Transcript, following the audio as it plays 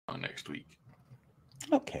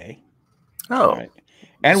Okay. Oh, all right.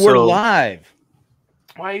 And we're live.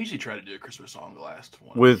 Well, I usually try to do a Christmas song the last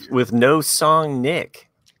one. With no song, Nick.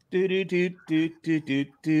 You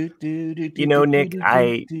know, Nick,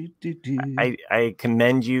 I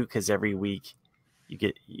commend you because every week you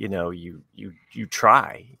get, you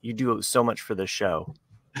try. You do so much for the show.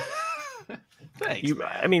 Thanks, man.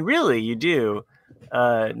 I mean, really, you do.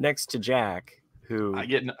 Next to Jack, who I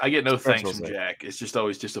get no thanks from Jack. It's just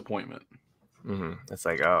always disappointment. Mm-hmm. It's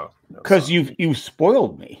like, oh, because you've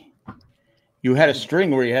spoiled me. You had a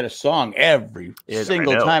string where you had a song every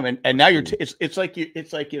single time, and now you're. It's like okay.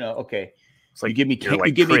 It's like you give me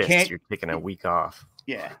candy. You're taking a week off.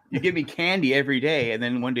 Yeah, you give me candy every day, and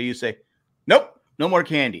then one day you say, "Nope, no more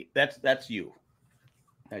candy." That's you.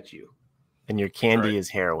 That's you. And your candy is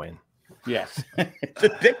heroin. Yes, it's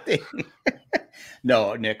addicting.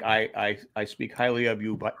 No, Nick, I speak highly of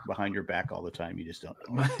you behind your back all the time. You just don't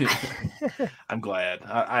know. I'm glad.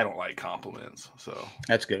 I don't like compliments, so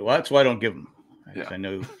that's good. Well, that's why I don't give them. Yeah. I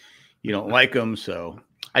know you don't like them, so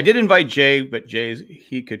I did invite Jay, but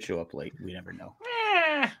he could show up late. We never know.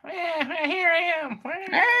 Here I am.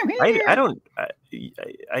 I don't.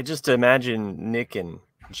 I just imagine Nick and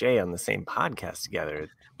Jay on the same podcast together.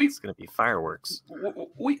 It's going to be fireworks.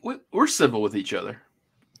 We're civil with each other.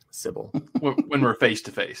 Civil when we're face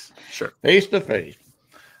to face. Sure, face to face.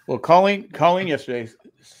 Well, Colleen yesterday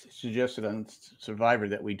suggested on Survivor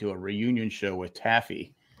that we do a reunion show with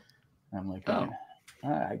Taffy. I'm like,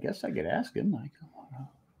 I guess I could ask him.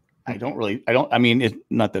 I mean, it's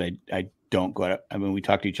not that I don't go out. I mean, we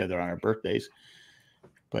talk to each other on our birthdays,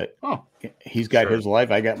 but he's got his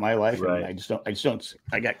life. I got my life. Right. And I just don't,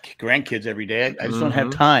 I got grandkids every day. I just don't have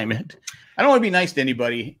time. I don't want to be nice to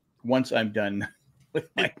anybody once I'm done.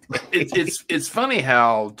 It's funny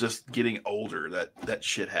how just getting older that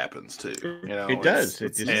shit happens too. It does.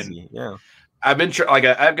 I've been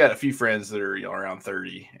I've got a few friends that are around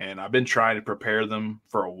 30, and I've been trying to prepare them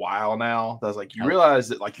for a while now. I was like, you realize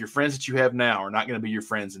that like your friends that you have now are not going to be your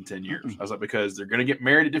friends in 10 years. I was like, because they're going to get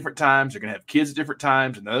married at different times, they're going to have kids at different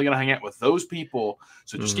times, and then they're going to hang out with those people.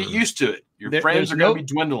 So just get used to it. Your friends are going to be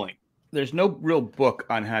dwindling. There's no real book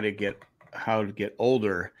on how to get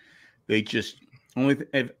older. They just only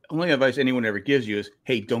advice anyone ever gives you is,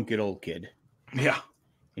 hey, don't get old, kid. Yeah.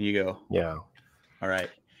 And you go, yeah. All right.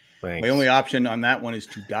 Thanks. My only option on that one is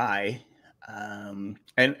to die. And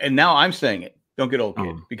now I'm saying it. Don't get old,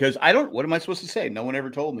 kid. Because what am I supposed to say? No one ever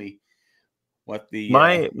told me what the...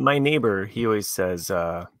 My neighbor, he always says,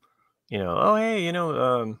 oh, hey,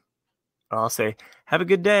 I'll say, have a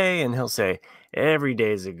good day. And he'll say, every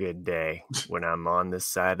day is a good day when I'm on this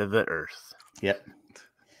side of the earth. Yep.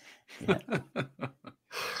 Yeah.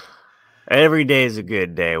 Every day is a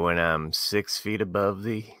good day when I'm 6 feet above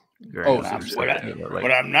the ground.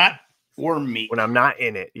 When I'm not worm meat. When I'm not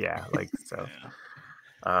in it, yeah, like so.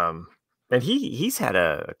 And he's had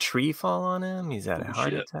a tree fall on him. He's had a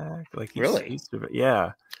heart attack. Like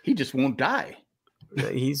yeah. He just won't die.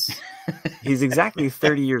 He's exactly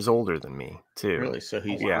 30 years older than me too. Really? So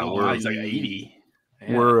he's he's like 80.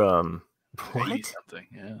 Yeah. We're what? 80 something.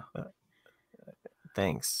 Yeah.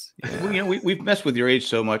 Thanks. Yeah. Well, we've messed with your age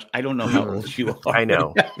so much. I don't know how old you are. I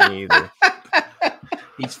know. Me either.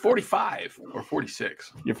 He's 45 or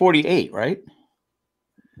 46. You're 48, right?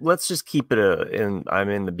 Let's just keep it I'm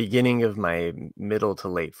in the beginning of my middle to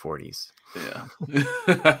late 40s. Yeah.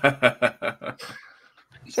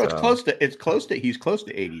 So he's close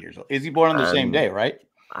to 80 years old. Is he born on the same day, right?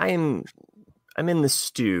 I'm in the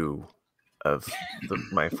stew of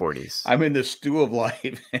my 40s. I'm in the stew of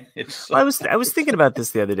life. I was thinking about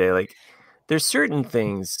this the other day. Like, there's certain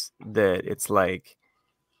things that it's like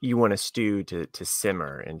you want a stew to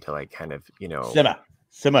simmer until like kind of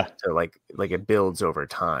simmer. So like it builds over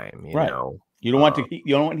time. You know, you don't want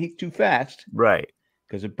to heat too fast, right?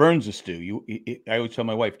 Because it burns the stew. I always tell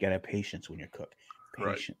my wife, you gotta have patience when you cook.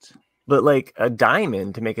 Patience. Right. But like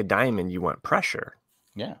to make a diamond, you want pressure.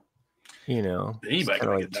 Yeah. Anybody can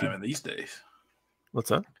make a diamond these days.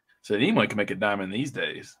 What's up? So anyone can make a diamond these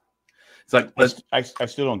days. It's like I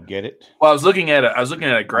still don't get it. Well, I was looking at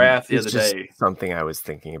a graph the other day. Something I was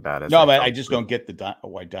thinking about. No, but I just don't get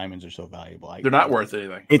why diamonds are so valuable. They're not worth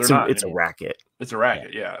anything. It's a racket. It's a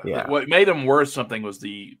racket. Yeah. What made them worth something was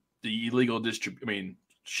the illegal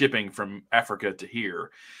shipping from Africa to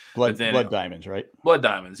here. Blood diamonds, right? Blood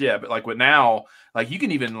diamonds, yeah. But like now, like you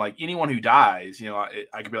can even like anyone who dies,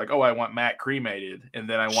 I could be like, oh, I want Matt cremated, and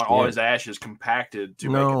then I want all his ashes compacted to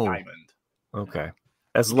make a diamond. Okay,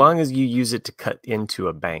 as long as you use it to cut into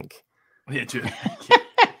a bank. Yeah.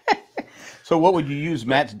 So, what would you use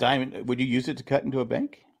Matt's diamond? Would you use it to cut into a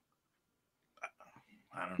bank?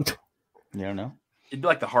 I don't know. You don't know? It'd be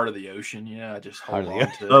like the heart of the ocean. Yeah, I just Heart hold of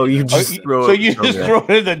the on to it. Oh, you know? just throw So it. you just throw it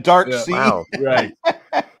in the dark Yeah. sea. Wow. Right.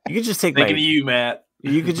 You could just take Thinking my. of you, Matt.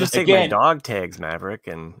 You could just take my Again. dog tags, Maverick,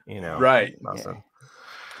 and Right. Awesome.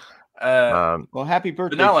 Well, happy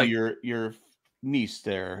birthday not to like- your niece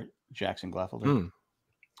there, Jackson Glaffelder. Mm.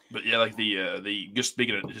 But yeah, like the just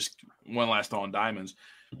speaking of just one last thought on diamonds,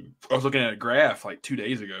 I was looking at a graph like 2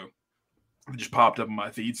 days ago. It just popped up in my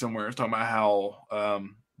feed somewhere. It's talking about how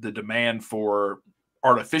the demand for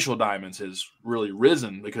artificial diamonds has really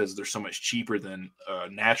risen because they're so much cheaper than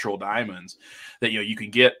natural diamonds. That you can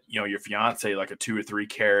get your fiance like a 2 or 3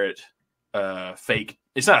 carat fake.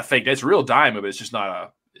 It's not a fake. It's a real diamond, but it's just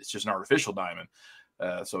not it's just an artificial diamond.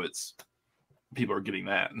 So people are getting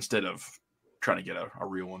that instead of trying to get a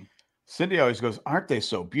real one. Cindy always goes, "Aren't they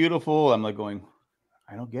so beautiful?" I'm like going,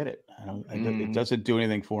 I don't get it. It doesn't do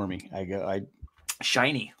anything for me.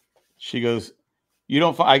 Shiny. She goes, "You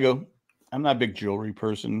don't." I go, "I'm not a big jewelry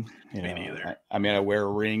person. Me neither. I mean, I wear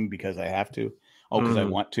a ring because I have to. Because I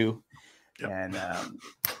want to. Yep. And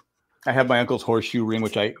I have my uncle's horseshoe ring,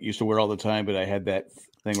 which I used to wear all the time, but I had that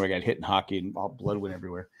thing where I got hit in hockey and all blood went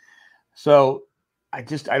everywhere. So I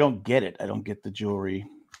don't get it. I don't get the jewelry.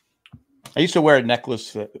 I used to wear a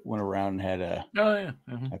necklace that went around and had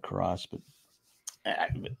a cross, but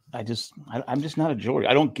I'm just not a jewelry.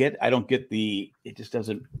 I don't get it just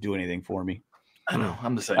doesn't do anything for me. I know.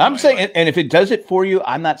 I'm the same. I'm saying, and if it does it for you,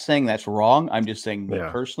 I'm not saying that's wrong. I'm just saying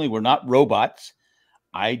personally, we're not robots.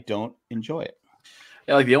 I don't enjoy it.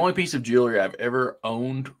 Yeah, like the only piece of jewelry I've ever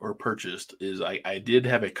owned or purchased is I did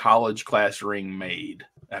have a college class ring made.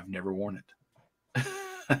 I've never worn it.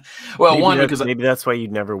 Well, maybe that's why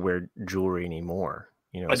you'd never wear jewelry anymore.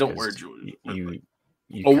 I don't wear jewelry.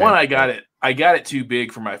 I got it too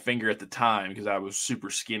big for my finger at the time because I was super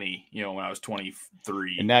skinny, when I was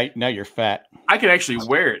 23. And now you're fat. I could actually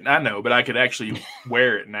wear it. I know, but I could actually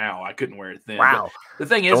wear it now. I couldn't wear it then. Wow. But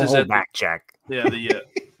the thing is that back, Jack. Yeah,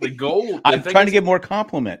 the gold. I'm trying to get more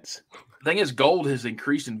compliments. The thing is, gold has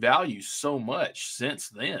increased in value so much since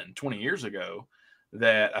then, 20 years ago,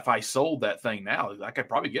 that if I sold that thing now, I could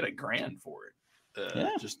probably get $1,000 for it.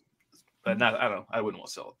 But not. I don't know. I wouldn't want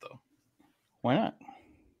to sell it though. Why not?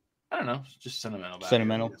 I don't know. It's just sentimental.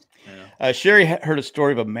 Sentimental. Yeah. Sherry heard a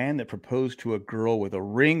story of a man that proposed to a girl with a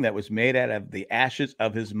ring that was made out of the ashes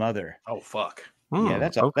of his mother. Oh fuck. Yeah,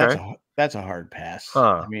 that's a hard pass.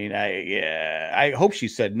 Huh. I mean, I hope she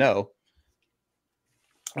said no.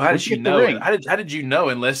 How did you know? How did you know?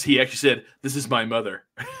 Unless he actually said, "This is my mother."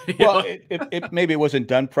 Well, maybe it wasn't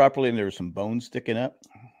done properly, and there was some bones sticking up.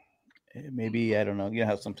 Maybe I don't know. You know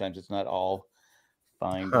how sometimes it's not all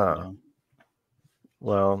fine.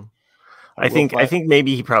 Well, I think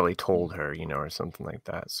maybe he probably told her, or something like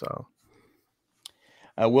that. So,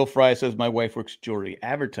 Will Fry says my wife works jewelry.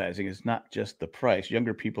 Advertising is not just the price.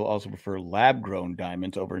 Younger people also prefer lab-grown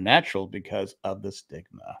diamonds over natural because of the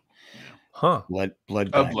stigma. Huh? Blood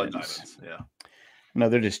diamonds. Yeah. No,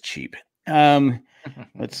 they're just cheap.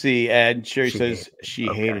 Let's see. And Sherry says she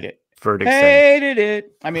hated it. Verdict hated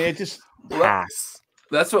it. I mean, it just pass.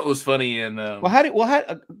 That's what was funny. And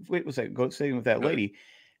wait, was that go saying with that lady?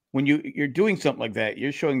 When you're doing something like that,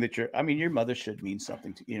 you're showing that your mother should mean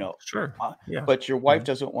something to Sure. Yeah. But your wife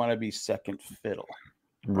doesn't want to be second fiddle.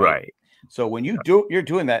 Right. So when you're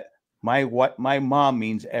doing that, my mom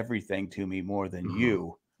means everything to me more than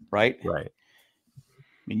you. Right. Right.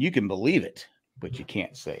 I mean, you can believe it, but you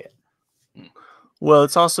can't say it. Well,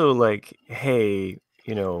 it's also like, hey,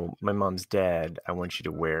 my mom's dead. I want you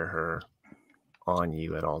to wear her on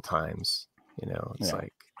you at all times. It's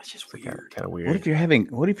like it's just weird. Kind of weird. What if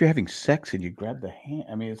you're having sex and you grab the hand?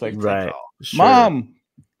 I mean, it's like, right, Mom.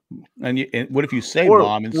 And what if you say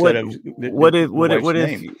mom instead of what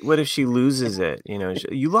if she loses it?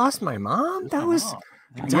 You lost my mom. That was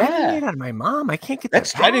made out of my mom. I can't get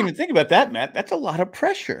that. I didn't even think about that, Matt. That's a lot of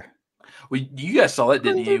pressure. Well, you guys saw that,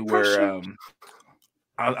 didn't you? Where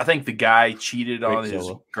I think the guy cheated on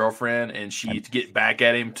his girlfriend, and she, to get back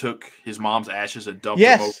at him, took his mom's ashes and dumped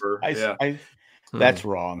them over. That's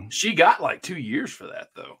wrong. She got like 2 years for that,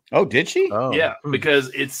 though. Oh, did she? Oh. Yeah,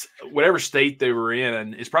 because it's whatever state they were in,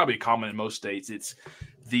 and it's probably common in most states. It's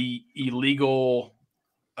the illegal.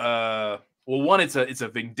 It's a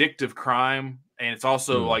vindictive crime, and it's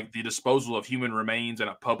also like the disposal of human remains in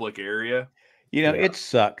a public area. It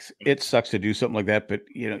sucks. It sucks to do something like that, but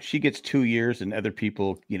she gets 2 years, and other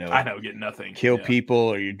people, I know, get nothing. Kill people,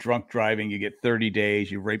 or you're drunk driving, you get 30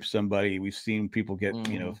 days. You rape somebody. We've seen people get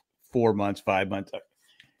 4 months, 5 months.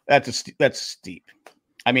 That's steep.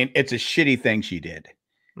 I mean, it's a shitty thing she did,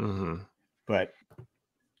 but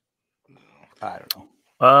I don't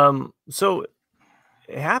know. So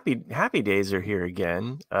happy days are here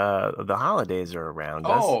again. The holidays are around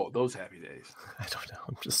us. Oh, those happy days. I don't know.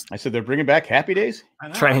 I'm just I said they're bringing back Happy Days. I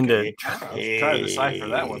know, trying to. I was trying to decipher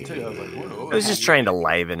that one too. I was like, whoa, I was just trying to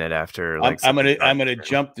liven it after. Like I'm gonna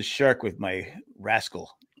jump the shark with my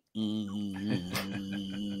rascal.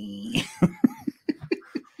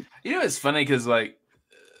 It's funny because like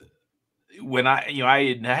when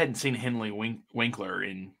I hadn't seen Henry Winkler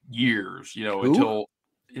in years. Until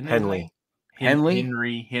Henley.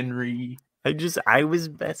 Henry. I was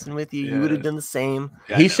messing with you. Yeah. You would have done the same.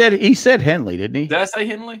 Yeah, he said Henley, didn't he? Did I say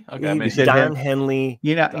Henley? Okay, he said Don Henley.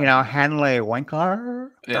 Henley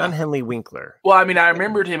Winkler. Yeah. Don Henley Winkler. Well, I mean, I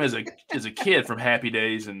remembered him as a kid from Happy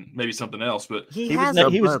Days and maybe something else, but he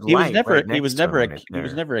was never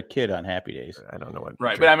a kid on Happy Days. I don't know what.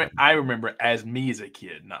 Right, but I mean, I remember as me as a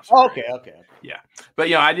kid, not. Okay. Yeah,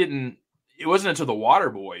 but I didn't. It wasn't until The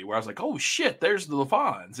Waterboy where I was like, "Oh shit, there's the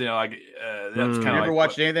LaFonz." That was kind of. Never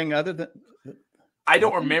watched anything other than. I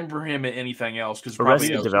don't remember him in anything else because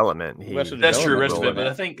Arrested Development. That's true, Arrested Development. But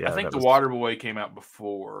I think The Waterboy came out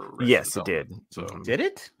before. Yes, it did. So did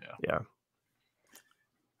it? Yeah.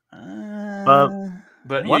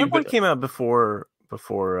 But Waterboy came out before.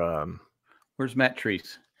 Where's Matt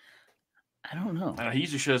Treese? I don't know. He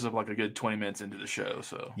usually shows up like a good 20 minutes into the show.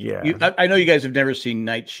 So yeah, I know you guys have never seen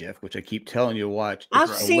Night Shift, which I keep telling you to watch. I've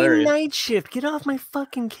seen Night Shift. Get off my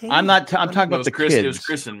fucking case. I'm talking about the kids. It was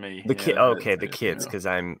Chris and me. The kid. Okay, the kids, because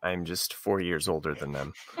I'm just 4 years older than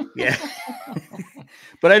them. Yeah,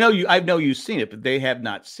 but I know you've seen it, but they have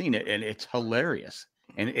not seen it, and it's hilarious.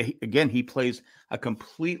 And again, he plays a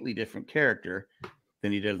completely different character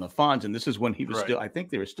than he did in the Fonz, and this is when he was still. I think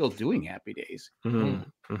they were still doing Happy Days, and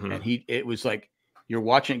it was like you're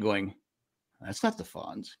watching it going, "That's not the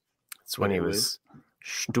Fonz." It's when he was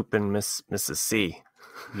stooping Mrs. C.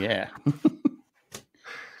 Yeah,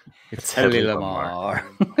 it's Hedy Lamarr.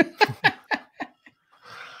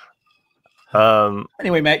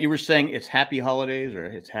 Anyway, Matt, you were saying it's Happy Holidays or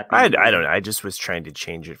it's Happy. I don't know. I just was trying to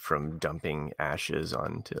change it from dumping ashes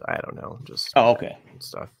onto just okay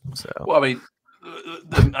stuff. So well, I mean.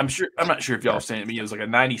 I'm not sure if y'all have seen it. It was like a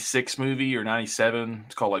 96 movie or 97.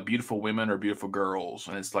 It's called like Beautiful Women or Beautiful Girls.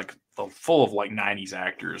 And it's like full of like 90s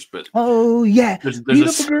actors. But there's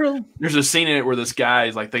beautiful girl. There's a scene in it where this guy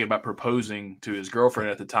is like thinking about proposing to his girlfriend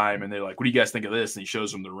at the time. And they're like, what do you guys think of this? And he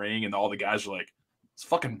shows them the ring. And all the guys are like, it's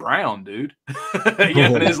fucking brown, dude.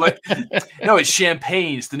 And it's like, no, it's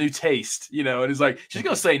champagne. It's the new taste. And he's like, she's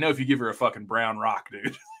going to say no if you give her a fucking brown rock,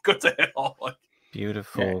 dude. What the hell? Like,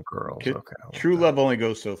 Beautiful Girls. Okay. True love only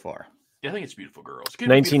goes so far. Yeah, I think it's Beautiful Girls.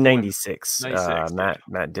 1996.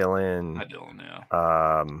 Matt Dillon. Matt Dillon,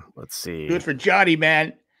 yeah. Let's see. Do it for Johnny,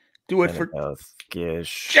 man. Do it for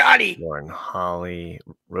Gish. Johnny. Lauren Holly.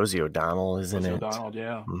 Rosie O'Donnell is in it. O'Donnell,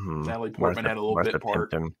 yeah. Mm-hmm. Natalie Portman had a little bit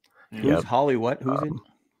part. Who's Holly? What? Who's in?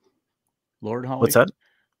 Lord Holly. What's that?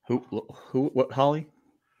 Who? What? Holly?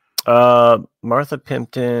 Martha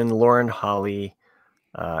Plimpton, Lauren Holly.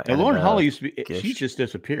 And Lauren Holly used to be. She just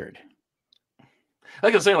disappeared.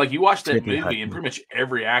 Like I'm saying, like you watch that movie, and pretty much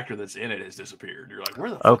every actor that's in it has disappeared. You're like, where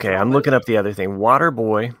the? Okay, I'm looking up the other thing.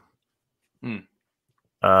 Waterboy.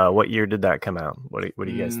 What year did that come out? What do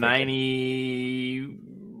you guys think?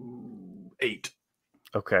 98.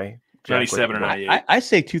 Okay. 97 or 98. I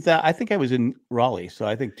say 2000. I think I was in Raleigh, so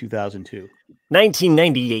I think 2002.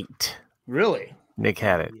 1998. Really? Nick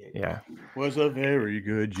had it. Yeah. Was a very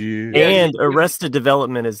good year. And Arrested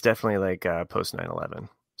Development is definitely like post 9/11.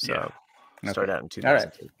 So start out in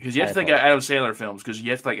 2002. Because you have to think of Adam Sandler films, because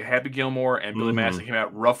you have to think Happy Gilmore and Billy Madison came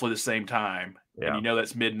out roughly the same time. Yeah. And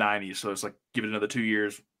that's mid 90s. So it's like give it another 2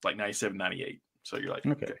 years, like 97, 98. So you're like,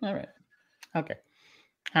 okay. All right. Okay.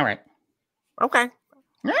 All right. Okay.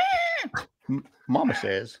 Mama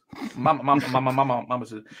says. Mama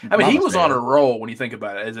says. I mean, he was on a roll when you think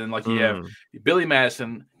about it. As in, like, you have Billy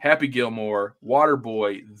Madison, Happy Gilmore,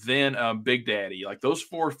 Waterboy, then Big Daddy. Like, those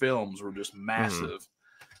 4 films were just massive.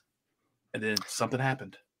 And then something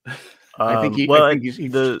happened. I think he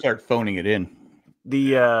started phoning it in.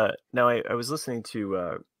 Now I was listening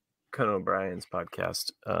to Conan O'Brien's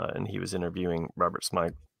podcast, and he was interviewing Robert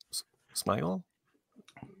Smigel.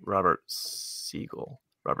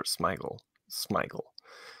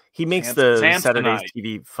 He makes the Saturday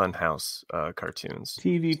TV Funhouse cartoons.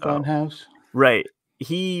 Funhouse. Right.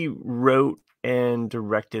 He wrote and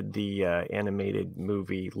directed the animated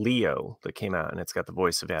movie Leo that came out, and it's got the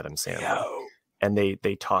voice of Adam Sandler. And they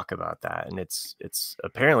talk about that, and it's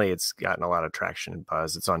apparently it's gotten a lot of traction and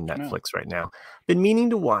buzz. It's on Netflix right now. Been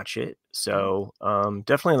meaning to watch it, so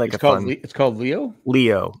definitely like it's called Leo.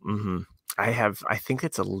 Leo. Mm-hmm. I think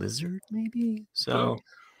it's a lizard, maybe. So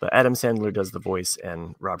But Adam Sandler does the voice,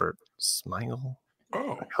 and Robert Smigel.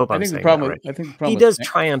 Oh, I hope I I'm think the saying problem. that right. I think the He problem. does with,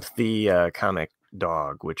 Triumph the comic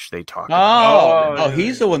dog, which they talk about. Oh, yeah,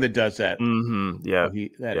 he's the one that does that. Yeah. Oh,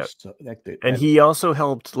 that Yep. is so, that And he also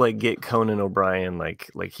helped like get Conan O'Brien,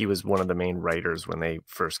 like he was one of the main writers when they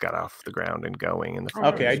first got off the ground and going in the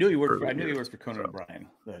Okay, I knew you worked. early I knew you years. worked for Conan So, O'Brien.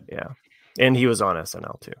 But, yeah, and he was on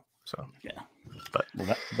SNL too. So yeah, but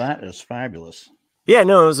well, that is fabulous. yeah,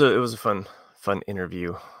 no, it was a fun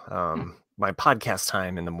interview. My podcast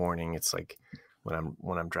time in the morning. It's like when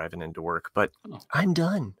I'm driving into work, but I'm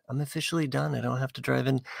done. I'm officially done. I don't have to drive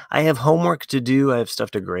in. I have homework to do. I have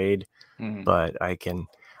stuff to grade, but I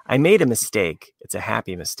made a mistake. It's a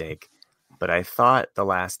happy mistake, but I thought the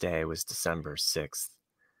last day was December 6th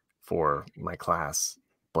for my class,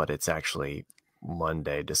 but it's actually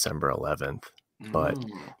Monday, December 11th. But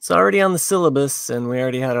it's already on the syllabus, and we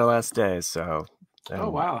already had our last day. So, oh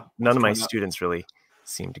wow, none of my students really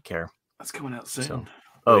seem to care. That's coming out soon. So,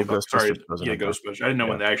 Ghostbusters. Sorry, Ghostbusters. I didn't know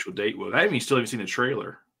when the actual date was. I still haven't seen the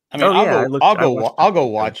trailer. I mean, I'll go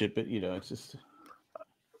watch it, but it's just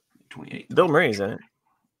 28. Bill Murray's in it.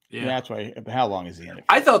 Yeah, that's right. But how long is he in it?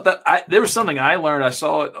 I thought that there was something I learned. I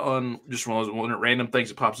saw it on just one of those random things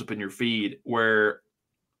that pops up in your feed where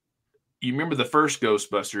you remember the first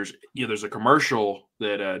Ghostbusters. There's a commercial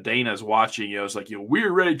that Dana's watching. It's like,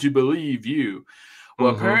 we're ready to believe you.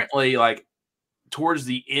 Well, apparently, like towards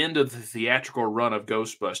the end of the theatrical run of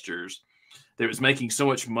Ghostbusters, they was making so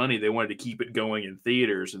much money they wanted to keep it going in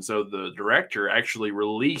theaters, and so the director actually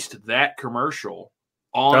released that commercial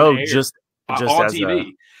on air. just on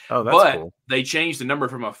TV. That's cool. They changed the number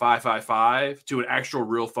from a 555 to an actual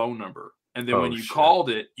real phone number. And then when you called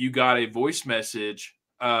it, you got a voice message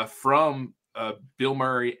from Bill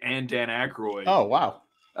Murray and Dan Aykroyd. Oh, wow.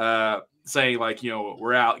 Saying like,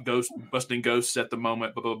 we're out busting ghosts at the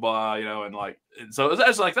moment, blah, blah, blah, and so I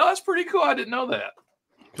was like, oh, that's pretty cool. I didn't know that.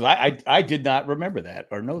 I did not remember that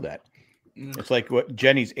or know that. It's like what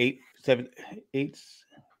Jenny's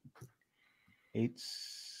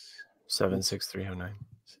 76309.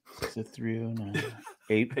 309.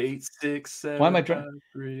 867. Why am I trying?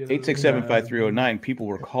 8675309. People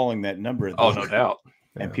were calling that number. Oh, no doubt.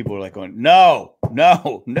 And people were like going, no.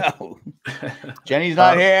 Jenny's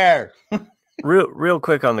not here. real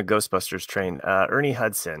quick on the Ghostbusters train. Ernie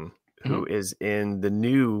Hudson, who is in the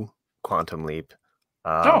new Quantum Leap,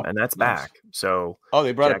 and that's back. So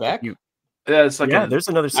they brought it back. Yeah, it's like there's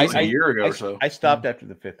another season a year ago or so. I stopped after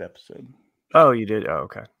the 5th episode. Oh, you did? Oh,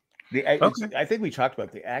 okay. I think we talked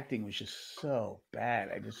about the acting was just so bad.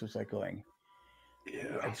 I just was like going,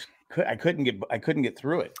 I couldn't get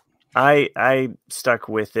through it. I stuck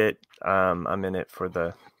with it. I'm in it for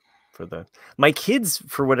the my kids,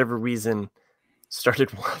 for whatever reason,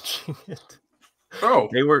 started watching it. Oh,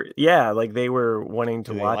 they were wanting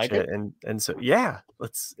to watch it, and so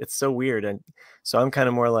it's so weird, and so I'm kind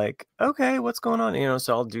of more like, okay, what's going on?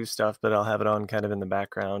 So I'll do stuff, but I'll have it on kind of in the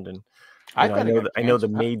background, and I know the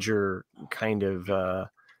major kind of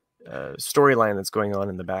storyline that's going on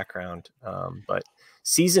in the background, but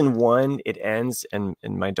season 1 it ends, and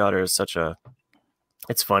my daughter is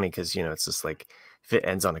it's funny because it's just like, if it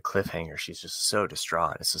ends on a cliffhanger, she's just so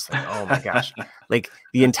distraught. It's just like, oh my gosh. Like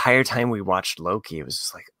the entire time we watched Loki, it was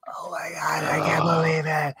just like, oh my God, I can't believe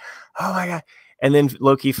it. Oh my God. And then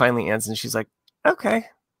Loki finally ends and she's like, okay.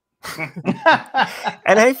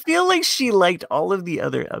 And I feel like she liked all of the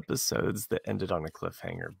other episodes that ended on a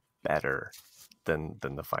cliffhanger better than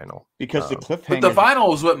the final. Because the cliffhanger. But the final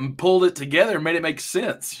was what pulled it together and made it make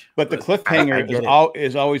sense. But the cliffhanger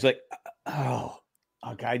is always like, oh,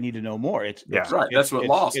 I need to know more. It's right. That's what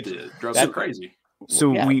Lost did. Drove so crazy.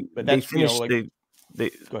 So they finished they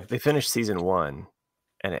finished season 1,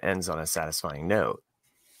 and it ends on a satisfying note.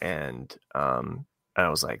 And I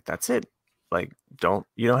was like, that's it. Like, you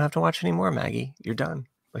don't have to watch anymore, Maggie. You're done.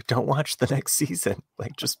 Like, don't watch the next season.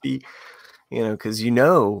 Like, just be, because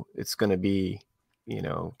it's going to be,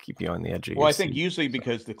 keep you on the edge of your I think seat. usually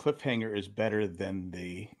because the cliffhanger is better than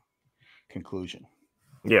the conclusion.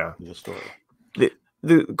 Yeah. The story.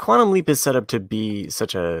 The Quantum Leap is set up to be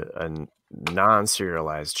such a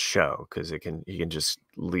non-serialized show because you can just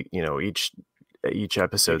each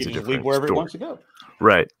episode's a different leave wherever story. It wants to go.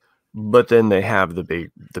 Right. But then they have the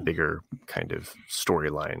bigger kind of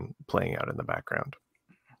storyline playing out in the background.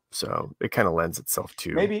 So it kind of lends itself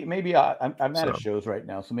to maybe I'm out of shows right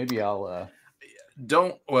now, so maybe I'll I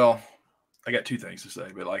got two things to say,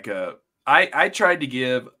 but like I tried to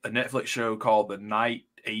give a Netflix show called The Night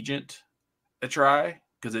Agent a try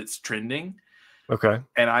because it's trending. Okay.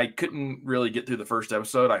 And I couldn't really get through the first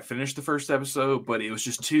episode. I finished the first episode, but it was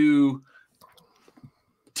just too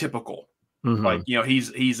typical. Mhm. Like, you know,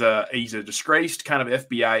 he's a disgraced kind of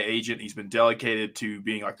FBI agent. He's been delegated to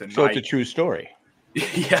being like the So night. it's a true story.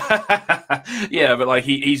 Yeah, yeah, but like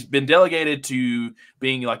he's been delegated to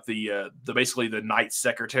being like the basically the night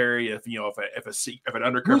secretary. If you know if an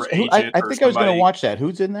undercover agent. I or think I was going to somebody- watch that.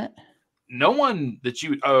 Who's in that? No one that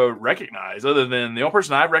you recognize, other than the only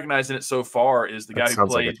person I've recognized in it so far is the That guy who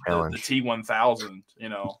sounds like a played the challenge. T-1000. You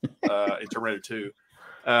know, in Terminator 2.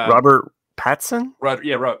 Robert Pattinson? Right?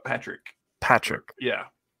 Yeah, right. Patrick. Yeah.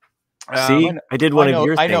 See, I did one of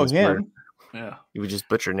your I know things where him. Yeah. you would just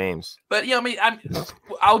butcher names. But yeah, I mean,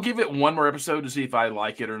 I'll give it one more episode to see if I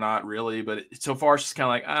like it or not, really. But so far, it's just kind of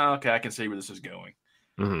like, oh, okay, I can see where this is going.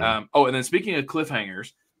 Mhm. Oh, and then speaking of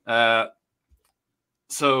cliffhangers,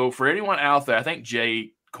 so for anyone out there, I think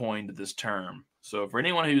Jay coined this term. So for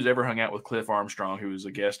anyone who's ever hung out with Cliff Armstrong, who was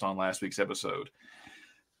a guest on last week's episode,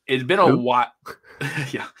 it had been a while.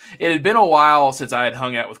 Yeah, it had been a while since I had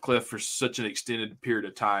hung out with Cliff for such an extended period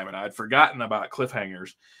of time, and I had forgotten about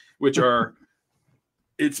cliffhangers, which are.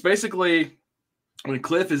 It's basically when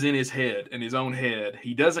Cliff is in his head, in his own head,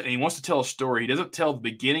 he wants to tell a story. He doesn't tell the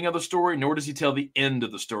beginning of the story, nor does he tell the end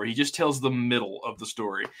of the story. He just tells the middle of the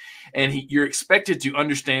story. And you're expected to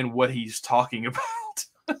understand what he's talking about.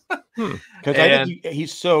 Because I think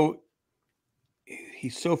he's so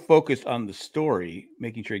focused on the story,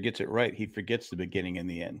 making sure he gets it right, he forgets the beginning and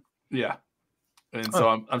the end. Yeah. And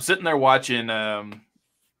so I'm sitting there watching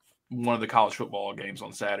one of the college football games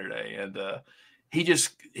on Saturday, and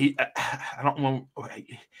I don't know.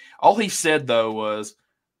 All he said though was,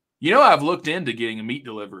 you know, I've looked into getting a meat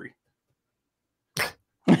delivery.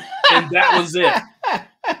 And that was it.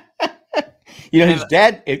 You know, his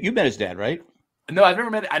dad, you met his dad, right? No, I've never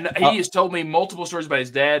met. He has told me multiple stories about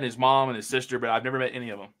his dad and his mom and his sister, but I've never met any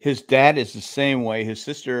of them. His dad is the same way. His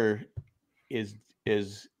sister is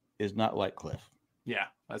not like Cliff. Yeah,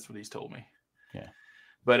 that's what he's told me. Yeah.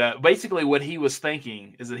 But basically what he was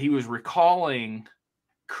thinking is that he was recalling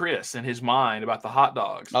Chris in his mind about the hot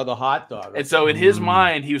dogs. Oh, the hot dog. And so in his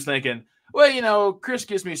mind, he was thinking, well, you know, Chris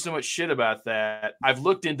gives me so much shit about that. I've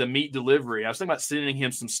looked into meat delivery. I was thinking about sending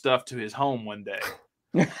him some stuff to his home one day.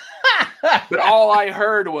 But all I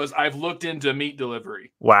heard was, I've looked into meat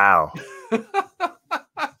delivery. Wow.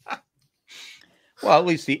 Well, at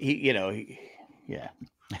least he yeah.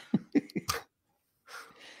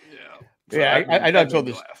 So yeah, I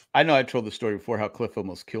know I told the story before how Cliff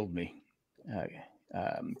almost killed me.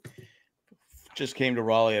 Just came to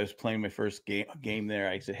Raleigh. I was playing my first game there.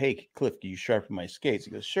 I said, "Hey, Cliff, can you sharpen my skates?"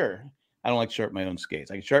 He goes, "Sure." I don't like to sharpen my own skates.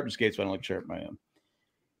 I can sharpen skates, but I don't like to sharpen my own.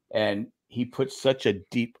 And he put such a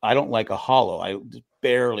deep. I don't like a hollow. I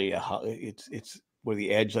barely a hollow. It's where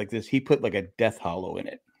the edge like this. He put like a death hollow in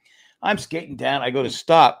it. I'm skating down. I go to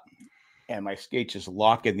stop, and my skates just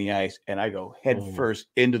lock in the ice, and I go head first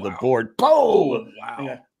into the board. Boom! Oh, wow!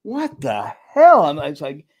 Go, what the hell? I was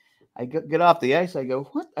like, I get off the ice. I go,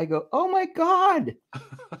 what? I go, oh my God,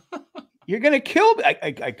 you're gonna kill me!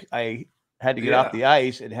 I had to get off the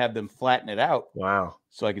ice and have them flatten it out. Wow!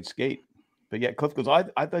 So I could skate. But yeah, Cliff goes,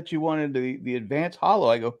 I thought you wanted the advanced hollow.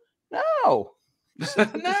 I go, no,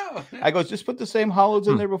 No. I go, just put the same hollows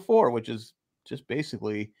in there before, which is just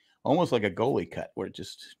basically almost like a goalie cut, where it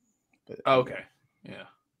just. Okay. Yeah.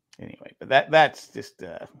 Anyway, but that's just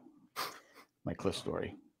my Cliff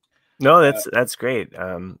story. No, that's great.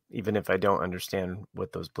 Even if I don't understand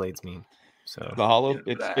what those blades mean, so The hollow,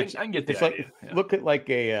 I can get the it's idea. like look at like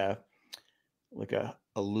a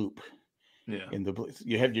loop. Yeah. In the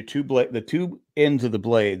you have your the two ends of the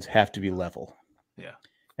blades have to be level. Yeah.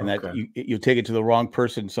 And that you take it to the wrong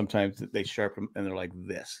person. Sometimes they sharpen and they're like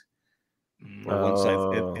this. Or one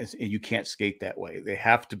side, and you can't skate that way. They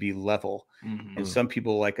have to be level. Mm-hmm. And some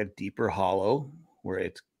people like a deeper hollow where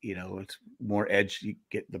it's more edge. You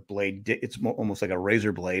get the blade. It's almost like a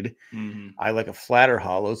razor blade. Mm-hmm. I like a flatter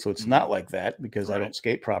hollow, so it's not like that because I don't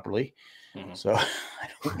skate properly. Mm-hmm. So I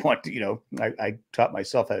don't want to. I taught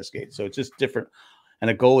myself how to skate, so it's just different. And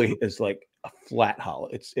a goalie is like a flat hollow.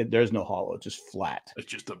 There's no hollow. It's just flat. It's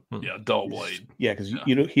just a dull blade. Yeah, because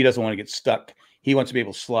he doesn't want to get stuck. He wants to be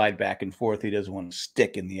able to slide back and forth. He doesn't want to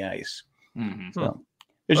stick in the ice. Mm-hmm. So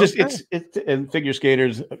there's just it's and figure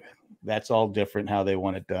skaters. That's all different how they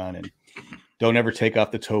want it done, and don't ever take off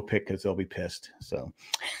the toe pick because they'll be pissed. So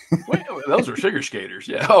wait, those are figure skaters.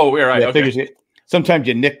 Yeah. Oh, we're right. Yeah, okay. Sometimes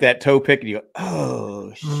you nick that toe pick and you go,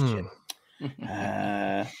 oh shit.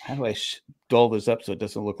 How do I dull this up so it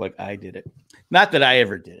doesn't look like I did it? Not that I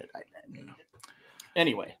ever did it.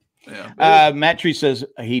 Anyway. Yeah. Matt Tree says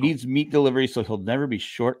he needs meat delivery so he'll never be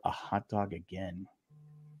short a hot dog again.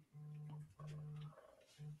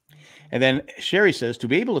 And then Sherry says, to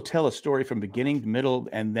be able to tell a story from beginning to middle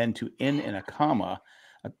and then to end in a comma,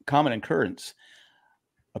 a common occurrence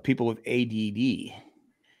of people with ADD.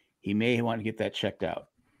 He may want to get that checked out.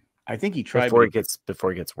 I think he tried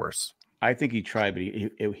before it gets worse. I think he tried, but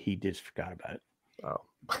he just forgot about it. Oh,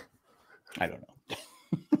 I don't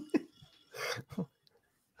know.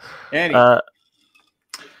 Anyway.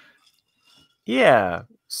 Yeah.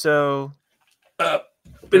 So,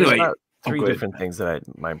 anyway, about three different things that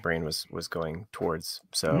my brain was going towards.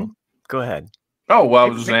 So, go ahead. Oh well, I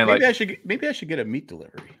was just saying, maybe I should get a meat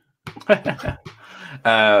delivery.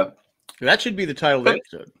 That should be the title of the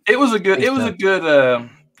episode. It was a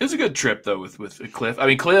good trip though with Cliff. I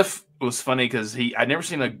mean, Cliff was funny because I'd never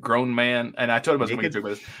seen a grown man, and I told him about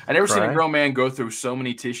this. I never seen a grown man go through so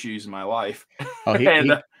many tissues in my life. Oh,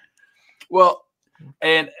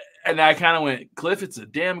 and I kind of went, Cliff, it's a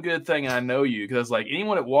damn good thing I know you, because like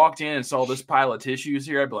anyone that walked in and saw this pile of tissues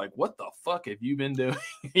here, I'd be like, what the fuck have you been doing?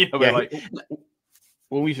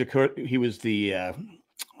 When we used he was the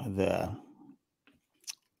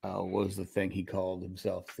what was the thing he called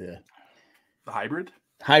himself? The hybrid.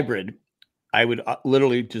 I would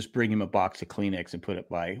literally just bring him a box of Kleenex and put it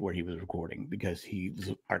by where he was recording, because he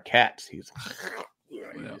was our cats. He's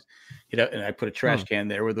and I put a trash can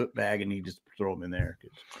there with a bag, and he just throw them in there.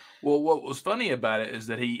 Well, what was funny about it is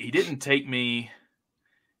that he didn't take me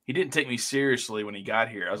seriously when he got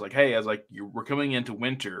here. I was like, hey, we're coming into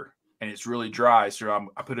winter and it's really dry, so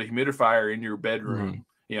I put a humidifier in your bedroom.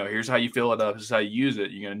 Here's how you fill it up. This is how you use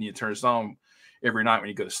it. You're gonna need to turn this on every night when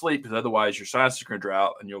you go to sleep, because otherwise your sinuses are gonna dry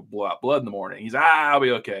out and you'll blow out blood in the morning. He's I'll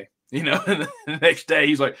be okay. And the next day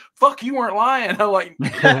he's like, fuck, you weren't lying. I'm like,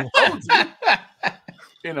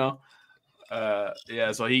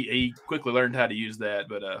 so he quickly learned how to use that.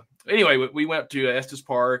 But anyway, we went to Estes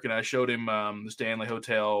Park, and I showed him the Stanley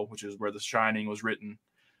Hotel, which is where The Shining was written.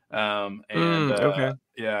 And then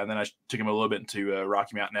I took him a little bit into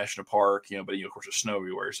Rocky Mountain National Park, but of course there's snow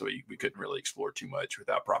everywhere, so we couldn't really explore too much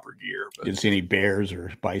without proper gear. But didn't see any bears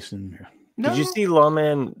or bison. No. Did you see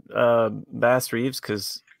Lawman Bass Reeves?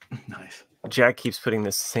 Because nice. Jack keeps putting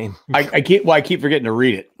this same. I keep forgetting to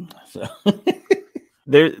read it. So.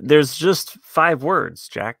 There's just 5 words,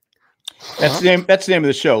 Jack. That's the name of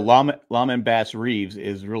the show. Lawman Bass Reeves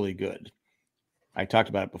is really good. I talked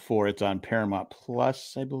about it before. It's on Paramount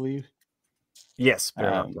Plus, I believe. Yes,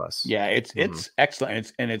 Paramount Plus. Yeah, it's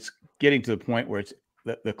excellent. It's getting to the point where it's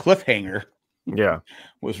the cliffhanger. Yeah,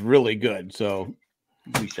 was really good. So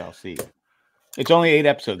we shall see. It's only 8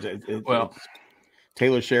 episodes.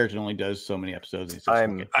 Taylor Sheridan only does so many episodes. I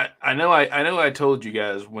know I told you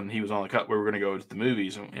guys when he was on the cut we were going to go to the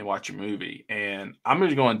movies and watch a movie, and I'm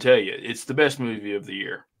just going to tell you it's the best movie of the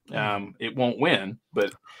year. It won't win,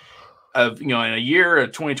 but in a year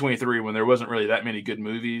of 2023 when there wasn't really that many good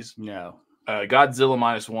movies, Godzilla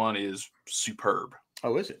 -1 is superb.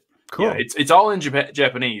 Oh, is it? Cool. Yeah, it's all in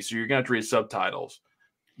Japanese, so you're going to have to read subtitles.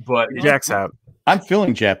 But Jack's out. I'm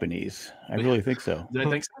feeling Japanese. I really think so. I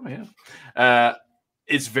think so. Yeah.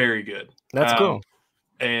 It's very good. That's cool.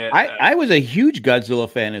 And I was a huge Godzilla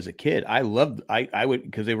fan as a kid. I would,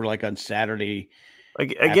 because they were like on Saturday.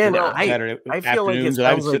 Like again, I feel like it's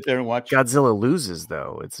I would sit there and watch. Godzilla loses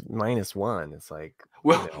though. It's -1. It's like,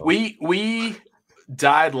 we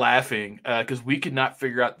died laughing because we could not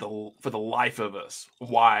figure out for the life of us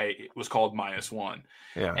why it was called -1.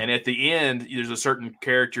 Yeah. And at the end, there's a certain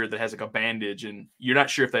character that has like a bandage, and you're not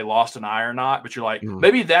sure if they lost an eye or not, but you're like,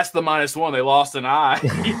 maybe that's the -1. They lost an eye.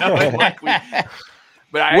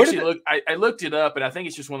 But I actually looked it up, and I think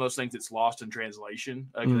it's just one of those things that's lost in translation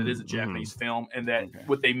because it is a Japanese film, and that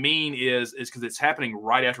what they mean is because it's happening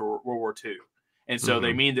right after World War II, and so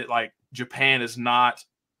they mean that like Japan is not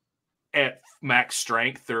at max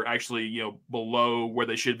strength. They're actually below where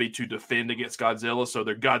they should be to defend against Godzilla, so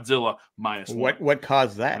they're Godzilla -1. What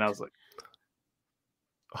caused that? And I was like,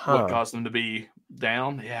 what caused them to be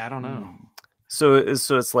down? Yeah, I don't know. So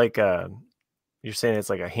it's like you're saying it's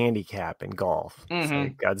like a handicap in golf. It's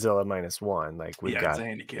like Godzilla -1. Like we've got it's a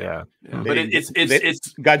handicap. Yeah. But it's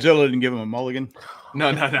Godzilla didn't give him a mulligan.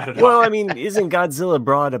 No, not at all. Well, I mean, isn't Godzilla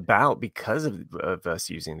brought about because of us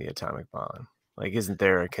using the atomic bomb? Like, isn't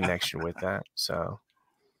there a connection with that? So,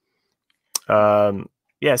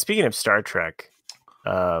 speaking of Star Trek.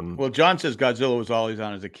 Well, John says Godzilla was always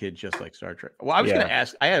on as a kid, just like Star Trek. Well, I was going to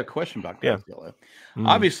ask, I had a question about Godzilla.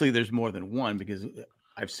 Obviously, there's more than one because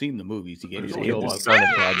I've seen the movies. He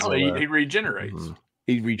regenerates.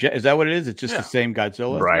 Is that what it is? It's just the same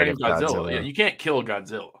Godzilla? Right. Godzilla. Yeah, you can't kill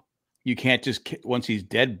Godzilla. You can't just, once he's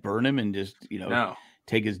dead, burn him and just,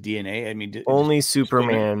 take his DNA. I mean, only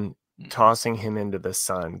Superman tossing him into the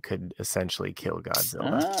sun could essentially kill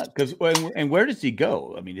Godzilla. Because and where does he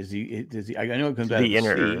go? I mean, does he? I know it comes out of The the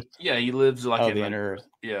inner sea. Earth. Yeah, he lives like in the inner Earth.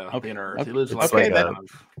 Yeah, Okay. the inner Earth. Okay. He lives It's like like a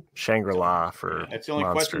Shangri-La for That's the only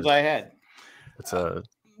monsters. questions I had. It's a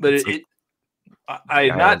But it's I had I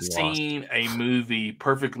not am lost. seen a movie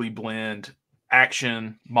perfectly blend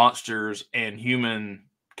action, monsters, and human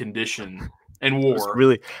condition and war.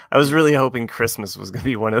 I was really hoping Christmas was going to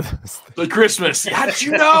be one of those. The Christmas. How did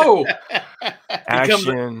you know?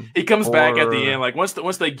 Action. He comes back at the horror, end, like once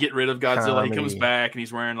they get rid of Godzilla, he comes comedy. back and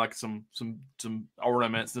he's wearing like some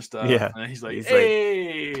ornaments and stuff. Yeah. And he's like, He's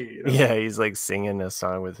hey. Yeah, he's like singing a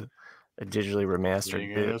song with a digitally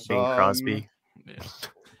remastered Bing Crosby. Yeah.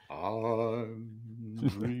 I'm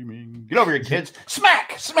dreaming. Get over here, kids!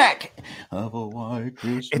 Smack of a white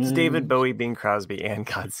Christmas. It's David Bowie, Bing Crosby, and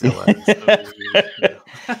Godzilla.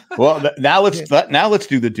 Well, now let's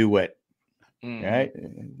do the duet. Mm. Right?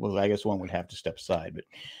 Well, I guess one would have to step aside, but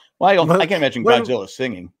I can't imagine Well- Godzilla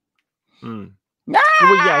singing. Mm. Ah!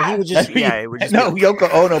 Well, yeah, he would just. Yeah, it would just. No,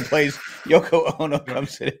 Yoko Ono plays. Yoko Ono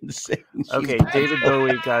comes in and sings. Okay, David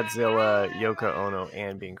Bowie, Godzilla, Yoko Ono,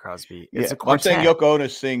 and Bing Crosby. It's a I'm quartet. saying Yoko Ono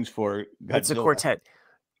sings for Godzilla. It's a quartet.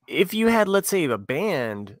 If you had, let's say, a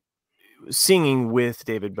band singing with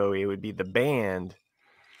David Bowie, it would be the band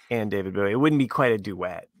and David Bowie. It wouldn't be quite a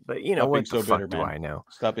duet, but you know Stop what being the so fuck bitter, do man. I know?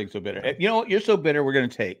 Stop being so bitter. You know what? You're so bitter. We're going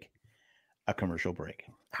to take a commercial break.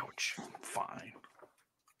 Ouch. Fine.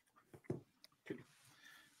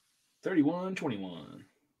 31-21.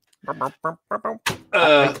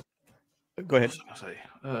 Go ahead.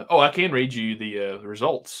 I can read you the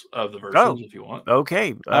results of the verses if you want.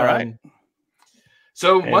 Okay. All right.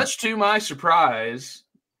 So And- much to my surprise,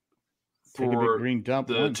 Take a big for green dump.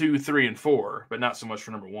 the 2, 3, and 4, but not so much for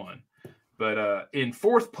number 1. But in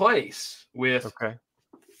fourth place with Okay.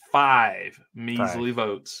 5 measly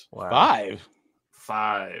votes, Wow.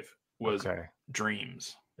 5. was Okay.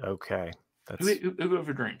 Dreams. Okay. That's. Who voted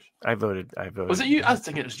for Dreams? I voted. Was it you? I was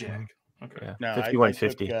thinking it was Jack. Okay. Yeah. No,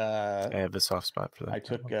 51-50. I I have a soft spot for that. I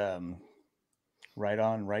took right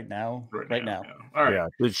on, right now. Right now. Yeah. All right. Yeah,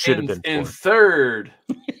 it should have been in 4. third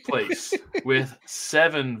place with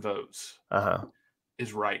 7 votes Uh-huh.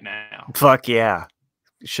 is Right Now. Fuck yeah.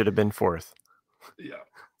 Should have been 4th. Yeah.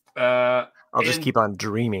 I'll just and keep on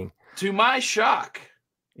dreaming. To my shock,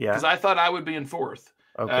 Yeah. because I thought I would be in 4th.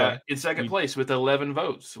 Okay. In second place with 11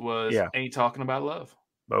 votes was Ain't Talking About Love.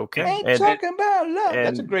 Okay. Ain't talking about love.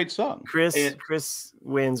 That's a and great song. Chris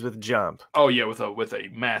wins with Jump. Oh yeah, with a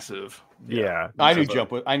massive. Yeah. I knew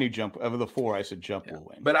Jump. Of the 4, I said Jump will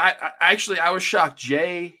win. But I was shocked.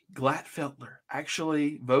 Jay Glatfelter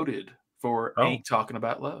actually voted for Ain't Talking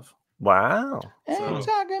About Love. Wow. Ain't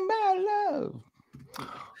talking about love.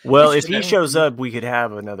 Well, if he shows up, we could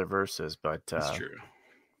have another versus, but That's true.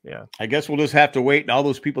 Yeah. I guess we'll just have to wait. And all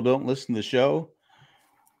those people don't listen to the show.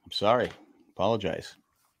 I'm sorry. Apologize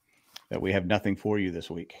that we have nothing for you this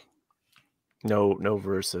week. No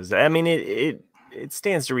verses. I mean, it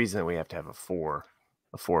stands to reason that we have to have a four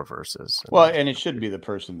verses. Well, and it should be the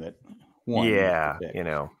person that won. Yeah, you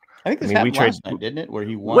know. I think this happened last night, didn't it? Where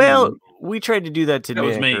he won. Well, we tried to do that to That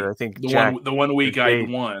was me. I think the one week I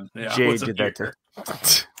won. Yeah, Jay did that to.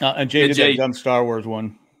 And Jay did that dumb Star Wars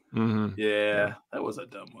one. Mm-hmm. Yeah, that was a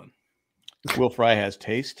dumb one. Will Fry has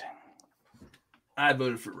taste. I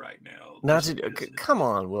voted for Right Now. Not to come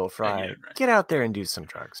on, Will Fry, get out there and do some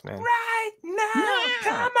drugs, man. Right now,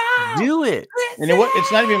 come on, do it. And you know what?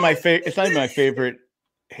 It's not even my favorite. It's not even my favorite.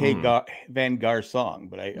 Van Gar song,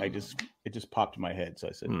 but it just popped in my head, so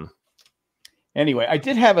I said. Anyway, I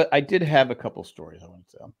did have a couple stories I wanted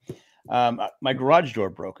to tell. My garage door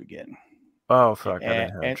broke again. Oh fuck! I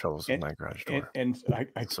didn't have troubles with my garage door. And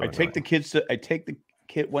I take the kids to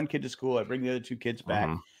one kid to school. I bring the other 2 kids back,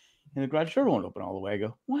 and the garage door won't open all the way. I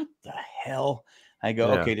go, what the hell? I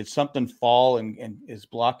go, okay, did something fall and is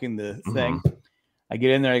blocking the thing? I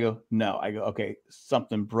get in there. I go, no. I go, okay,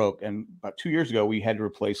 something broke. And about 2 years ago, we had to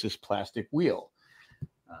replace this plastic wheel.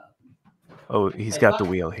 He's got the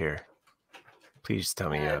wheel here. Please tell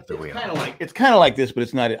me you have the wheel. It's kind of like this, but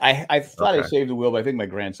it's not. I thought I saved the wheel, but I think my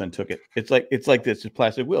grandson took it. It's like this, it's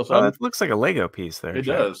plastic wheel. So it looks like a Lego piece there. It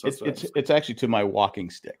does. It's actually to my walking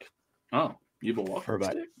stick. Oh, you have a walking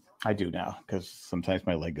stick? I do now because sometimes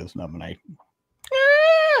my leg goes numb and I.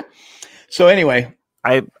 So anyway,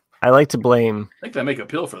 I like to blame. I think they make a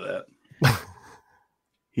pill for that.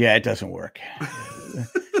 Yeah, it doesn't work.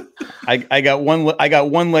 I got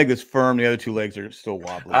one leg that's firm. The other 2 legs are still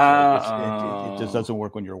wobbly. It just doesn't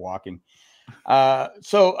work when you're walking.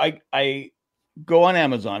 So I go on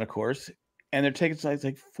Amazon, of course, and they're taking it's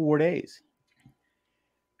like 4 days.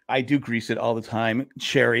 I do grease it all the time,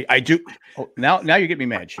 Sherry. I do. Oh, now you get me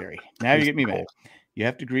mad, Sherry. Now you get me mad. You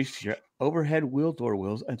have to grease your overhead wheel door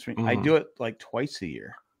wheels. I do it like twice a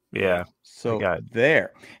year. Yeah. So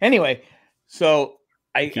there. Anyway, so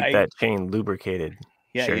I keep that chain lubricated.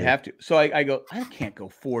 Yeah, Sherry. you have to. So I go, I can't go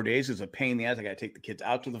 4 days. It's a pain in the ass. I got to take the kids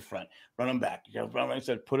out to the front, run them back. I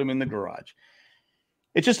said, put them in the garage.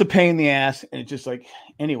 It's just a pain in the ass. And it's just like,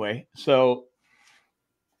 anyway. So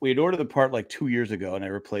we had ordered the part like 2 years ago and I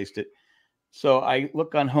replaced it. So I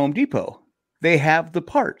look on Home Depot. They have the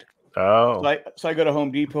part. Oh. So I go to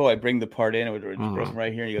Home Depot. I bring the part in. It's broken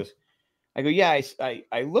right here. And he goes, I go, yeah,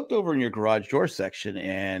 I looked over in your garage door section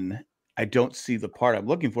and I don't see the part I'm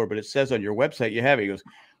looking for, but it says on your website you have it. He goes,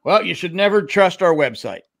 well, you should never trust our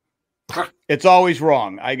website. It's always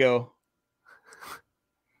wrong. I go,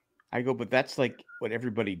 but that's like what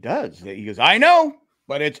everybody does. He goes, I know,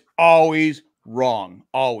 but it's always wrong.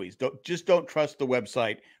 Always. Don't trust the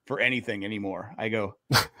website for anything anymore. I go,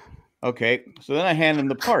 okay. So then I hand him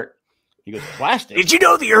the part. He goes, plastic. Did you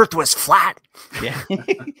know the earth was flat? Yeah.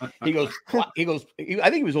 He goes, I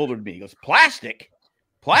think he was older than me. He goes, plastic.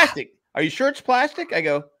 Are you sure it's plastic? I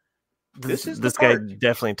go, this guy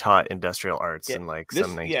definitely taught industrial arts in like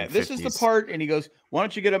some 1950s. Yeah, this is the part. And he goes, why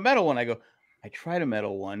don't you get a metal one? I go, I tried a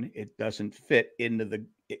metal one. It doesn't fit into the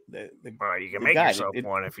well, you can make yourself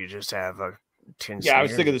one if you just have a tin. Yeah, I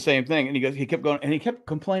was thinking the same thing. And he kept going, and he kept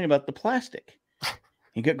complaining about the plastic.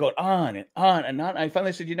 He kept going on and on and on. I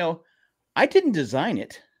finally said, I didn't design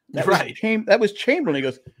it. That was Chamberlain. He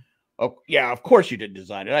goes, oh yeah, of course you didn't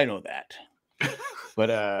design it. I know that.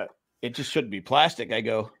 But it just shouldn't be plastic. I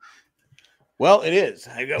go, well, it is.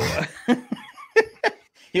 I go,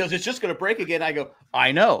 he goes, it's just going to break again. I go,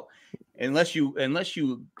 I know, unless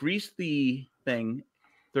you grease the thing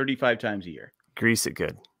 35 times a year. Grease it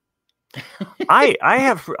good. I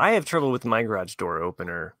have trouble with my garage door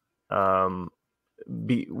opener,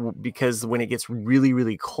 because when it gets really,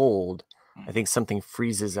 really cold, I think something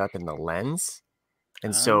freezes up in the lens,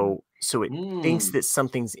 and so it thinks that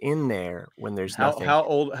something's in there when there's nothing. How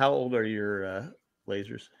old are your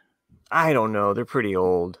lasers? I don't know. They're pretty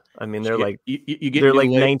old. I mean, they're like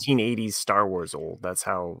 1980s Star Wars old. That's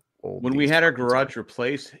how old. When we had our garage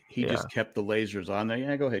replaced, he just kept the lasers on there.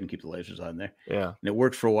 Yeah, go ahead and keep the lasers on there. Yeah, and it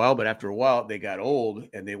worked for a while, but after a while, they got old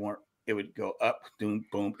and they weren't. It would go up, boom,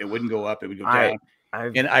 boom. It wouldn't go up. It would go down. I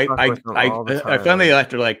finally,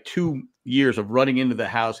 after like 2 years of running into the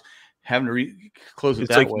house, having to close it.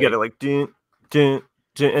 It's like you got to like and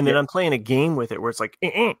then I'm playing a game with it where it's like.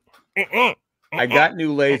 I got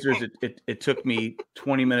new lasers. It took me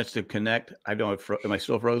 20 minutes to connect. I don't. Am I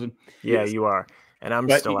still frozen? Yeah, you are, and I'm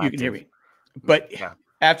still active. You can hear me. But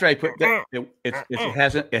after I put that,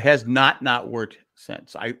 it has not worked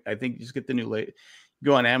since. I think you just get the new laser.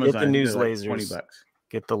 Go on Amazon. Get the new lasers. $20.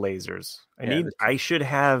 Get the lasers. I should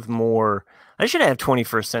have more. I should have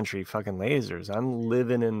 21st century fucking lasers. I'm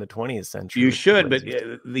living in the 20th century. You should, but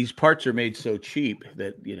these parts are made so cheap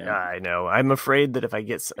that I know. I'm afraid that if I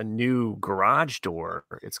get a new garage door,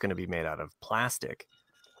 it's going to be made out of plastic.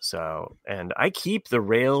 So, and I keep the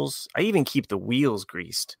rails. I even keep the wheels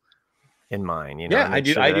greased in mine. Yeah, I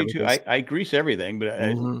do. I do too. I grease everything, but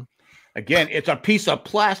again, it's a piece of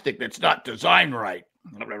plastic that's not designed right.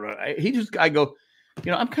 I go.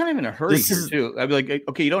 I'm kind of in a hurry here too. I'd be like,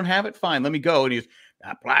 okay, you don't have it, fine. Let me go. And he's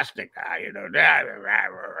plastic.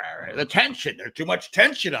 The tension. There's too much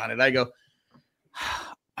tension on it. I go,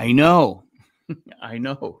 I know. It's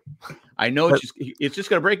just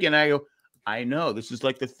gonna break in. I go, I know. This is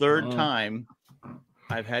like the third time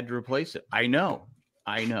I've had to replace it. I know.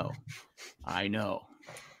 I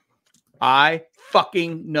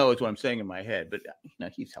fucking know is what I'm saying in my head. But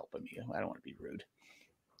he's helping me. I don't want to be rude.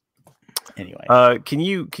 Anyway, can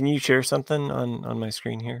you share something on my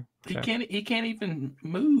screen here? He can't even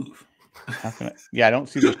move. I don't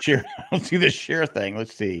see the share. I don't see the share thing.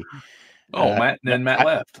 Let's see. Matt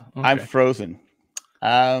left. Okay. I'm frozen.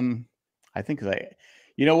 I think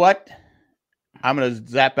you know what? I'm gonna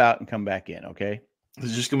zap out and come back in. Okay.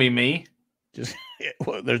 Is it just gonna be me? There's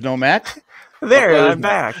no Matt. There, I'm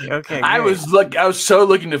back. Okay. I was so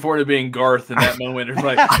looking forward to being Garth in that moment. It's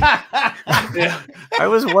like, I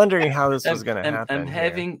was wondering how this was going to happen. I'm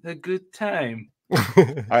having a good time. All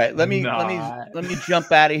right, let me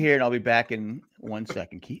jump out of here, and I'll be back in 1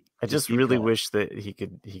 second. I just really wish that he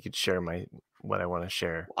could share what I want to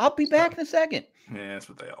share. I'll be back in a second. Yeah, that's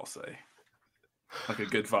what they all say. Like a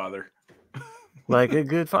good father. Like a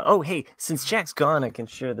good father. Oh, hey, since Jack's gone, I can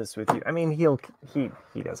share this with you. I mean, he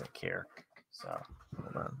doesn't care. So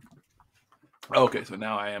hold on. Okay, so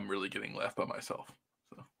now I am really getting left by myself.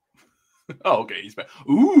 So. Oh, okay, he's back.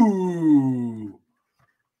 Ooh.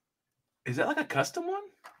 Is that like a custom one?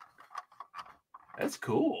 That's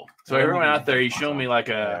cool. So everyone out there, he's showing me like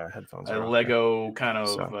a Lego kind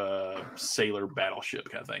of sailor battleship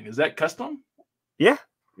kind of thing. Is that custom? Yeah.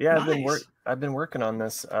 Nice. I've been working on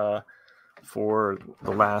this for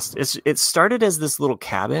the last. It started as this little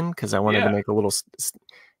cabin because I wanted to make a little,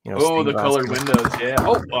 the colored windows. Yeah.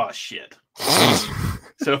 Oh shit.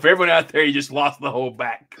 So if everyone out there, you just lost the whole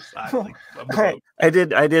back side. I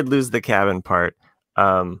did lose the cabin part.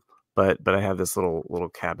 But I have this little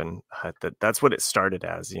cabin hut that's what it started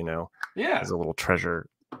as, as a little treasure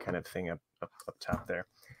kind of thing up top there.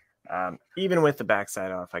 Even with the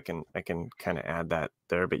backside off, I can kind of add that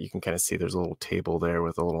there, but you can kind of see there's a little table there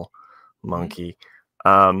with a little monkey.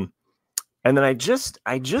 And then I just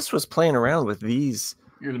was playing around with these.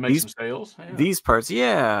 You're gonna make some sails? Yeah. These parts,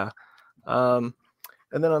 yeah. And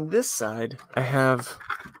then on this side, I have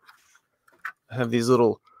these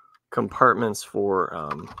little compartments for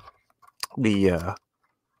the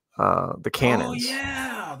cannons. Oh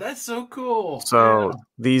yeah, that's so cool. So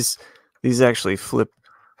these actually flip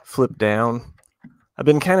down. I've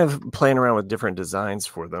been kind of playing around with different designs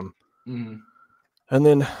for them. And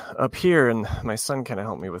then up here, and my son kind of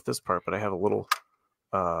helped me with this part, but I have a little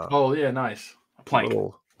nice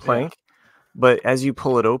plank. But as you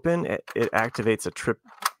pull it open, it activates a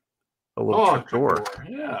little trip door.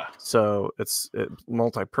 Yeah. So it's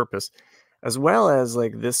multi-purpose, as well as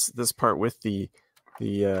like this part with the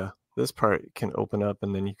this part can open up,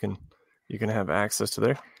 and then you can have access to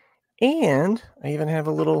there. And I even have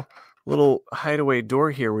a little hideaway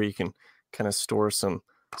door here where you can kind of store some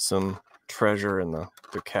treasure in the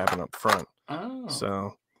cabin up front. Oh.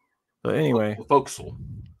 So, but anyway, the forecastle.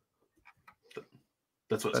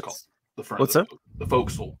 That's what it's called. The front. What's that? The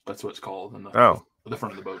forecastle. That's what it's called. In the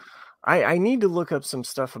front of the boat. I need to look up some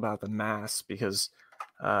stuff about the mast because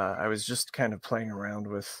I was just kind of playing around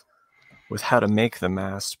with how to make the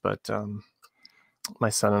mast, but my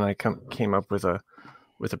son and I came up with a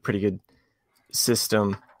pretty good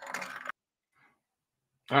system.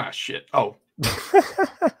 Ah, shit. Oh.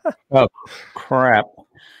 Oh, crap.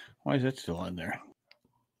 Why is that still in there?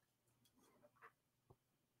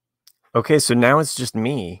 Okay, so now it's just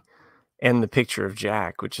me and the picture of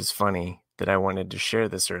Jack, which is funny that I wanted to share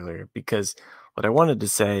this earlier, because what I wanted to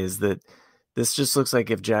say is that this just looks like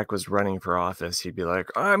if Jack was running for office, he'd be like,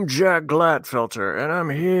 I'm Jack Glatfelter, and I'm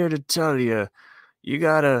here to tell you,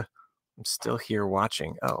 I'm still here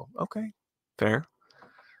watching. Oh, okay. Fair.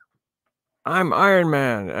 I'm Iron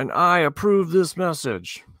Man, and I approve this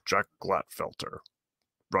message. Jack Glatfelter,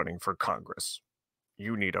 running for Congress.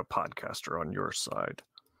 You need a podcaster on your side.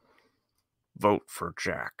 Vote for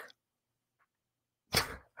Jack.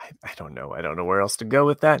 I don't know. I don't know where else to go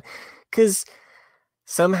with that, because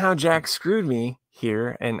somehow Jack screwed me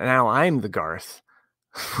here, and now I'm the Garth,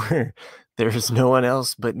 where there's no one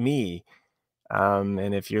else but me.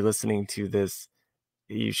 And if you're listening to this,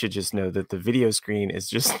 you should just know that the video screen is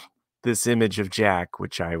just this image of Jack,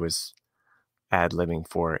 which I was ad-libbing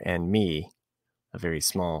for, and me, a very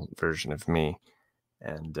small version of me.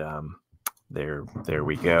 And there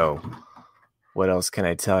we go. What else can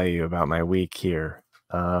I tell you about my week here?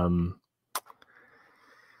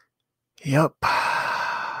 Yep.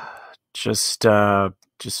 Just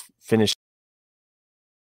finished.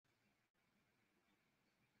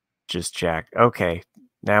 Just Jack. Okay.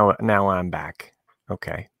 Now I'm back.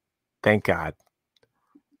 Okay. Thank God.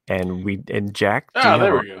 And Jack.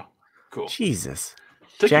 There we go. Cool. Jesus.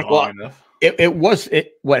 Jack. Long enough.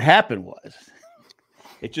 What happened was,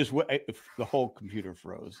 the whole computer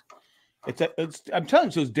froze. I'm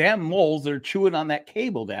telling you, those damn moles that are chewing on that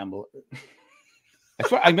cable down below.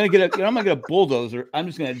 That's why I'm gonna get a bulldozer. I'm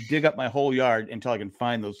just gonna dig up my whole yard until I can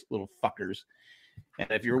find those little fuckers.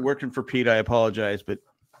 And if you're working for Pete, I apologize, but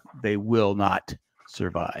they will not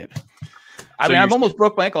survive. I've almost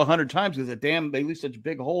broke my ankle 100 times because they leave such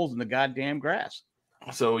big holes in the goddamn grass.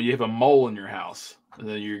 So you have a mole in your house.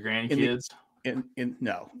 Your grandkids?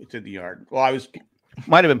 No, it's in the yard. Well,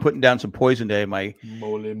 might have been putting down some poison today. My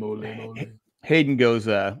mole. Hayden goes,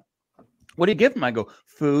 what do you give them? I go,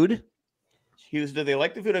 food. He goes, do they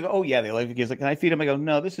like the food? I go, oh yeah, they like it. He's like, can I feed them? I go,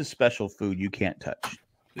 no, this is special food you can't touch.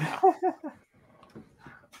 So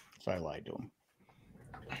I lied to him.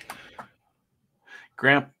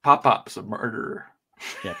 Grandpapa's a murderer.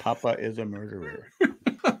 Yeah, Papa is a murderer.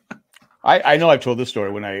 I know I've told this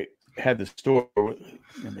story when I had the store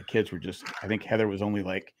and the kids were I think Heather was only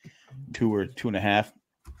like 2 or 2.5.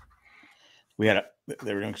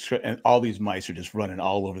 They were doing, and all these mice are just running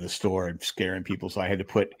all over the store and scaring people. So I had to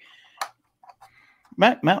put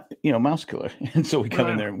mouse killer. And so we come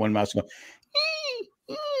in there and one mouse goes,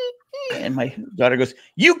 And my daughter goes,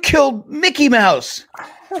 "You killed Mickey Mouse."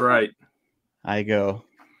 That's right. I go,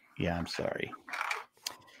 "Yeah, I'm sorry."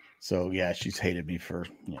 So yeah, she's hated me for,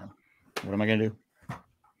 what am I gonna do?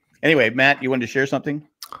 Anyway, Matt, you wanted to share something?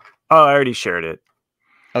 Oh, I already shared it.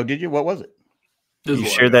 Oh, did you? What was it? You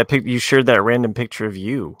shared that you shared that random picture of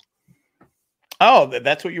you. Oh,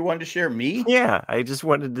 that's what you wanted to share? Me? Yeah, I just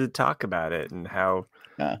wanted to talk about it and how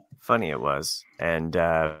funny it was. And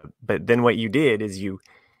but then what you did is you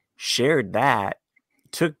shared that,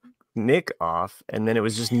 took Nick off, and then it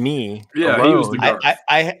was just me. Yeah, alone. he was the guard.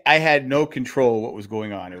 I had no control what was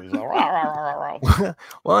going on. It was like, rah, rah, rah, rah.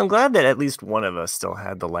 Well, I'm glad that at least one of us still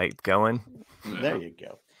had the light going. There you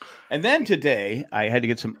go. And then today I had to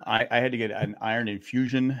get I had to get an iron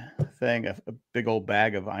infusion thing, a big old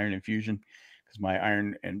bag of iron infusion, because my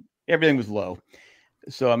iron and everything was low.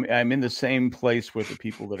 So I'm in the same place with the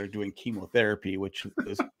people that are doing chemotherapy, which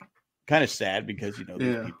is kind of sad because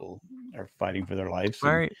these people are fighting for their lives.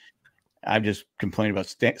 Right. I'm just complaining about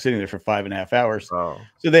sitting there for 5.5 hours. Oh.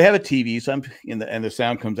 So they have a TV, so I'm and the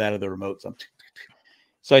sound comes out of the remote.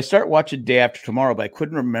 So I start watching Day After Tomorrow, but I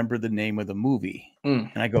couldn't remember the name of the movie.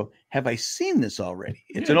 And I go, have I seen this already?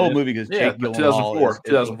 It's an old movie because Jake Gyllenhaal.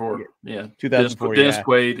 2004. Yeah. 2004. Dennis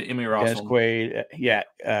Quaid, Emmy Rossum. Dennis Quaid. Yeah.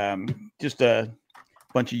 Just a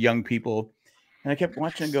bunch of young people. And I kept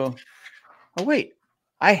watching and go, oh, wait,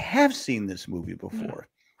 I have seen this movie before.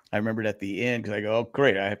 I remembered at the end because I go, oh,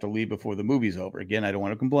 great, I have to leave before the movie's over. Again, I don't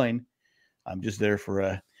want to complain. I'm just there for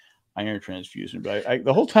a iron transfusion. But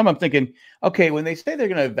the whole time I'm thinking, okay, when they say they're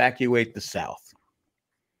going to evacuate the South,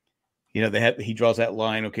 he draws that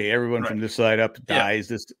line. Okay, everyone from this side up dies.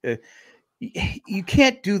 This you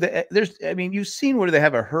can't do that. You've seen where they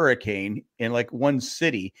have a hurricane in like one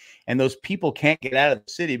city, and those people can't get out of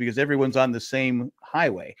the city because everyone's on the same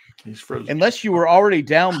highway. He's frozen. Unless you were already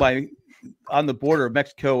down on the border of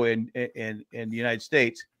Mexico and the United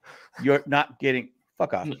States, you're not getting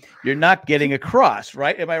fuck off. You're not getting across,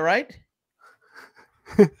 right? Am I right?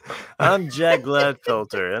 I'm Jack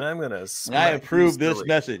Gladfelter, and I'm gonna. I approve this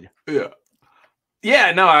message.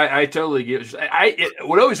 Yeah, no, I totally get.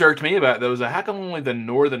 What always irked me about those, how come only the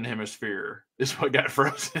northern hemisphere is what got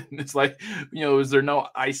frozen? It's like, is there no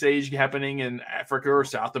ice age happening in Africa or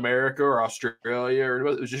South America or Australia? Or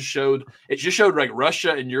it just showed like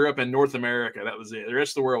Russia and Europe and North America. That was it. The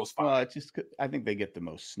rest of the world was fine. Well, it's just I think they get the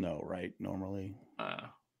most snow, right? Normally.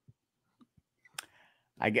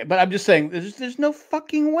 But I'm just saying, there's no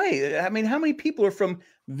fucking way. I mean, how many people are from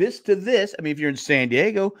this to this? I mean, if you're in San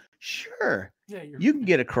Diego, sure, you can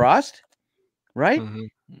get across, right?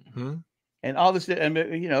 Mm-hmm. And all this,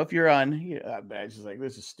 if you're on, it's just like,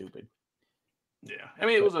 this is stupid. Yeah, I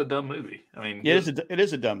mean, it was a dumb movie. I mean, it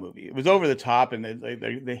is a dumb movie. It was over the top, and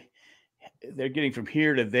they're getting from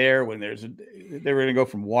here to there when they were going to go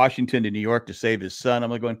from Washington to New York to save his son.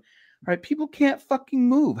 I'm like going, all right, people can't fucking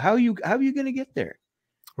move. How are you going to get there?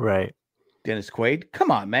 Right. Dennis Quaid, come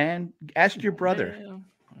on, man. Ask your brother.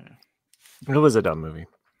 It was a dumb movie.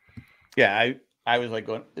 Yeah, I was like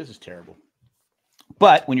going, this is terrible.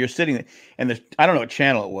 But when you're sitting there, and I don't know what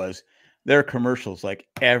channel it was, there are commercials like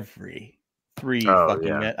every 3 fucking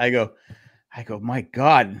minutes. I go, my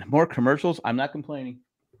God, more commercials? I'm not complaining.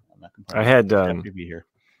 I had to be here.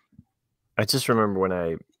 I just remember when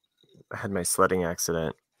I had my sledding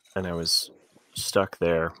accident and I was stuck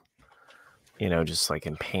there, just like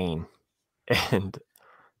in pain. And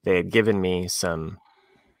they had given me some,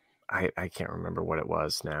 I can't remember what it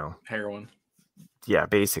was now. Heroin. Yeah,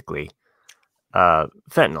 basically.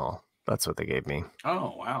 Fentanyl. That's what they gave me.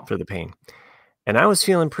 Oh, wow. For the pain. And I was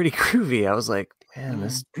feeling pretty groovy. I was like, man,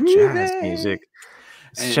 this jazz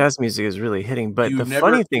music is really hitting. But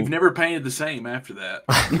funny thing, you've never painted the same after that.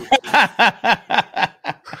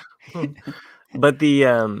 But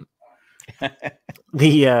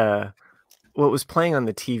what was playing on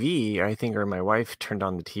the TV, I think, or my wife turned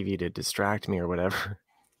on the TV to distract me or whatever.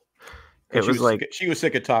 She was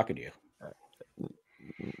sick of talking to you.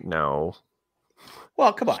 No.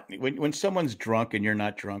 Well, come on. When someone's drunk and you're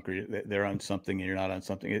not drunk, or they're on something and you're not on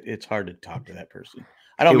something, it's hard to talk to that person.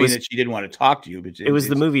 I don't mean that she didn't want to talk to you, but it was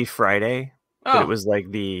the movie Friday. Oh. But it was like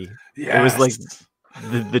it was like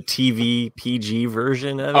the TV PG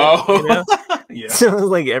version of it. Oh, yeah. So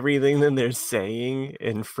like everything that they're saying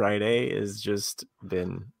in Friday has just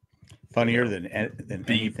been funnier than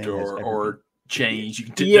beeped or changed. You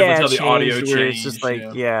can tell the audio changed. It's just like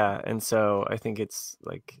and so I think it's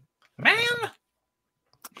like, man.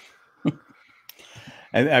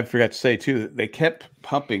 And I forgot to say too, they kept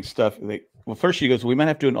pumping stuff. First she goes, we might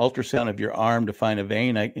have to do an ultrasound of your arm to find a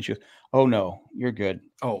vein. And she goes, oh no, you're good.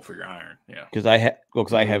 Oh, for your iron, yeah. Because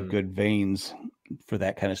I have good veins for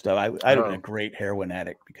that kind of stuff. I'd have been a great heroin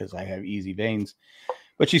addict because I have easy veins.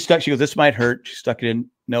 But she goes, this might hurt. She stuck it in.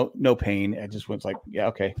 No pain. I just was like, yeah,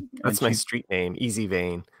 okay. That's my street name, Easy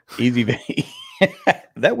Vein. Easy Vein.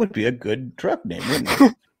 That would be a good drug name, wouldn't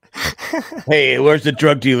it? Hey, where's the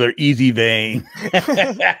drug dealer? Easy Vein.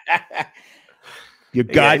 You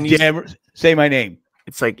goddamn say my name.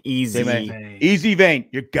 It's like Easy Vein. Easy Vein.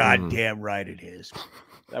 You're goddamn right it is.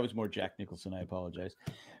 That was more Jack Nicholson. I apologize.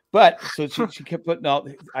 But so she kept putting all.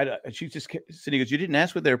 She just kept sitting. Goes, you didn't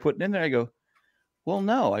ask what they were putting in there. I go, well,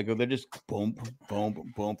 no. I go, they're just boom,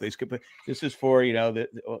 boom, boom. They skip it. This is for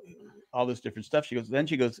all this different stuff. She goes. Then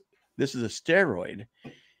she goes, this is a steroid.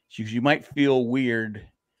 She goes, you might feel weird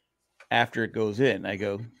after it goes in. I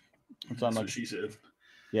go, that's what she said.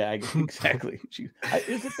 Yeah, exactly.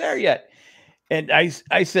 Is it there yet? And I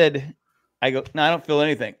said. I go, no, I don't feel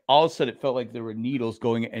anything. All of a sudden, it felt like there were needles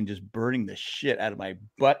going and just burning the shit out of my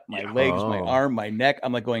butt, my legs, my arm, my neck.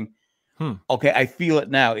 I'm like going, okay, I feel it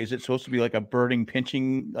now. Is it supposed to be like a burning,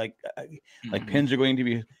 pinching, like pins are going to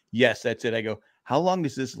be? Yes, that's it. I go, how long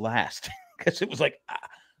does this last? Because it was like,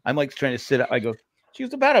 I'm like trying to sit up. I go, she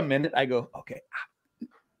was about a minute. I go, okay.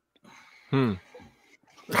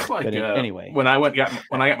 It's like anyway, when I got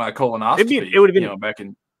my colonoscopy, it would have been back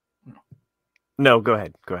in. No, go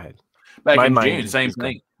ahead. Back in June, same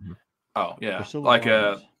thing. Oh yeah, like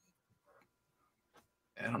I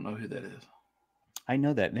don't know who that is. I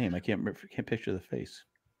know that name. I can't picture the face.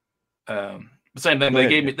 Same thing.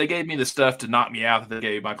 They gave me the stuff to knock me out that they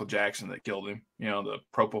gave Michael Jackson that killed him. The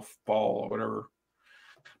propofol or whatever.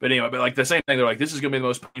 But anyway, like the same thing. They're like, this is going to be the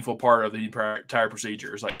most painful part of the entire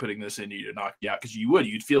procedure. Is like putting this in you to knock you out because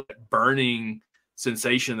you'd feel that burning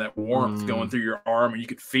sensation, that warmth going through your arm, and you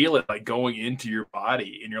could feel it like going into your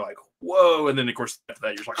body, and you're like, whoa. And then of course after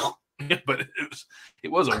that you're just like, but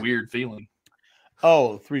it was a weird feeling.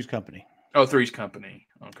 Oh, Three's Company.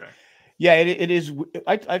 Okay. Yeah, it is.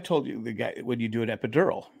 I've told you, the guy, when you do an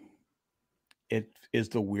epidural, it is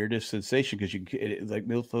the weirdest sensation because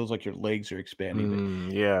it feels like your legs are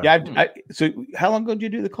expanding. Yeah. So how long ago did you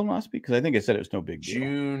do the colonoscopy? Because I think I said it was no big deal.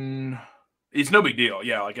 June. It's no big deal.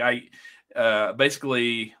 Yeah, like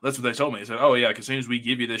basically that's what they told me. They said, oh yeah, as soon as we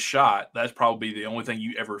give you this shot, that's probably the only thing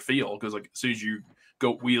you ever feel, because like as soon as you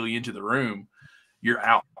go wheelie into the room, you're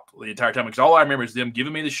out the entire time. Because all I remember is them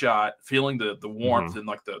giving me the shot, feeling the warmth and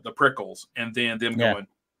like the prickles, and then them going,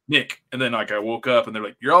 Nick, and then like I woke up and they're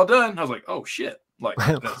like, you're all done. I was like, oh shit, like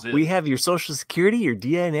that's it. We have your social security, your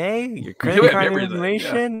DNA, your credit card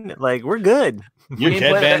information. Yeah. Like we're good. Your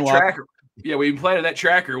dead tracker. Yeah, we implanted that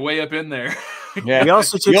tracker way up in there. Yeah, we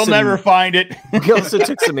also took you'll never find it. We also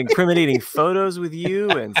took some incriminating photos with you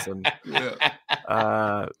and some.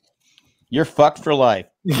 You're fucked for life.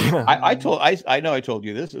 Yeah. I know I told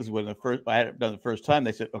you this is when I had it done the first time.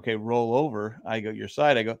 They said, okay, roll over. I go, your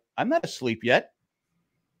side. I go, I'm not asleep yet.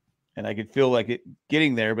 And I could feel like it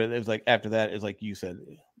getting there, but it was like after that, it's like you said,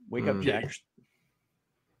 wake up, Jack.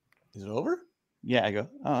 Is it over? Yeah. I go,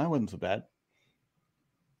 oh, that wasn't so bad.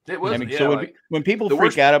 It was. So when people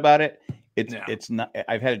freak out about it, it's not.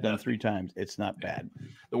 I've had it done 3 times. It's not bad.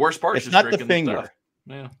 The worst part is it's not the finger.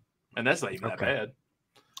 Yeah, and that's not even that bad.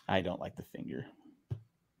 I don't like the finger.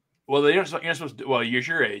 Well, you're supposed to. Well, you're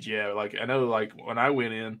your age, yeah. Like I know, like when I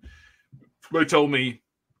went in, they told me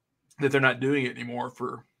that they're not doing it anymore.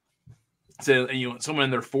 Someone in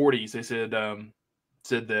their 40s, they said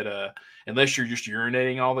that unless you're just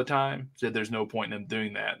urinating all the time, said there's no point in them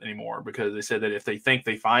doing that anymore, because they said that if they think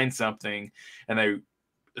they find something and they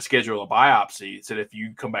schedule a biopsy, it said if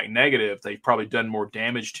you come back negative, they've probably done more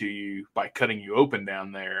damage to you by cutting you open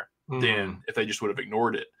down there than if they just would have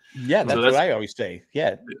ignored it. Yeah, that's what I always say.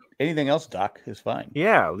 Yeah, anything else, Doc, is fine.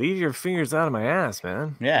 Yeah, leave your fingers out of my ass,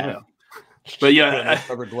 man. Yeah. But yeah,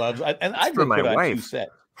 rubber gloves. I've been my wife. 2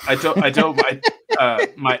 sets. I told my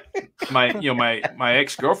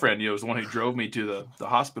ex-girlfriend, was the one who drove me to the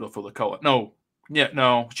hospital for the colon. No,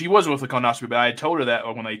 she wasn't with the colonoscopy, but I told her that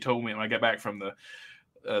when they told me when I got back from the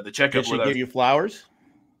checkup. Did she give you flowers?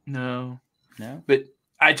 No. But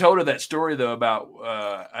I told her that story though about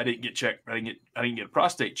I didn't get checked. I didn't get a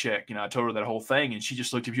prostate check. I told her that whole thing, and she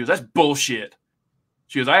just looked at me. She goes, "That's bullshit."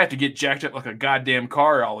 She goes, I have to get jacked up like a goddamn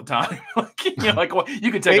car all the time. Like well,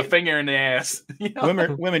 you can take a finger in the ass.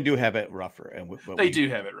 Women do have it rougher, and they do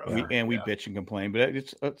have it rougher. We bitch and complain, but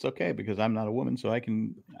it's okay because I'm not a woman, so I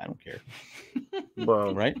don't care.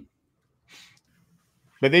 Well, right?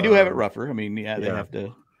 But they do have it rougher. I mean, they have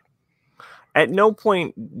to. At no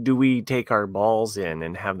point do we take our balls in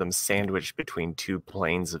and have them sandwiched between 2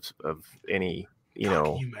 planes of any you God, know,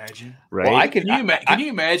 can you imagine? right? Well, Can you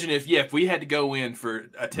imagine if we had to go in for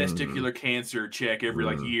a testicular cancer check every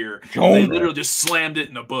like year, and they literally just slammed it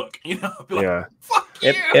in a book, you know? Be like, Yeah. fuck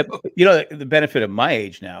you. You know, the benefit of my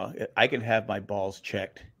age now, I can have my balls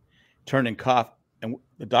checked, turn and cough, and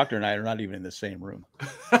the doctor and I are not even in the same room.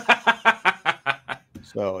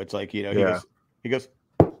 So it's like, you know, he goes,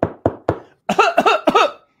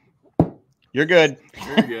 you're good.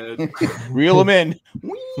 Very good. Reel them in.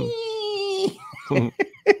 Well,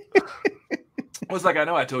 it's like, I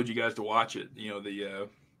know I told you guys to watch it, you know, the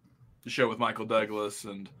show with Michael Douglas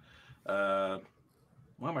and why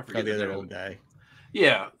am I forgetting the other old guy?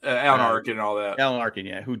 Yeah, Alan Arkin and all that. Alan Arkin,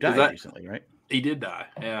 yeah, who died recently, right? He did die,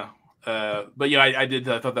 yeah. But yeah, I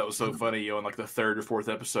thought that was so funny, you know, in like the third or fourth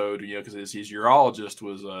episode, you know, because his urologist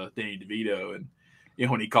was Danny DeVito, and you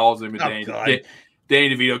know when he calls him, and Danny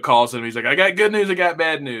DeVito calls him, he's like, "I got good news, I got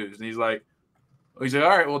bad news," and he's like, all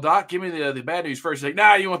right, well, Doc, give me the bad news first. He's like,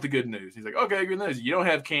 nah, you want the good news. He's like, okay, good news, you don't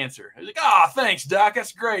have cancer. He's like, oh, thanks, Doc,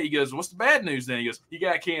 that's great. He goes, what's the bad news then? He goes, you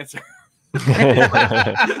got cancer. He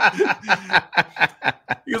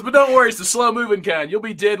goes, but don't worry, it's the slow moving kind. You'll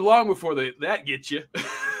be dead long before that gets you.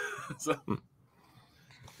 So,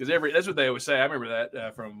 because that's what they always say. I remember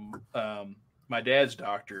that from my dad's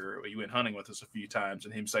doctor. He went hunting with us a few times,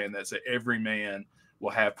 and him saying that every man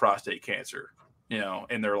will have prostate cancer, you know,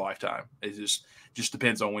 in their lifetime. It just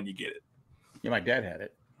depends on when you get it. Yeah, my dad had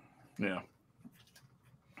it. Yeah,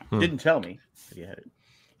 didn't tell me that he had it.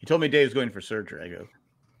 He told me Dave was going for surgery. I go,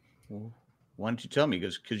 well, why don't you tell me? He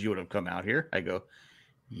goes, because you would have come out here. I go,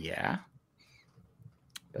 yeah.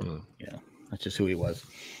 But, you know, that's just who he was.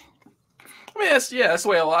 I mean, that's the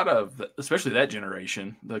way a lot of, especially that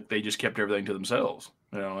generation, like they just kept everything to themselves,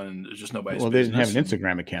 you know, and there's just nobody's. Well, they didn't have an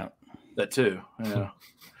Instagram account. That too, yeah.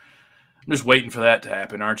 I'm just waiting for that to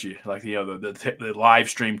happen, aren't you? Like, you know, the live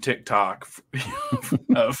stream TikTok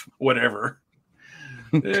of whatever.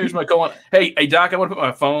 There's my colon. Hey, Doc, I want to put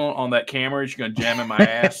my phone on that camera. You're going to jam in my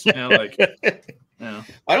ass. You know, like, you know.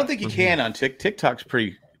 I don't think you can on TikTok's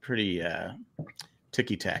pretty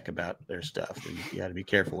ticky-tack about their stuff. You got to be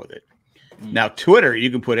careful with it. Now, Twitter,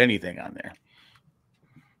 you can put anything on there.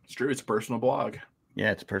 It's true. It's a personal blog.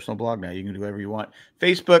 Yeah, it's a personal blog now. You can do whatever you want.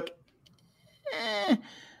 Facebook,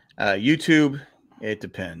 YouTube, it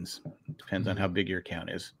depends. Depends on how big your account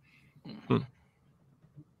is.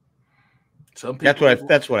 Some people,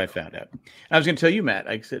 that's what I found out. I was going to tell you, Matt.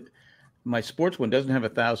 I said my sports one doesn't have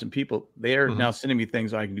 1,000 people. They are now sending me things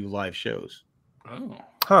so I can do live shows. Oh,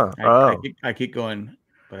 huh? I keep going,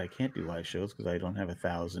 but I can't do live shows because I don't have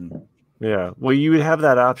 1,000. Yeah. Well, you would have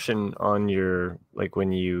that option on your, like,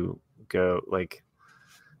 when you go, like,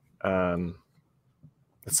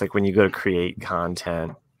 it's like when you go to create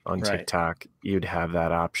content on TikTok, you'd have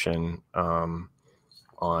that option on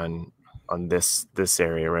this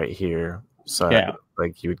area right here. So yeah,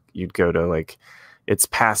 like you'd go to, like, it's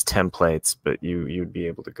past templates, but you'd be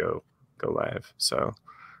able to go live. So,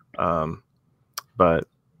 but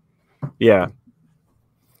yeah,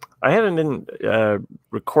 I haven't been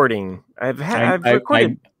recording. I've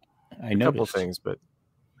recorded a couple things, but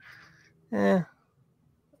Did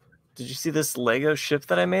you see this Lego ship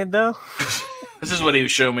that I made though? This is what he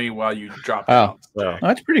was showing me while you dropped out. So.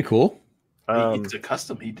 That's pretty cool. It's a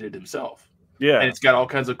custom he did himself. Yeah, and it's got all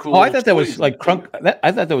kinds of cool. Oh, I thought that was like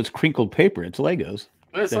I thought that was crinkled paper. It's Legos.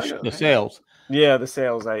 It's Lego, the sails. Yeah, the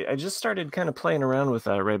sails. I just started kind of playing around with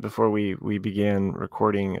that right before we began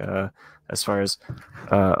recording. As far as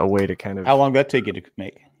a way to kind of. How long did that take you to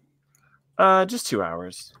make? Just 2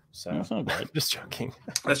 hours. So that's not bad. Just joking.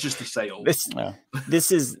 That's just the sail.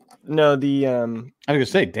 This is no the. I was gonna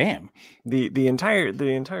say, damn. The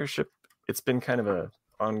entire ship. It's been kind of a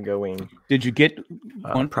ongoing. Did you get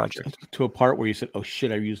one project to a part where you said, "Oh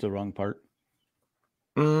shit, I used the wrong part"?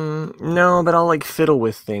 No, but I'll like fiddle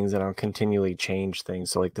with things and I'll continually change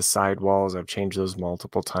things. So like the sidewalls, I've changed those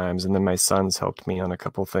multiple times, and then my son's helped me on a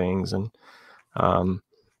couple things, and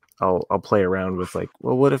I'll play around with like,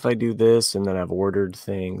 well, what if I do this? And then I've ordered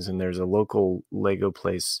things, and there's a local Lego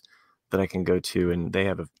place that I can go to, and they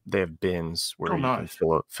have bins where you can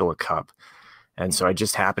fill a cup. And so I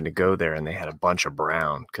just happened to go there, and they had a bunch of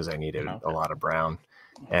brown because I needed a lot of brown.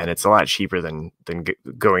 And it's a lot cheaper than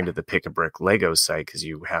going to the Pick a Brick Lego site, because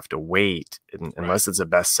you have to wait. Unless it's a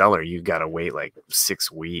bestseller, you got to wait like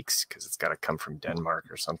 6 weeks because it's got to come from Denmark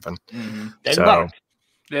or something. Mm-hmm. So, yeah,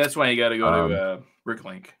 that's why you got to go to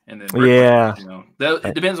Bricklink, and then Bricklink, you know,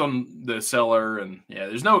 it depends on the seller, and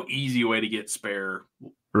there's no easy way to get spare.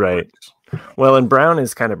 Right. Well, and brown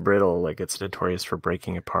is kind of brittle. Like, it's notorious for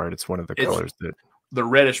breaking apart. It's one of the colors that the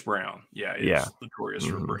reddish brown. Yeah. It's notorious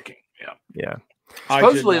for breaking. Yeah. Yeah.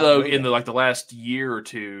 Supposedly, though, in the last year or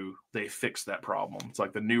two, they fixed that problem. It's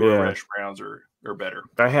like the newer hash browns are better.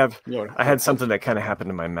 I had something that kind of happened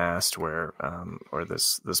to my mast where, or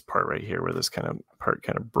this part right here where this part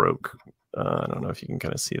kind of broke. I don't know if you can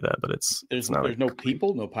kind of see that, but there's no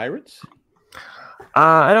people, no pirates.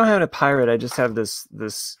 I don't have a pirate. I just have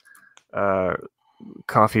this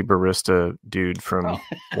coffee barista dude from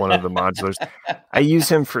one of the modulars. I use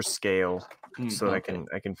him for scale, so that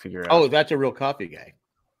I can figure out. Oh, that's a real coffee guy.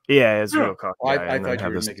 Yeah, it's a real coffee guy. I thought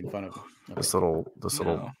you were making fun of him. This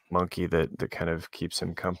little monkey that kind of keeps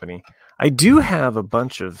him company. I do have a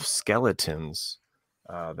bunch of skeletons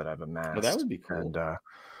that I've amassed. Well, that would be cool. And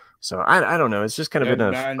so I don't know. It's just kind of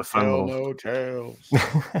been a fun little. No tales.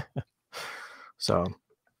 So,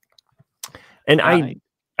 and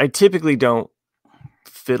I typically don't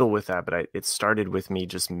fiddle with that, but it started with me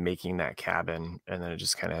just making that cabin, and then it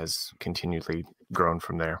just kind of has continually grown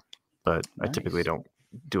from there. But nice. I typically don't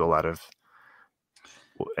do a lot of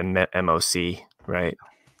MOC, right?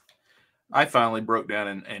 I finally broke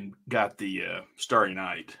down and got the Starry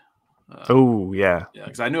Night. Yeah,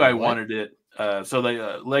 because I knew I wanted it. So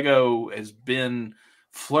Lego has been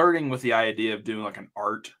flirting with the idea of doing like an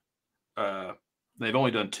art. They've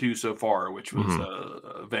only done 2 so far, which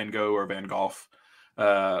was Van Gogh or Van Gogh,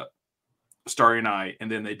 Starry Night,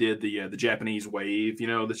 and then they did the Japanese wave. You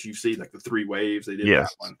know that you see like the 3 waves. They did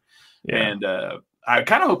that one, and I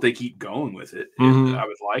kind of hope they keep going with it. I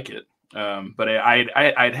would like it, but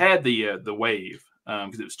I'd had the wave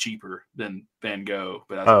because it was cheaper than Van Gogh.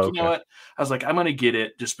 But I was like, you know what? I was like, I'm gonna get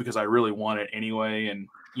it just because I really want it anyway, and.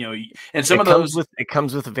 You know, and some of those it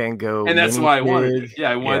comes with a Van Gogh, and that's why I wanted it.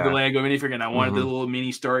 Yeah, I wanted the Van Gogh minifigure, and I wanted the little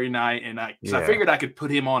mini Starry Night, and I figured I could put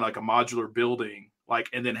him on like a modular building, like,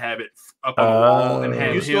 and then have it up on the wall, and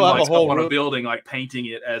have him like up on a building, like painting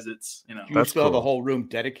it as it's, you know. You still have a whole room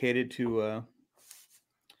dedicated to.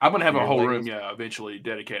 I'm gonna have a whole room, eventually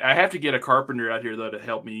dedicated. I have to get a carpenter out here though to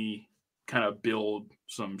help me kind of build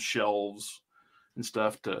some shelves and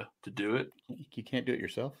stuff to do it. You can't do it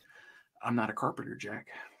yourself. I'm not a carpenter, Jack.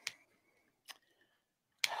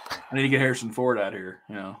 I need to get Harrison Ford out here,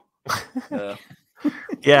 you know.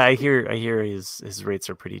 Yeah, I hear his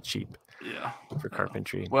rates are pretty cheap. Yeah, for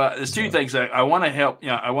carpentry. Well, there's 2 things that I want to help.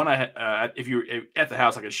 I want to. If you're at the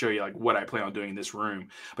house, I can show you like what I plan on doing in this room.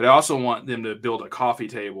 But I also want them to build a coffee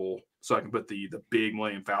table so I can put the big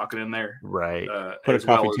Millennium Falcon in there. Right. Put a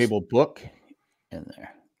coffee table book in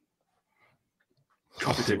there.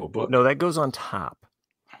 Coffee table book. No, that goes on top.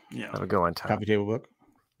 Yeah, that would go on top. Coffee table book.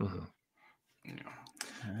 Yeah,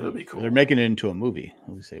 that'd be cool. They're making it into a movie.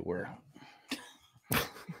 At least they were.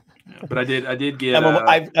 But I did get. I'm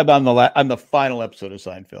on the final episode of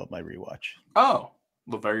Seinfeld. My rewatch. Oh,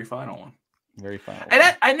 the very final one. Very final.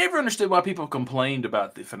 And I never understood why people complained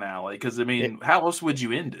about the finale, because I mean, how else would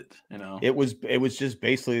you end it? You know, it was just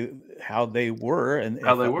basically how they were, and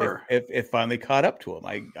how they were. It finally caught up to them.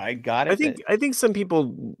 I got it. I think some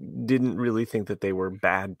people didn't really think that they were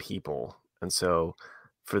bad people, and so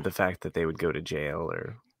for the fact that they would go to jail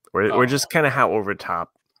or just kind of how over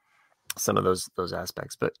top some of those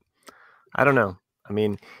aspects, but I don't know. I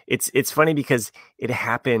mean, it's funny because it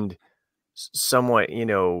happened somewhat, you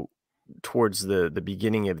know, towards the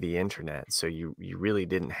beginning of the internet, so you really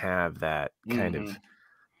didn't have that kind of,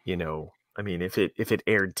 you know, I mean, if it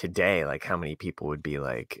aired today, like how many people would be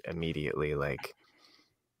like immediately like,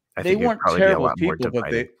 they weren't terrible people,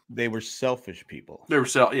 but they were selfish people. They were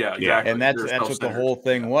exactly. And that's what the whole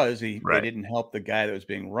thing was. They didn't help the guy that was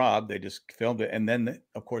being robbed. They just filmed it, and then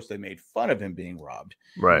of course they made fun of him being robbed,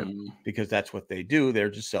 right? Because that's what they do. They're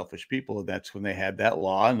just selfish people. And that's when they had that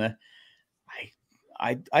law, and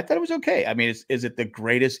I thought it was okay. I mean, is it the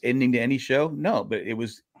greatest ending to any show? No, but it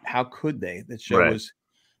was. How could they? The show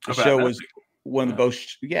was one of the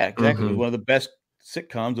most. Yeah, exactly. It was one of the best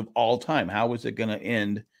sitcoms of all time. How was it going to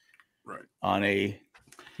end? Right. On a,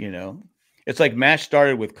 you know, it's like MASH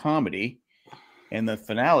started with comedy, and the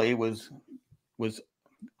finale was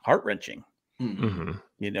heart-wrenching.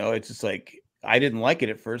 You know, it's just like, I didn't like it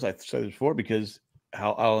at first. I said it before, because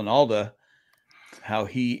how Alan Alda, how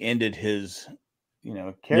he ended his, you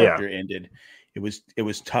know, character ended. It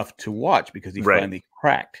was tough to watch because he finally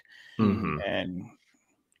cracked, and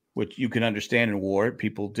which you can understand in war,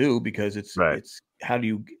 people do, because it's how do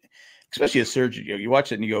you, especially a surgeon, you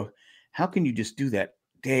watch it and you go, how can you just do that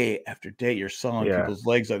day after day? You're sawing people's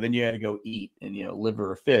legs off, then you had to go eat, and, you know,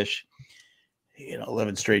 liver or fish, you know,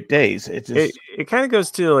 11 straight days. It's just, it kind of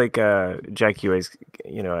goes to like Jack, you always,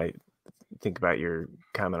 you know, I think about your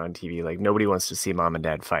comment on TV, like nobody wants to see mom and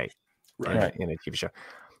dad fight in a TV show,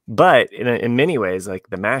 but in many ways, like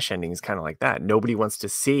the MASH ending is kind of like that. Nobody wants to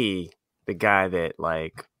see the guy that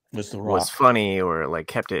like Was the was Rock. funny or like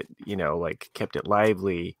kept it, kept it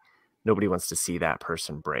lively, nobody wants to see that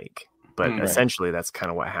person break. But Right. essentially, that's kind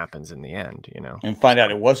of what happens in the end, And find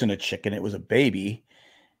out it wasn't a chicken; it was a baby.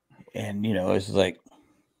 And it's like,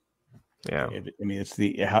 Yeah. I mean, it's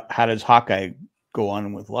the how does Hawkeye go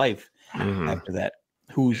on with life after that?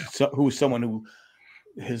 Who's someone who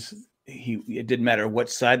it didn't matter what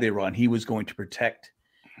side they were on, he was going to protect,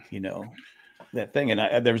 that thing.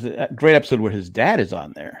 And there was a great episode where his dad is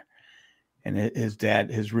on there, and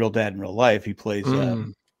his real dad in real life, he plays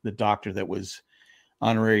the doctor that was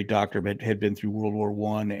honorary doctor, but had been through World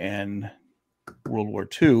War I and World War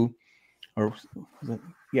II,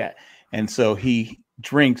 and so he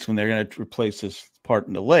drinks when they're going to replace this part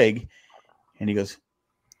in the leg, and he goes,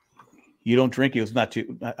 "You don't drink?" He goes, "Not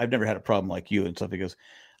too. I've never had a problem like you," and stuff. He goes,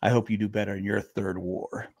 "I hope you do better in your third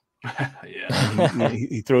war." Yeah.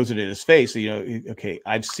 He throws it in his face. Okay,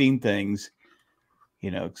 I've seen things,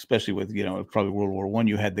 especially with probably World War I.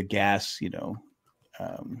 You had the gas, gas.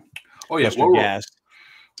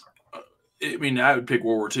 I mean, I would pick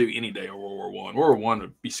World War II any day or World War I. World War I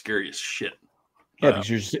would be scary as shit. Yeah,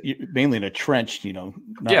 because you're mainly in a trench, not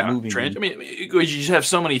moving. Trench. I mean, because you just have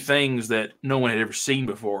so many things that no one had ever seen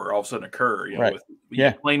before all of a sudden occur. Right. You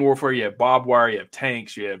have plane warfare, you have barbed wire, you have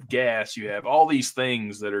tanks, you have gas, you have all these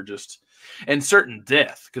things that are just, and certain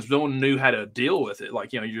death because no one knew how to deal with it.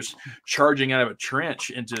 Like, you're just charging out of a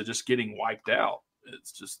trench into just getting wiped out.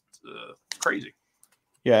 It's just crazy.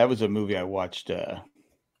 Yeah, that was a movie I watched.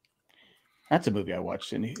 That's a movie I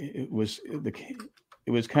watched, and it was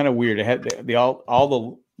kind of weird. It had all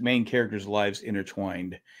the main characters' lives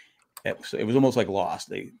intertwined. It was almost like Lost.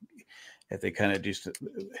 They kind of just.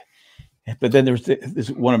 But then there's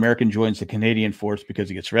this one American joins the Canadian force because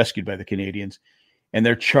he gets rescued by the Canadians, and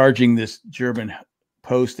they're charging this German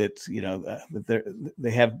post that's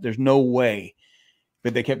there's no way,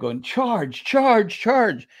 but they kept going charge, charge,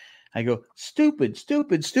 charge. I go stupid,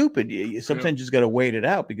 stupid, stupid. Sometimes you just got to wait it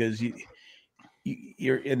out because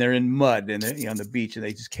they're in mud and they're on the beach and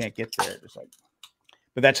they just can't get there. It's like,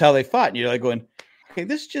 but that's how they fought. And you're like going, okay,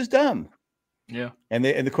 this is just dumb. Yeah. And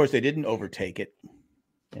of course they didn't overtake it.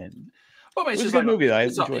 And well, I mean, it's just a good movie. I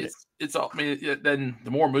enjoyed it. It's all. I mean, then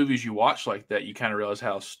the more movies you watch like that, you kind of realize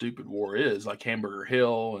how stupid war is. Like Hamburger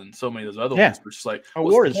Hill and so many of those other ones. Were just like,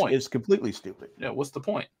 war is completely stupid. Yeah, what's the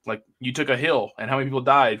point? Like, you took a hill, and how many people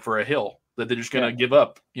died for a hill that they're just gonna give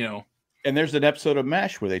up? And there's an episode of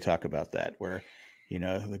MASH where they talk about that, where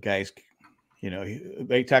the guys,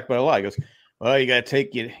 they talk about it a lot. He goes, well, you got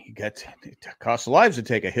it costs lives to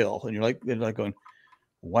take a hill, and they're like going,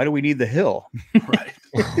 why do we need the hill? Right.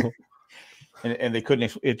 And they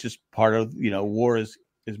couldn't. It's just part of war is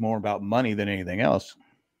more about money than anything else.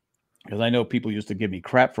 Because I know people used to give me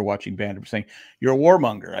crap for watching Band of saying you're a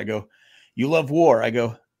warmonger. I go, you love war. I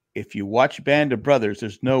go, if you watch Band of Brothers,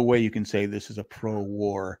 there's no way you can say this is a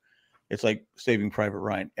pro-war. It's like Saving Private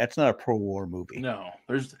Ryan. That's not a pro-war movie. No,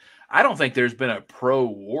 I don't think there's been a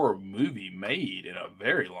pro-war movie made in a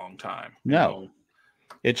very long time. No,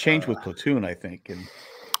 it changed with Platoon, I think, and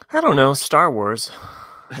I don't know, Star Wars.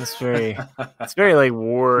 It's very like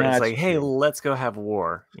war. No, it's like, hey, let's go have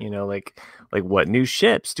war. Like what new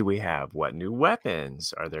ships do we have? What new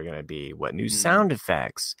weapons are there going to be? What new sound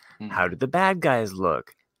effects? How do the bad guys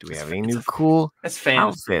look? Do we have any new cool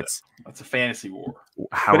outfits? That's a fantasy war.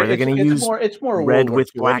 How are they going to use it's more red with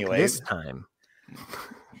black this time?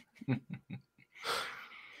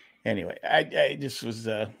 Anyway, I just was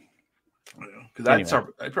because I'd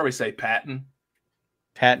probably say Patton.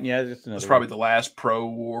 Patton, yeah, that's probably the last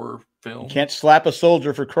pro-war film. You can't slap a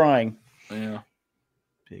soldier for crying. Yeah,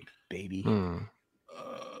 big baby.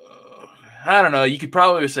 I don't know. You could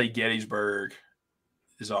probably say Gettysburg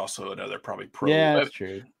is also another probably pro. Yeah, that's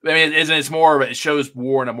true. I mean, it's more of it shows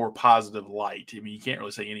war in a more positive light. I mean, you can't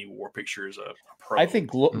really say any war picture is a pro. I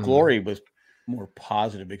think Glory was more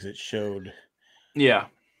positive because it showed. Yeah,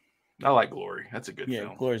 I like Glory. That's a good film.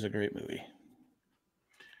 Yeah, Glory's a great movie.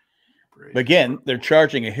 But again, they're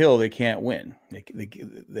charging a hill they can't win.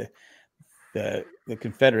 The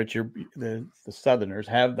Confederates, the Southerners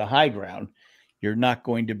have the high ground. You're not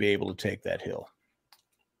going to be able to take that hill.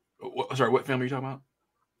 Sorry, what film are you talking about?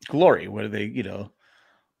 Glory. What are they? The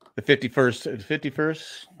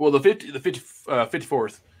 51st. Well, the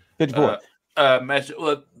 54th. 54th.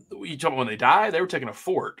 Well, you talking about when they died? They were taking a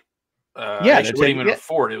fort. Yeah, it wasn't even a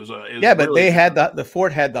fort. It was but really, they had the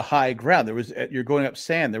fort had the high ground. There was you're going up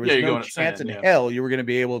sand. There was no chance in hell you were going to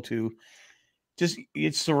be able to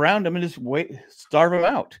you'd surround them and just starve them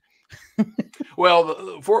out.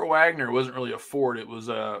 Well, Fort Wagner wasn't really a fort. It was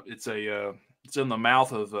it's a it's in the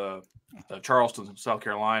mouth of Charleston, South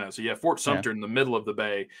Carolina. So you have Fort Sumter in the middle of the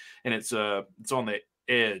bay, and it's on the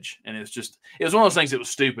edge, and it was one of those things that was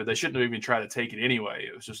stupid. They shouldn't have even tried to take it anyway.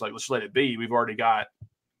 It was just like, let's let it be. We've already got,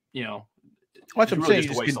 What I'm really saying,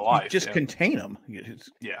 just a waste of life. Just contain them.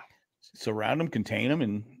 Surround them, contain them,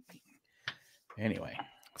 and anyway.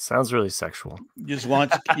 Sounds really sexual. You just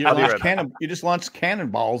launch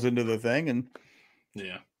cannonballs into the thing, and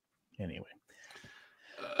Anyway,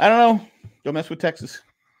 I don't know. Don't mess with Texas.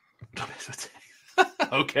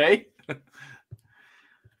 Okay.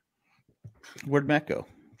 Where'd Matt go?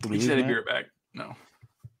 He said he'd be right back. No.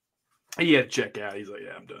 He had to check out. He's like,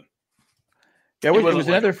 yeah, I'm done. Yeah,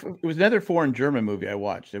 it was another foreign German movie I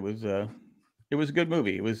watched. It was a good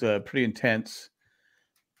movie. It was pretty intense,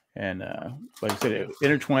 and like I said, it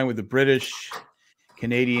intertwined with the British,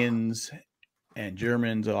 Canadians, and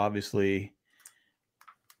Germans, obviously,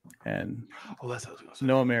 and that's what I was gonna say.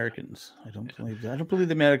 No Americans. I don't believe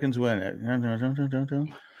the Americans win it. No.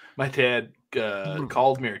 My dad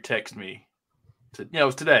called me or texted me. It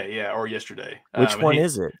was today, or yesterday. Which one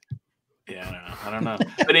is it? Yeah, I don't know.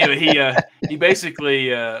 But anyway, he basically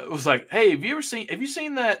was like, "Hey, have you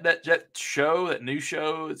seen that show, that new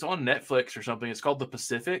show? It's on Netflix or something. It's called The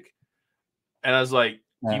Pacific." And I was like,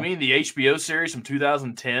 "You mean the HBO series from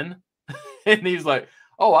 2010?" And he was like,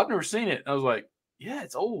 "Oh, I've never seen it." And I was like, "Yeah,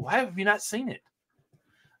 it's old. Why have you not seen it?"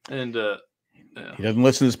 And he doesn't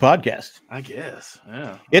listen to this podcast. I guess.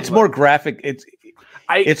 Yeah, it's more graphic. It's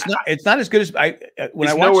not as good as it's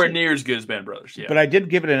nowhere near as good as Band of Brothers. Yeah, but I did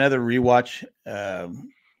give it another rewatch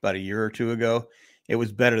about a year or two ago. It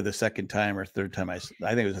was better the second time or third time I think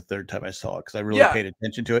it was the third time I saw it because I really paid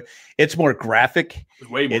attention to it. It's more graphic. It's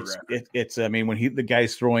way more graphic. It's I mean, when the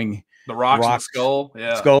guy's throwing the rocks in the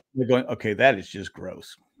skull, they're going, okay, that is just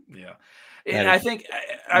gross. Yeah, and I think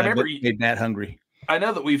I remember made Matt hungry. I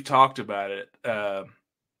know that we've talked about it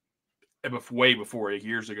way before,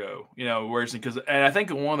 years ago, whereas and I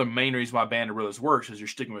think one of the main reasons why Band of Brothers works is you're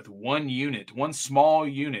sticking with one small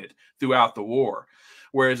unit throughout the war,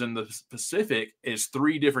 whereas in the Pacific is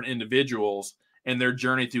 3 different individuals and their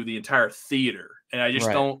journey through the entire theater, and I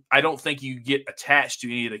just don't think you get attached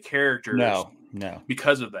to any of the characters, no,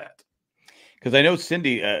 because of that. Because I know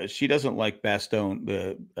Cindy, she doesn't like Bastogne,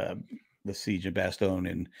 the Siege of Bastogne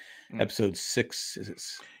in episode 6. Is it?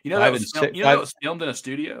 That was filmed in a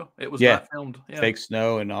studio. It was not filmed. Yeah. Fake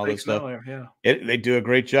snow and all this stuff. Yeah, they do a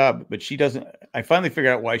great job, but she doesn't. I finally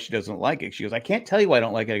figured out why she doesn't like it. She goes, "I can't tell you why I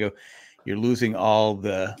don't like it." I go, "You're losing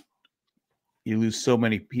you lose so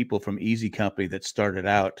many people from Easy Company that started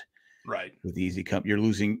out with Easy Company. You're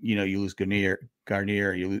losing, you lose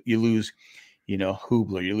Garnier, you lose,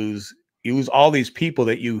 Hubler, you lose all these people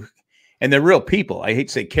and they're real people. I hate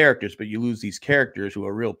to say characters, but you lose these characters who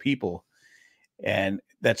are real people. And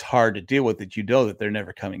that's hard to deal with, that that they're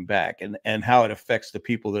never coming back, and how it affects the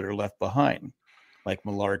people that are left behind, like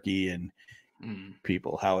Malarkey and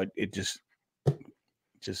people, how it just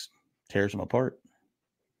tears them apart.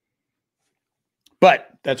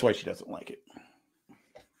 But that's why she doesn't like it.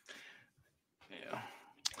 Yeah.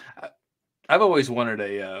 I've always wanted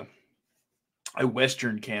a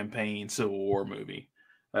Western campaign Civil War movie.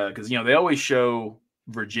 Because they always show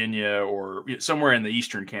Virginia or somewhere in the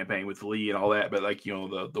Eastern campaign with Lee and all that, but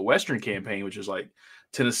the Western campaign, which is like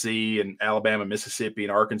Tennessee and Alabama, Mississippi,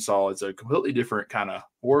 and Arkansas, it's a completely different kind of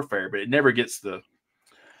warfare, but it never gets the.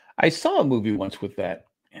 I saw a movie once with that.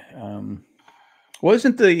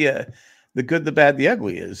 Wasn't the Good, the Bad, the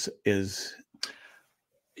Ugly is?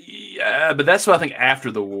 Yeah, but that's what I think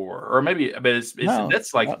after the war, or maybe, but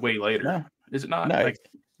that's like way later. No, is it not?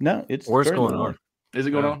 No, it's what's going on. Is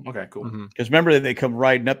it going on? Okay, cool. Because remember, they come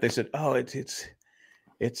riding up. They said, "Oh, it's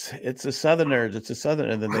the Southerners. It's the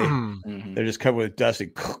Southern," and then they're just covered with dust.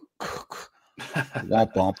 And I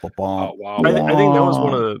think that was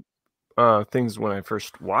one of the things when I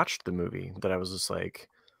first watched the movie that I was just like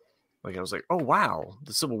I was like, "Oh wow,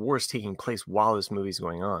 the Civil War is taking place while this movie's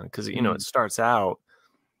going on." Because it starts out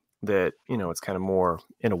that it's kind of more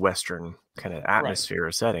in a Western kind of atmosphere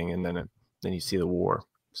or setting, and then you see the war.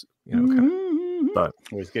 But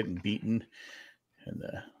was getting beaten and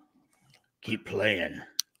keep playing.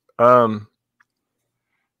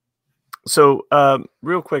 So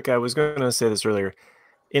real quick, I was going to say this earlier.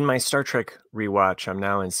 In my Star Trek rewatch, I'm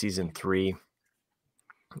now in season 3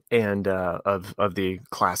 and of the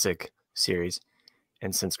classic series.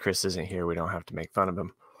 And since Chris isn't here, we don't have to make fun of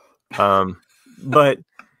him. But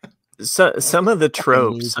some of the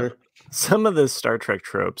tropes, some of the Star Trek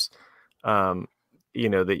tropes, that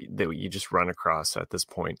you just run across at this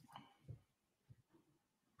point.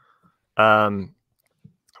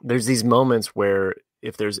 There's these moments where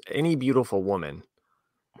if there's any beautiful woman,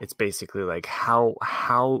 it's basically like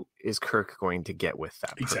how is Kirk going to get with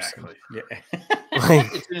that person? Exactly. Yeah.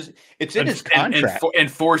 Like, it's in his contract.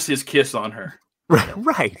 And force his kiss on her.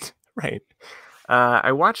 Right.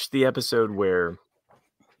 I watched the episode where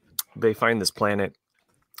they find this planet.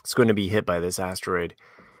 It's going to be hit by this asteroid,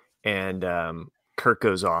 and Kirk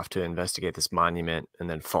goes off to investigate this monument, and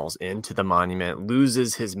then falls into the monument,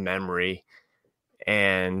 loses his memory,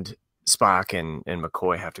 and Spock and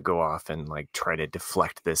McCoy have to go off and like try to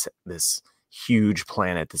deflect this huge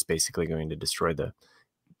planet that's basically going to destroy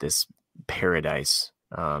this paradise.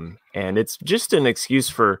 And it's just an excuse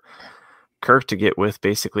for Kirk to get with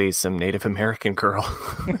basically some Native American girl.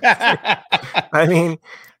 I mean,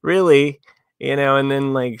 really, and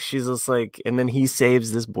then like she's just like, and then he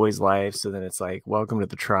saves this boy's life. So then it's like, welcome to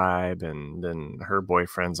the tribe, and then her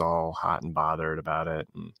boyfriend's all hot and bothered about it.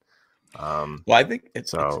 And well, I think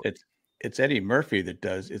it's Eddie Murphy that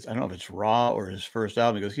does. I don't know if it's Raw or his first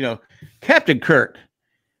album. He goes, Captain Kirk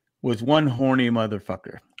was one horny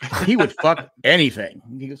motherfucker. He would fuck anything.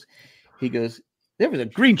 He goes. There was a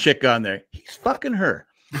green chick on there. He's fucking her,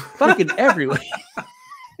 fucking everyone.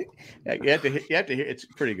 You have to hear. It's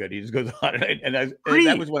pretty good. He just goes on, and that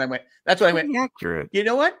was when I went. That's when I went. Accurate. You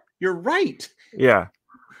know what? You're right. Yeah.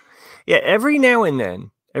 Every now and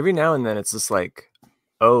then, it's just like,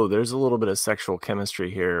 oh, there's a little bit of sexual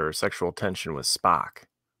chemistry here or sexual tension with Spock,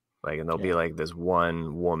 like, and there'll be like this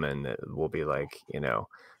one woman that will be like, and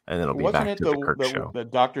then it'll be back to the Kirk show. The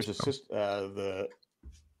doctor's assistant,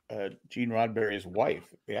 Gene Roddenberry's wife,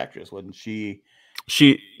 the actress, wasn't she?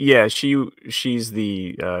 She's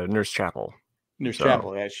the Nurse Chapel.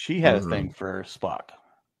 Chapel. Yeah, she had a thing for Spock.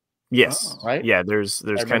 Yes. Oh, right. Yeah. There's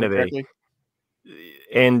kind of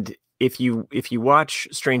and if you watch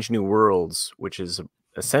Strange New Worlds, which is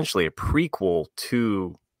essentially a prequel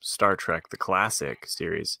to Star Trek, the classic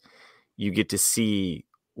series, you get to see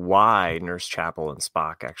why Nurse Chapel and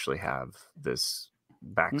Spock actually have this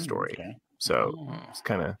backstory. Okay. So it's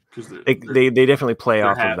kind of they definitely play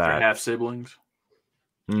off of that. They're half siblings.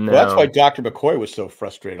 No. Well, that's why Dr. McCoy was so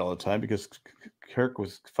frustrated all the time, because Kirk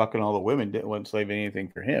was fucking all the women, wasn't saving anything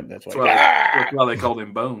for him. That's why They called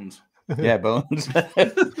him Bones. Yeah, Bones.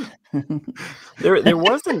 There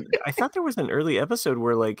wasn't. I thought there was an early episode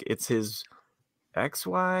where like it's his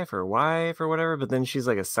ex-wife or wife or whatever, but then she's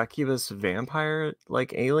like a succubus vampire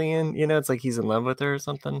like alien. It's like he's in love with her or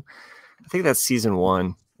something. I think that's season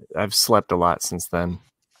 1. I've slept a lot since then.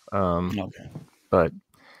 Okay. But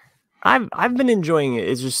I've been enjoying it.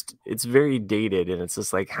 It's very dated, and it's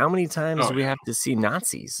just like, how many times do we have to see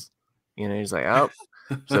Nazis? He's like, oh,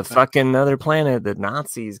 it's a fucking another planet that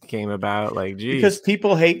Nazis came about. Like, geez. Because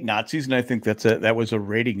people hate Nazis, and I think that was a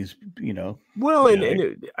ratings, Well,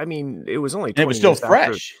 I mean, it was only 20 it was still years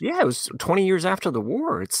fresh. It was 20 years after the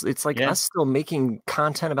war. It's like us still making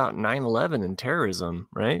content about 9/11 and terrorism,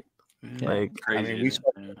 right? Yeah. Like, crazy, I mean, we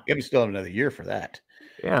still have another year for that.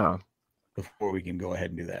 Yeah. Before we can go ahead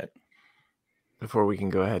and do that. Before we can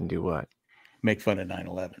go ahead and do what? Make fun of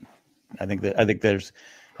 9/11. I think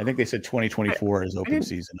they said 2024 is open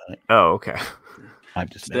season on it. Oh, okay. I'm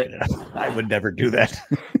just making it up. I would never do that.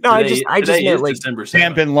 No, I just meant like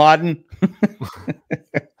Sam bin Laden.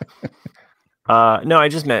 No, I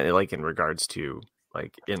just meant like in regards to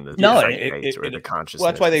like in the the consciousness.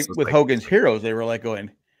 Well, that's why with Hogan's Heroes, they were like going,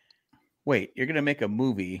 wait, you're going to make a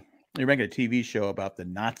movie, you're making a TV show about the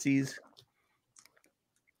Nazis,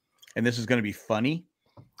 and this is going to be funny?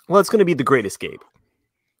 Well, it's going to be The Great Escape.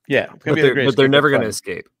 Yeah. But they're never going to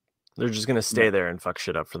escape. They're just going to stay there and fuck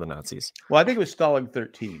shit up for the Nazis. Well, I think it was Stalag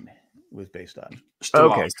 13 was based on.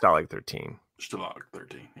 Stalag 13. Stalag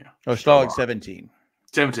 13, yeah. Oh, Stalag 17.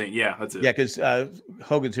 17, yeah, that's it. Yeah, because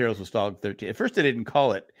Hogan's Heroes was Stalag 13. At first, they didn't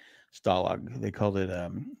call it Stalag. They called it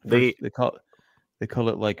they call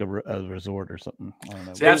it like a resort or something. I don't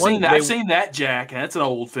know. See, I've seen that, Jack. And that's an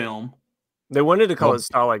old film. They wanted to call it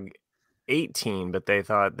Stalag 18, but they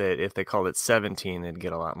thought that if they called it 17, they'd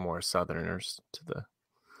get a lot more Southerners to the.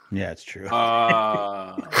 Yeah, it's true.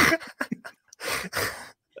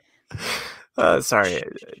 Sorry,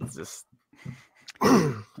 it's just.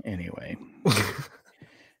 Anyway.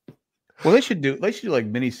 Well, they should do like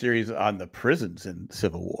miniseries on the prisons in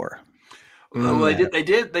Civil War. Well, they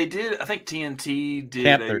did. I think TNT did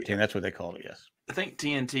Camp 13. That's what they called it. Yes. I think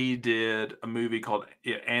TNT did a movie called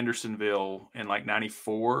Andersonville in like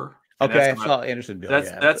 '94. Okay, I saw Andersonville.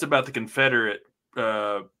 That's about the Confederate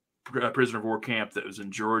prisoner of war camp that was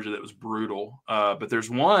in Georgia that was brutal. But there's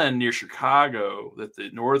one near Chicago that the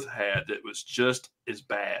North had that was just as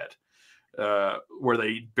bad, where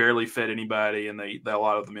they barely fed anybody and a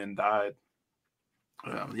lot of the men died.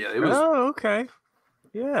 It was. Oh, okay.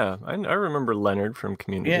 Yeah, I remember Leonard from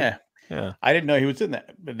Community. Yeah. Yeah. I didn't know he was in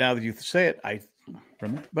that, but now that you say it, I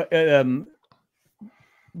remember. But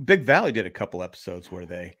Big Valley did a couple episodes where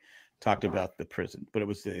they talked about the prison, but it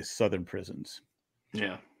was the southern prisons.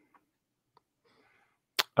 Yeah.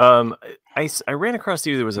 I ran across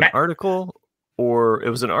either there was an article or it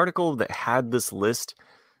was an article that had this list,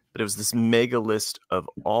 but it was this mega list of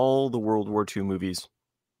all the World War II movies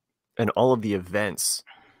and all of the events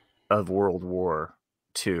of World War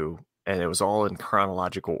II, and it was all in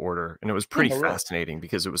chronological order, and it was pretty fascinating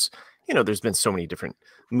because it was, there's been so many different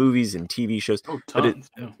movies and TV shows,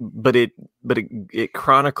 but it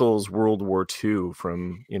chronicles World War II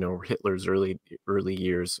from Hitler's early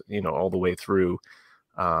years, all the way through,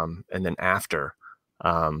 and then after.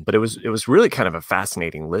 But it was really kind of a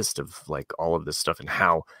fascinating list of like all of this stuff and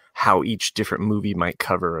how each different movie might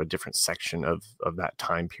cover a different section of that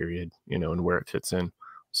time period, and where it fits in.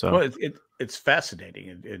 So well, it's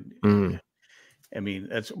fascinating. I mean,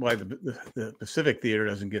 that's why the Pacific Theater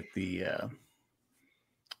doesn't get the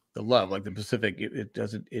love. Like the Pacific, it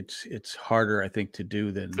doesn't. It's harder, I think, to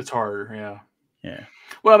do than. It's harder, yeah. Yeah.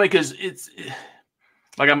 Well, because it's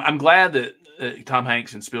like I'm glad that Tom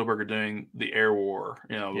Hanks and Spielberg are doing the Air War,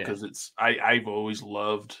 because I've always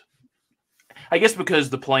loved. I guess because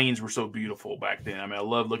the planes were so beautiful back then. I mean, I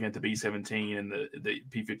love looking at the B-17 and the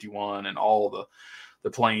P-51 and all the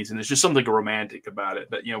planes, and there's just something romantic about it.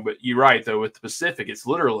 But but you're right though. With the Pacific, it's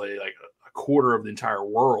literally like a quarter of the entire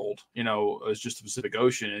world. It's just the Pacific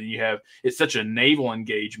Ocean, and it's such a naval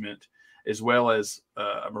engagement as well as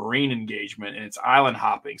a marine engagement, and it's island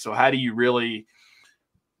hopping. So how do you really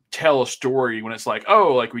tell a story when it's like,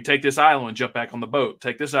 oh, like we take this island and jump back on the boat,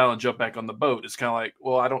 take this island, jump back on the boat? It's kind of like,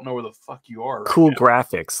 well, I don't know where the fuck you are. Cool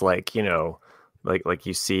graphics, like like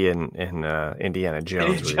you see in Indiana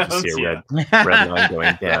Jones, where you just see a red line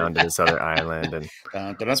going down to this other island, and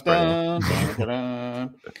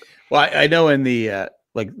well, I know in the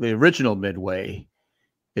like the original Midway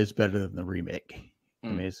is better than the remake. I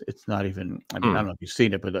mean, it's not even. I mean, I don't know if you've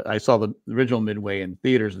seen it, but I saw the original Midway in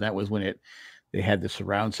theaters, and that was when they had the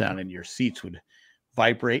surround sound, and your seats would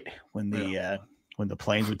vibrate when the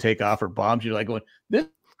planes would take off or bombs. You're like going, this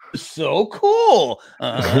is so cool.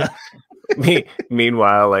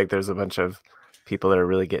 Meanwhile, like there's a bunch of people that are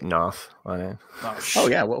really getting off on it. Oh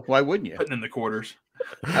yeah, well, why wouldn't you? Putting in the quarters.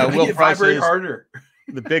 Will vibrate harder.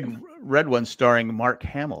 The big red one starring Mark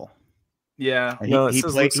Hamill. Yeah, he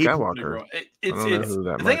played Skywalker.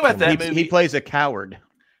 The thing about that movie, he plays a coward.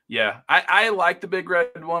 Yeah, I like the big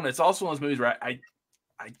red one. It's also one of those movies where I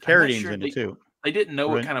Carradine's in it too. They didn't know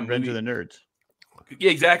what kind of Revenge movie. of the Nerds.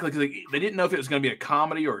 Yeah, exactly, because they didn't know if it was going to be a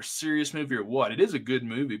comedy or a serious movie or what. It is a good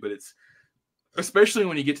movie, but it's especially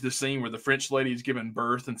when you get to the scene where the French lady is giving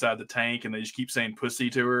birth inside the tank, and they just keep saying "pussy"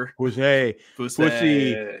 to her. Pussy.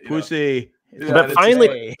 But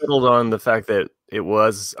finally settled on the fact that it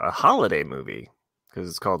was a holiday movie because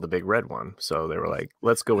it's called The Big Red One. So they were like,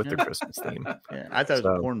 "Let's go with the Christmas theme." Yeah, I thought it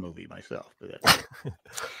was a porn movie myself, but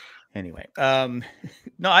anyway, no,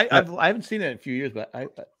 I haven't seen it in a few years, but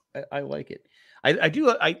I like it. I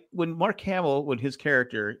do. When Mark Hamill, when his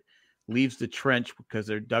character leaves the trench because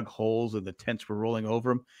they're dug holes and the tents were rolling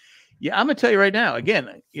over him. Yeah, I'm gonna tell you right now.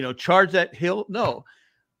 Again, charge that hill. No,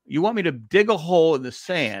 you want me to dig a hole in the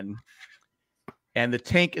sand, and the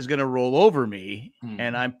tank is gonna roll over me,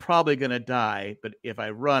 and I'm probably gonna die. But if I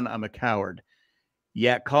run, I'm a coward.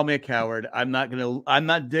 Yeah, call me a coward. I'm not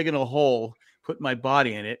digging a hole, put my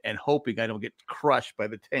body in it, and hoping I don't get crushed by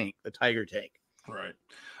the tank, the tiger tank. Right.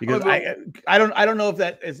 Because I don't know if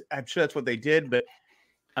that is. I'm sure that's what they did, but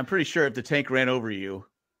I'm pretty sure if the tank ran over you,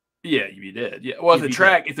 yeah, you'd be dead. Yeah. Well, if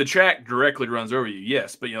the track directly runs over you,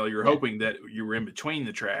 yes, but you're hoping that you were in between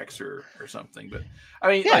the tracks or something. But I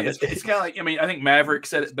mean, it's kind of like, I mean, I think Maverick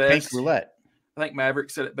said it best. Tank roulette. I think Maverick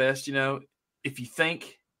said it best. If you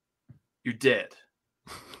think you're dead,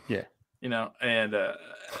 yeah, and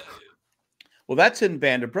well, that's in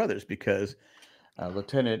Band of Brothers because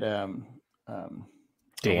Lieutenant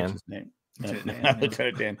Dan. What's his name?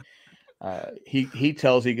 Lieutenant Dan. He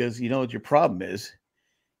goes, what your problem is?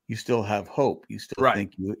 You still have hope. You still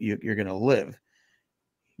think you're going to live.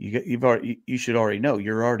 You should already know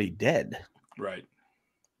you're already dead. Right.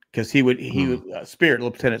 Because he would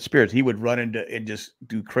Lieutenant Spirits, he would run into and just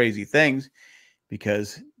do crazy things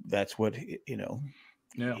because that's what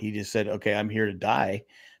Yeah. He just said, okay, I'm here to die.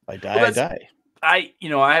 If I die, I die. I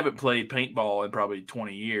haven't played paintball in probably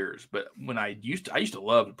 20 years, but when I used to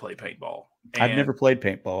love to play paintball. I've never played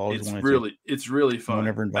paintball. It's really fun. No one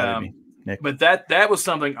ever invited me. Nick. But that was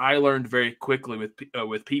something I learned very quickly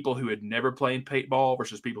with people who had never played paintball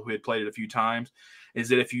versus people who had played it a few times, is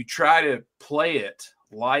that if you try to play it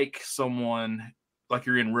like someone like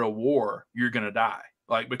you're in real war, you're gonna die.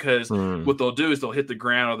 Like, because what they'll do is they'll hit the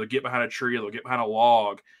ground, or they'll get behind a tree, or they'll get behind a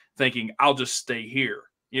log, thinking, "I'll just stay here,"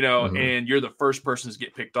 and you're the first person to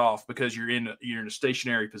get picked off because you're in a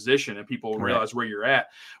stationary position, and people realize where you're at.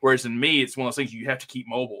 Whereas in me, it's one of those things you have to keep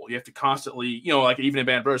mobile. You have to constantly, like even in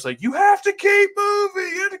Band of Brothers, like you have to keep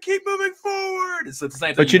moving. You have to keep moving forward. It's the same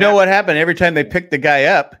thing. But you know what happened? Every time they picked the guy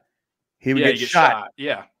up, he would get shot.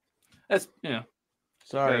 Yeah, that's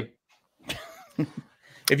Sorry.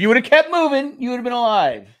 If you would have kept moving, you would have been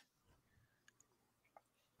alive.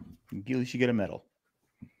 At least you get a medal.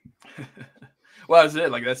 Well, that's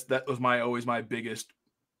it. Like that was always my biggest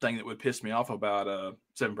thing that would piss me off about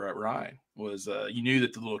Saving Private Ryan was you knew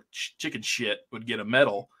that the little chicken shit would get a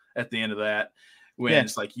medal at the end of that. When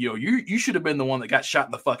it's like, you should have been the one that got shot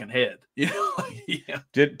in the fucking head.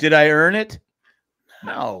 Did I earn it?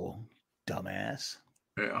 No, dumbass.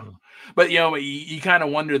 Yeah. But you kind of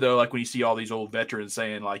wonder though, like when you see all these old veterans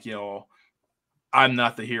saying like, I'm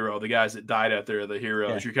not the hero. The guys that died out there are the heroes.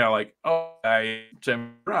 Yeah. You're kind of like, oh,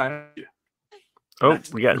 right. Oh,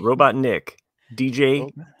 we got Robot Nick,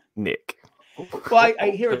 DJ Nick. Well, I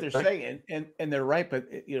hear what they're saying, and they're right. But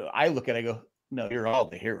I look at it, I go, no, you're all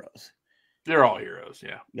the heroes. They're all heroes.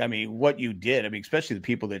 Yeah. I mean, what you did. I mean, especially the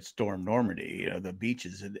people that stormed Normandy. The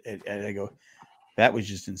beaches, and I go, that was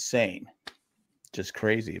just insane. Just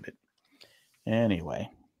crazy, but anyway.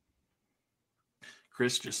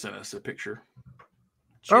 Chris just sent us a picture.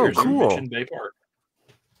 Cheers, cool. Mission Bay Park.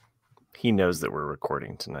 He knows that we're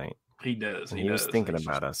recording tonight. He does. He was thinking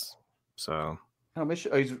about us. So. He's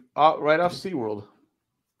right off SeaWorld.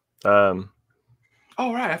 Oh,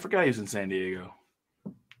 right. I forgot he was in San Diego.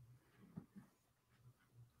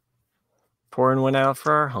 Pouring one out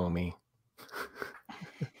for our homie.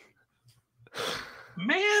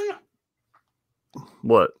 Man.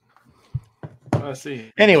 What? I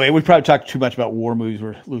see. Anyway, we probably talked too much about war movies.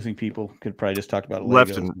 We're losing people. Could probably just talk about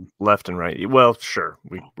left and right. Well, sure,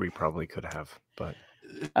 we probably could have. But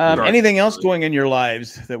anything else going in your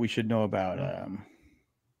lives that we should know about?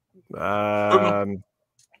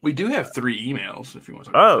 We do have 3 emails. If you want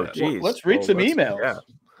to. Oh, geez. Well, let's read some emails.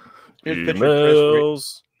 Yeah.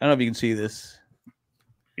 Emails. I don't know if you can see this.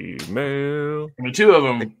 Email. I mean, 2 of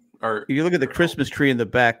them are. If you look at the Christmas tree in the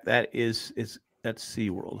back, that's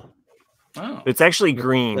SeaWorld. Oh, it's actually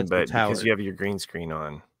green, but because you have your green screen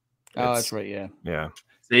on. Oh, that's right. Yeah. Yeah.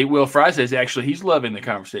 See, Will Fry says actually he's loving the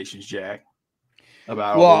conversations, Jack.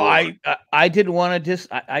 About I didn't want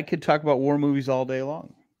to I could talk about war movies all day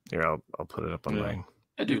long. Here, I'll put it up on mine.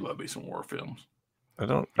 I do love me some war films. I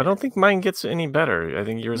don't think mine gets any better. I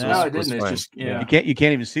think yours was fine. It's just you can't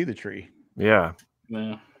even see the tree. Yeah.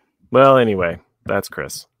 Yeah. Well, anyway, that's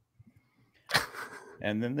Chris.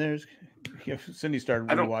 And then there's Cindy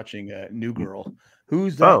started watching New Girl.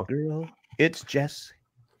 Who's that girl? It's Jess.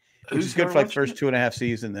 Which is good for like first 2.5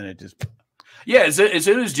 seasons, then it just as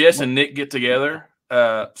soon as Jess and Nick get together,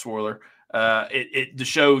 spoiler, the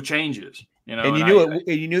show changes. And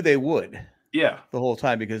you knew they would. Yeah. The whole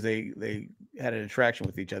time because they had an attraction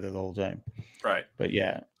with each other the whole time. Right. But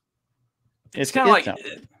yeah. It's kind of like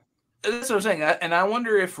that's what I'm saying. And I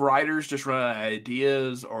wonder if writers just run out of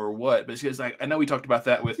ideas or what. But because I know we talked about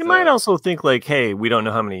that with. You might also think like, hey, we don't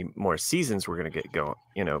know how many more seasons we're going to get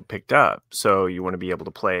picked up. So you want to be able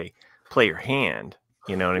to play your hand.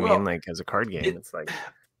 You know what I mean? Like as a card game, it's like.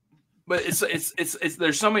 But it's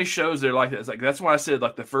there's so many shows that are like that. It's like that's why I said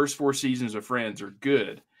like the first 4 seasons of Friends are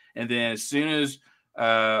good, and then as soon as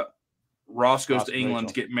Ross goes to England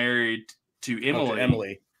to get married to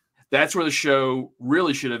Emily. That's where the show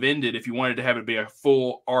really should have ended if you wanted to have it be a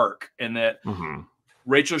full arc, and that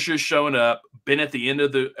Rachel should have shown up, been at the end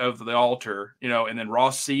of the altar, and then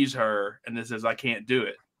Ross sees her and then says, "I can't do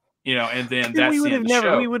it," and then that's the end of the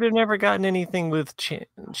show. We would have never gotten anything with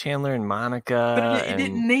Chandler and Monica. But it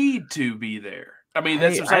didn't need to be there. I mean,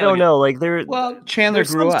 that's what I'm saying. I don't know. Like Chandler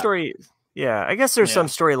grew up. Yeah, I guess there's some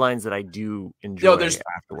storylines that I do enjoy afterwards.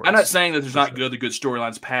 I'm not saying that there's not good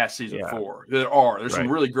storylines past season 4. There are. There's some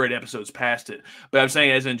really great episodes past it. But I'm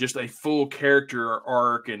saying as in just a full character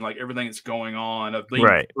arc and like everything that's going on of being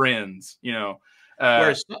friends,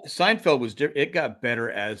 Whereas Seinfeld was different. It got better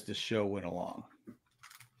as the show went along.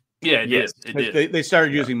 Yeah, it did. It did. They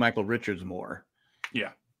started using Michael Richards more.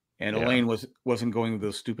 Yeah. And Elaine wasn't going with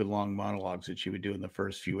those stupid long monologues that she would do in the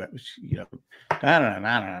first few episodes, and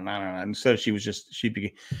so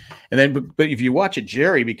and then, but if you watch it,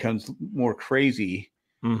 Jerry becomes more crazy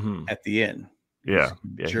at the end. Yeah,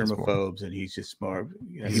 germaphobes, and he's just more.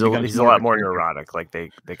 He's a lot more neurotic. Like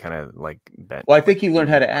they kind of like bent. Well, I think he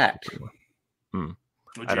learned how to act.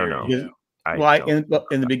 I don't know.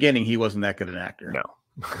 In the beginning, he wasn't that good an actor. No.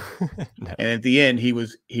 No, And at the end, he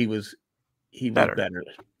was Better. better.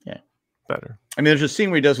 Yeah. better. I mean, there's a scene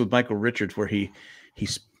where he does with Michael Richards where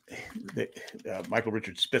Michael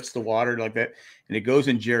Richards spits the water like that, and it goes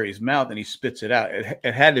in Jerry's mouth, and he spits it out.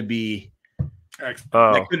 It had to be that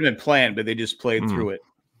Oh, could have been planned, but they just played through it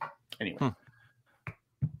anyway.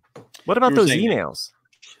 what about You were those saying- emails?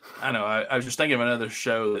 I know. I was just thinking of another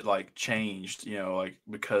show that like changed, like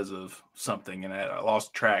because of something, and I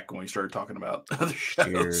lost track when we started talking about other shows.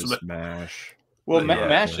 Cheers, but- MASH. Well, Yeah.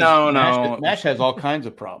 MASH, No. MASH has all kinds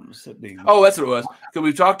of problems. That being Oh, that's what it was. Because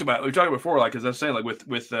we've talked before, like as I was saying, like with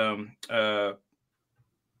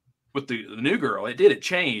the new girl, it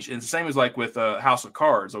changed, and it's the same as like with House of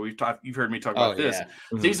Cards. So you've heard me talk about this. yeah.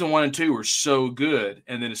 Mhm. Season 1 and 2 were so good,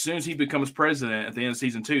 and then as soon as he becomes president at the end of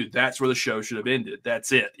season 2, that's where the show should have ended.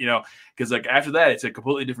 That's it, because like after that, it's a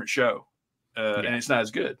completely different show, and it's not as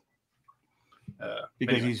good.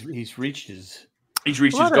 because anyway. he's reached his. He's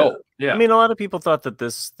reached A his lot of- goal. Yeah, I mean, a lot of people thought that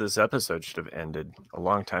this episode should have ended a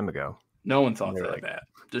long time ago. no one thought They're that. like- Matt.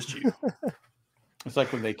 Just you. It's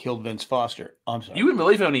like when they killed Vince Foster. I'm sorry. You wouldn't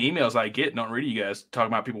believe how many emails I get. Don't read you guys talking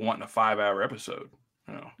about people wanting a 5-hour episode.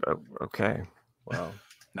 Okay. Well,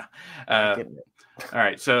 All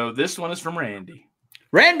right, so this one is from Randy,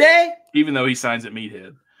 Randy. even though he signs at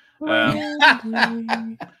Meathead.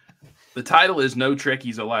 The title is "No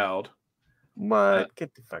Trekkies Allowed." what?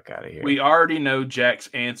 Get the fuck out of here. We already know Jack's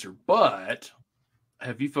answer, but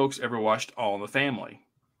have you folks ever watched All in the Family?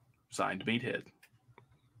 Signed Meathead.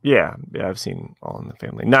 Yeah, I've seen All in the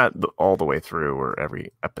Family. Not all the way through or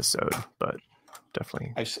every episode, but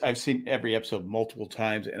definitely. I've seen every episode multiple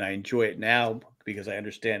times, and I enjoy it now because I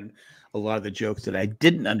understand a lot of the jokes that I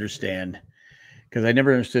didn't understand because I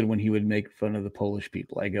never understood when he would make fun of the Polish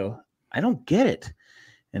people. I go, I don't get it.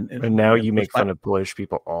 And now you make fun of Polish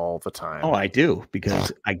people all the time. Oh, I do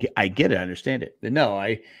because I get it, I understand it. But no,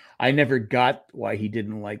 I never got why he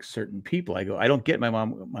didn't like certain people. I go, I don't get. My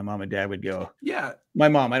mom and dad would go. Yeah, My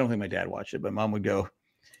mom, I don't think my dad watched it, but mom would go,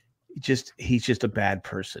 he's just a bad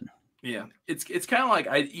person. yeah. It's kind of like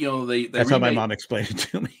That's how my mom explained it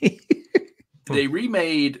to me. They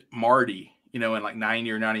remade Marty, in like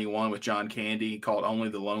 90 or 91 with John Candy called Only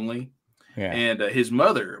the Lonely. Yeah. And his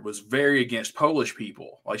mother was very against Polish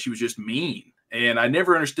people. Like she was just mean. And I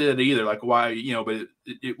never understood it either. Like why, but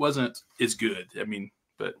it wasn't as good. I mean,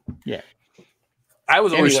 but yeah.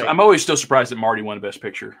 I'm always still surprised that Marty won Best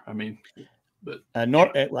Picture. I mean, but I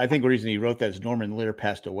think the reason he wrote that is Norman Lear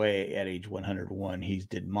passed away at age 101. He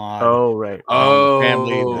did Maude. Oh, right.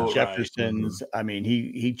 Family, the right. Jeffersons. I mean,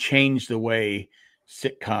 he changed the way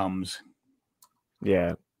sitcoms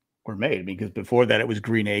Yeah. were made because before that it was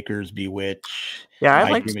Green Acres, Bewitched. Yeah,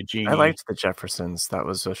 I Dream of Jeannie. I liked the Jeffersons. That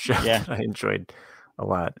was a show Yeah. that I enjoyed a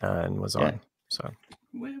lot and was on. So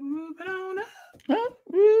we're moving on up.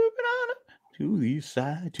 Moving on up to the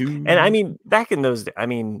side. and I mean back in those days,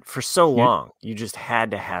 for so long you just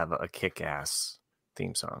had to have a kick-ass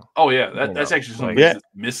theme song. Oh yeah, that's actually something that's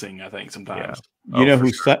missing, I think, sometimes. you know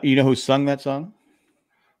who sung that song?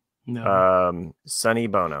 No. Sonny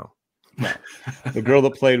Bono. The girl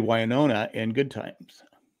that played Wynonna in Good Times.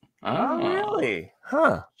 Oh, really?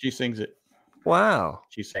 Huh. She sings it. Wow.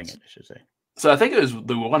 She sang it, I should say. So I think it was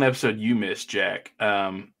the one episode you missed, Jack.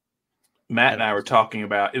 Matt and I were talking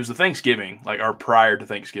about, it was the Thanksgiving, like our prior to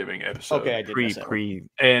Thanksgiving episode. Okay, I did miss that one.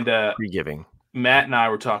 Pre-giving. Matt and I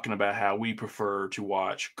were talking about how we prefer to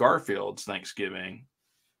watch Garfield's Thanksgiving.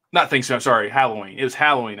 Not Thanksgiving, sorry, Halloween. It was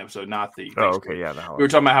Halloween episode, not the Oh, Thanksgiving. okay, yeah. We were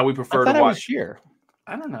talking about how we prefer to I watch. was here.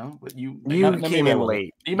 I don't know, but you came in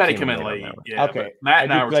late. You might have come in late. Yeah. Okay. But Matt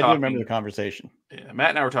and I were I do talking. remember the conversation. Yeah, Matt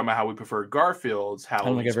and I were talking about how we prefer Garfield's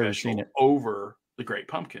Halloween I've ever special seen it. over the Great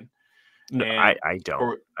Pumpkin. No, And- I don't.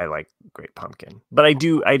 or- I like Great Pumpkin, but I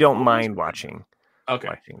don't mind watching Okay.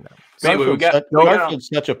 them. So anyway, Garfield's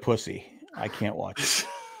such a pussy. I can't watch it.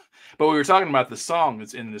 But we were talking about the song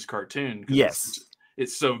that's in this cartoon. 'Cause Yes.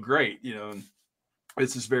 it's so great, and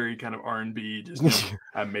it's this very kind of R&B. Just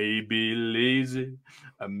I may be lazy,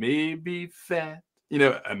 I may be fat,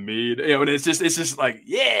 I may, and it's just like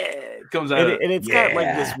it comes out, and it's got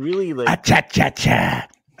like this really like Cha cha cha.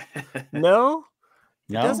 no.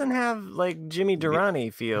 It No, doesn't have like Jimmy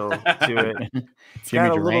Durrani feel to it. Jimmy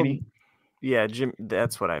got a little- Durrani. Yeah, Jim.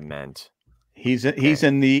 That's what I meant. He's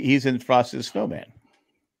in Frosty the Snowman.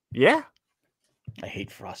 Yeah, I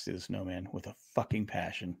hate Frosty the Snowman with a fucking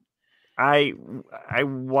passion. I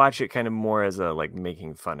watch it kind of more as a like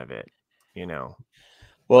making fun of it.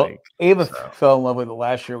 Well, like, Ava so. fell in love with it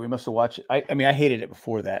last year. We must have watched it. I mean, I hated it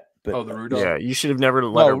before that. But the Rudolph. yeah, you should have never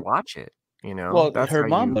let her Well, watch it. well, That's her how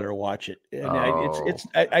mom you- let her watch it. And Oh.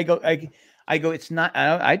 I go, it's not.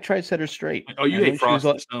 I tried to set her straight. Oh, you I know hate she Frosty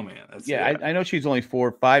was the Snowman. That's, yeah, I know she's only 4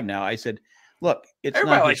 or 5 now. I said, look, it's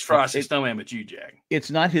everybody not likes his, Frosty the Snowman, but you, Jack. it's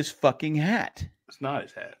not his fucking hat. It's not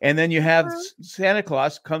his hat. And then you have Santa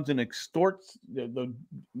Claus comes and extorts the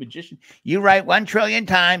magician. You write 1 trillion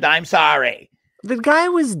times, I'm sorry. The guy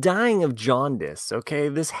was dying of jaundice, okay?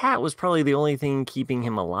 This hat was probably the only thing keeping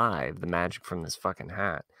him alive, the magic from this fucking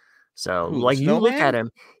hat. So, Who, like, you look Snowman? at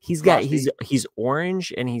him, he's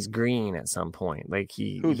orange and he's green at some point. Like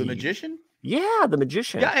the magician? Yeah, the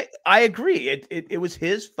magician. Yeah, I agree. It was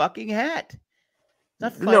his fucking hat.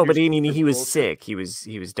 No, but I mean, he was sick. He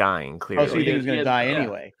was dying, clearly. Oh, so you think he was going to die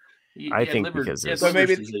anyway? I think because his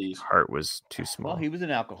heart was too small. Well, he was an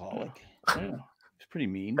alcoholic. Yeah. It's pretty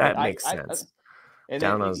mean. That makes sense.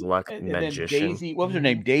 Down on his luck, magician. Daisy, what was her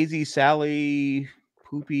name? Daisy, Sally,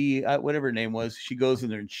 Poopy, whatever her name was. She goes in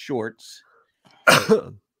there in shorts.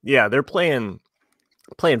 Yeah, they're playing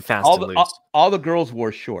fast and loose. All the girls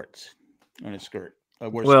wore shorts on a skirt.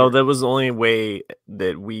 Well, that was the only way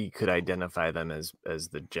that we could identify them as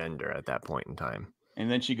the gender at that point in time. And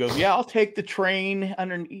then she goes, "Yeah, I'll take the train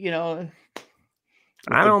under,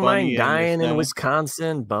 I don't mind dying in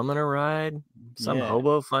Wisconsin, bumming a ride. Some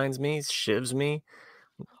hobo finds me, shivs me.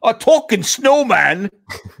 A talking snowman."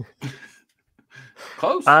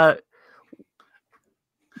 Close. I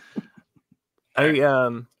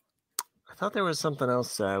thought there was something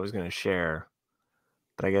else I was going to share,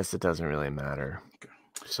 but I guess it doesn't really matter.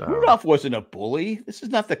 So Rudolph wasn't a bully. This is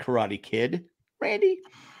not the Karate Kid, Randy.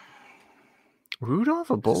 Rudolph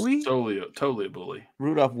a bully? Totally a bully.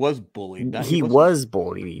 Rudolph was bullied. He was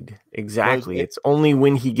bullied. Exactly. It's only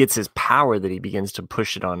when he gets his power that he begins to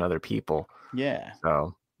push it on other people. Yeah.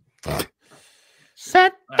 So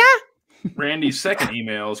Randy's second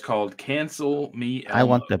email is called "Cancel Me Elmo." I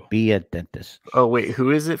want to be a dentist. Oh wait,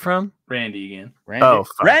 who is it from? Randy again. Randy. Oh,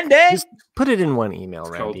 fuck. Randy. Just put it in one email,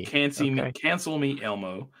 It's Randy. called Cancel Me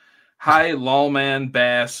Elmo. Hi, Lawman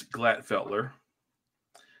Bass Glatfeltler.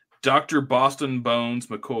 Dr. Boston Bones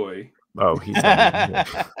McCoy. Oh, he's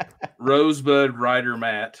Rosebud Ryder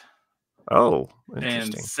Matt. Oh,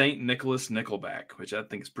 and St. Nicholas Nickelback, which I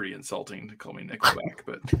think is pretty insulting to call me Nickelback,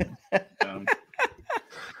 but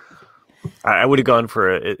I would have gone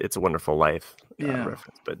for It's a Wonderful Life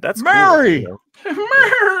reference, but that's Mary. Cool,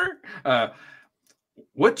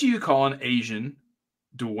 what do you call an Asian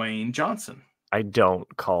Dwayne Johnson? I don't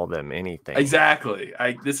call them anything. Exactly.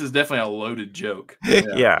 This is definitely a loaded joke.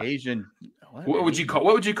 Yeah. Asian. What would you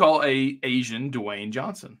call a Asian Dwayne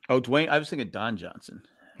Johnson? Oh, Dwayne. I was thinking Don Johnson.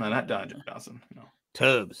 No, not Don Johnson. No.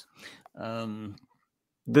 Tubbs.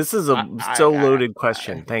 This is a loaded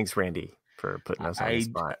question. Thanks, Randy, for putting us on the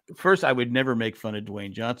spot. First, I would never make fun of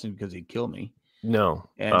Dwayne Johnson because he'd kill me. No.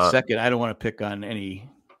 And second, I don't want to pick on any,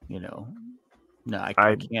 No,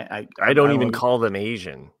 I can't. I don't even call them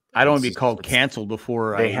Asian. I don't want to be called canceled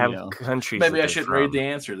before they have countries. Maybe I shouldn't read the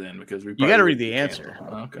answer then because you got to read the answer.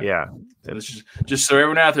 Okay. Yeah. Let's just so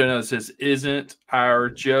everyone out there knows this isn't our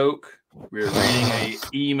joke. We're reading an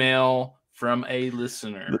email from a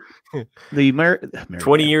listener.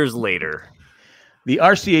 20 years later, the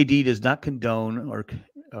RCAD does not condone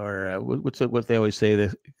or what they always say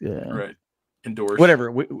right, endorse,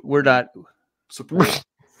 whatever. We're not support.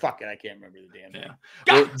 Fuck it, I can't remember the damn name.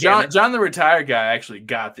 Well, John the retired guy actually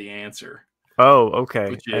got the answer. Oh,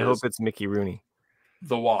 okay. I hope it's Mickey Rooney.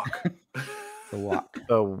 The Walk. The Walk.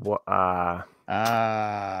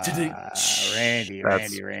 Randy.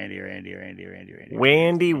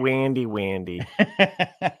 Wandy.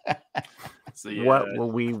 So, what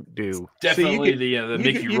will we do? Definitely the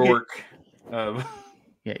Mickey Rourke.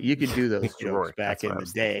 Yeah, you could do those jokes back in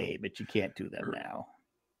the day, but you can't do them now.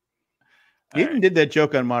 You even did that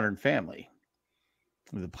joke on Modern Family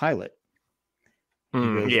with the pilot.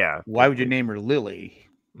 Goes, yeah. Why would you name her Lily?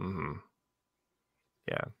 Mm-hmm.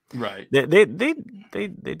 Yeah. Right. They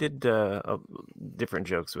did different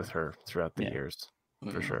jokes with her throughout the years,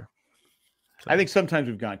 for sure. So. I think sometimes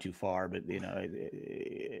we've gone too far, but it's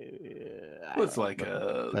like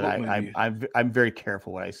but I'm very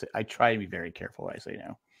careful what I say. I try to be very careful what I say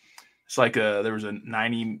now. It's like there was a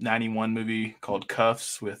 91 movie called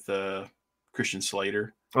Cuffs with Christian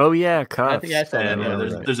Slater. Oh yeah, Cuffs. I think I saw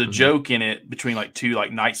that. There's a joke in it between like two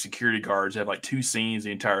like night security guards. They have like two scenes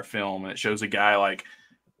the entire film, and it shows a guy like,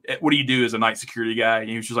 what do you do as a night security guy? And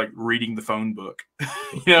he was just like reading the phone book,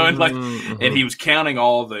 and like, and he was counting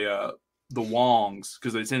all the Wongs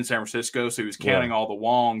because it's in San Francisco, so he was counting all the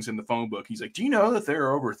Wongs in the phone book. He's like, "Do you know that there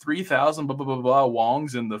are over 3,000 blah blah blah blah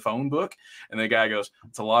Wongs in the phone book?" And the guy goes,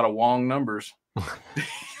 "It's a lot of Wong numbers."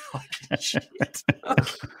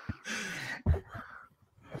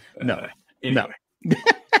 No.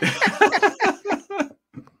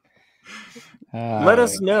 Let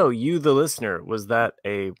us know, you the listener, was that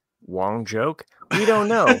a Wong joke? We don't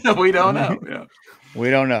know. We don't know. Yeah. We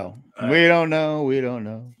don't know. We don't know. We don't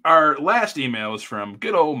know. Our last email is from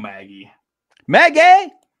good old Maggie.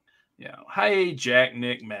 Maggie! Yeah. Hi, Jack,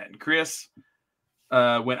 Nick, Matt, and Chris.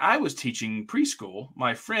 When I was teaching preschool,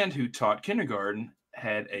 my friend who taught kindergarten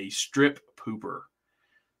had a strip pooper.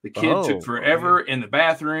 The kid took forever in the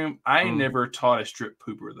bathroom. I never taught a strip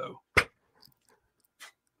pooper, though.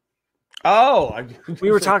 Oh,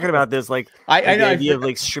 we were talking about this, like I know, the idea of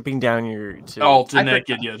like stripping down your to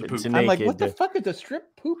naked, yeah, to poop. I'm like, what the fuck is a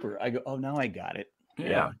strip pooper? I go, oh, now I got it.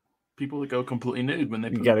 Yeah. People that go completely nude when they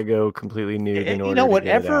poop. You got to go completely nude in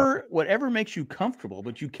order. Whatever makes you comfortable,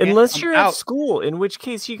 but you can't unless you're at school, in which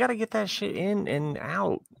case you got to get that shit in and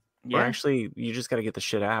out. Yeah. Or actually, you just got to get the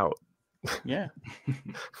shit out. Yeah.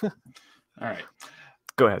 All right.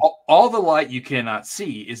 Go ahead. All the Light You Cannot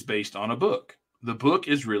See is based on a book. The book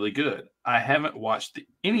is really good. I haven't watched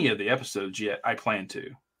any of the episodes yet. I plan to.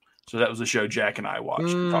 So that was a show Jack and I watched.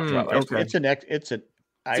 Talked about last week. It's a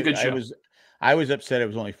good show. I was upset it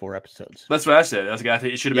was only 4 episodes. That's what I said. I was like, I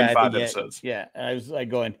think it should have been 5 episodes. Yeah. And I was like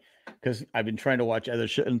going, because I've been trying to watch other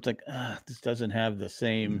shows, and it's like, this doesn't have the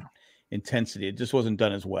same intensity. It just wasn't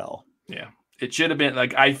done as well. Yeah. It should have been,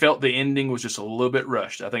 like, I felt the ending was just a little bit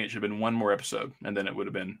rushed. I think it should have been 1 more episode, and then it would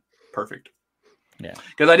have been perfect. Yeah,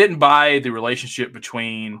 because I didn't buy the relationship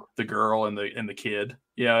between the girl and the kid.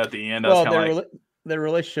 Yeah, at the end, I was kind of their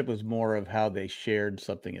relationship was more of how they shared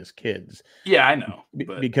something as kids. Yeah, I know,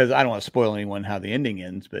 because I don't want to spoil anyone how the ending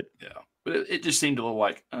ends, but yeah, but it just seemed a little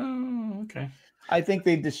like, oh, okay. I think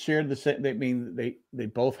they just shared the same. I mean, they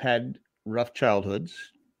both had rough childhoods.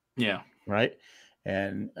 Yeah, right.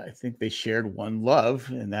 And I think they shared one love,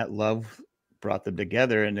 and that love brought them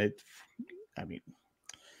together. And it's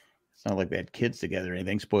not like they had kids together or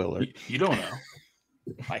anything. Spoiler. You don't know.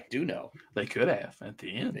 I do know. They could have at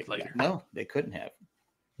the end later. No, they couldn't have.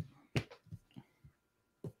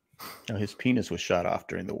 No, his penis was shot off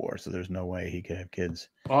during the war, so there's no way he could have kids.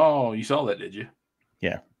 Oh, you saw that, did you?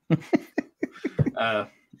 Yeah.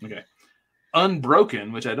 Okay.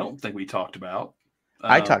 Unbroken, which I don't think we talked about.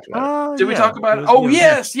 I talked about it. Did we talk about it? Oh,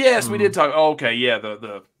 yes, we did talk. Oh, okay, yeah.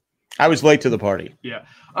 The I was late to the party. Yeah.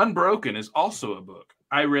 Unbroken is also a book.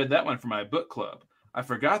 I read that one for my book club. I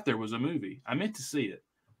forgot there was a movie. I meant to see it.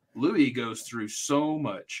 Louis goes through so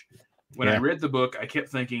much. When I read the book, I kept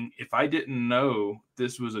thinking, if I didn't know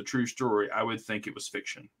this was a true story, I would think it was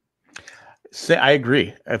fiction. I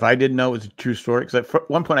agree. If I didn't know it was a true story, because at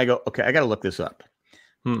one point I go, okay, I got to look this up.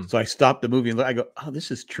 So I stopped the movie and I go, oh,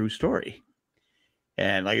 this is a true story.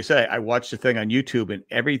 And like I said, I watched the thing on YouTube,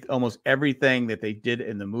 and almost everything that they did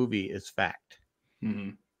in the movie is fact.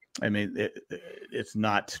 Mm-hmm. I mean, it's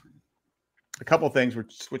not. A couple of things were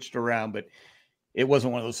switched around, but it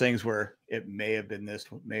wasn't one of those things where it may have been this,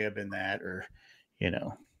 may have been that, or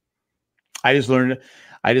I just learned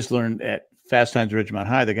at Fast Times at Ridgemont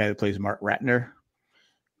High, the guy that plays Mark Ratner,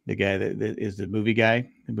 the guy that is the movie guy,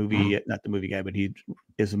 not the movie guy, but he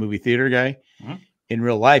is the movie theater guy. Mm-hmm. In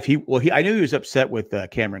real life, I knew he was upset with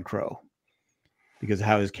Cameron Crowe because of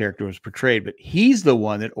how his character was portrayed, but he's the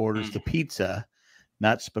one that orders the pizza,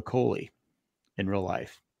 not Spicoli, in real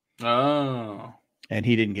life. Oh, and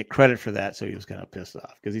he didn't get credit for that, so he was kind of pissed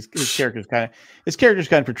off because his character's kind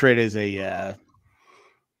of portrayed as a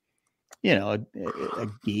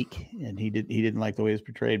geek, and he didn't like the way it was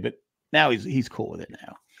portrayed, but now he's cool with it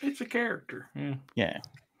now. It's a character. Yeah.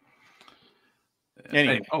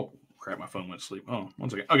 Anyway. Oh crap! My phone went to sleep. Oh, 1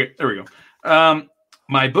 second. Okay, there we go.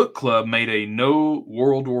 My book club made a no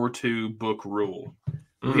World War II book rule.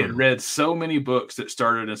 We had read so many books that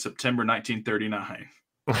started in September 1939.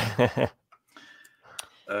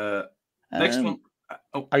 Next one.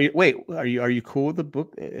 Are you cool with the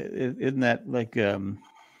book? Isn't that like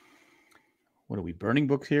what are we burning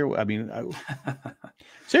books here? I mean,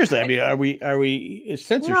 seriously. I mean, are we? It's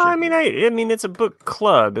censorship. No, I mean, it's a book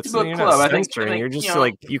club. It's a book club. I think you're just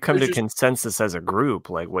you come to consensus as a group,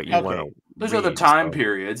 like what you want to. There's other time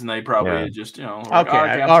periods, and they probably just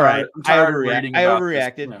okay, all right. I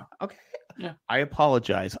overreacted. Okay, yeah. I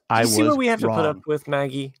apologize. I was. See what we have to put up with,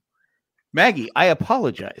 Maggie. Maggie, I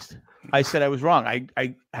apologized. I said I was wrong.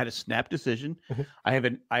 I had a snap decision. I have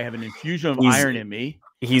an infusion of iron in me.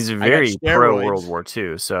 He's very pro World War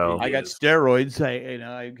II, so I got steroids.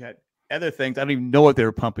 I got other things. I don't even know what they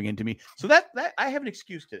were pumping into me. So that I have an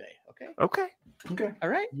excuse today. Okay. All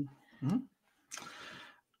right. Mm-hmm.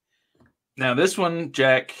 Now this one,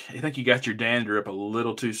 Jack, I think you got your dander up a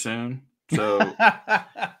little too soon. So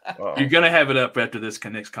you're gonna have it up after this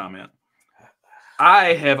next comment.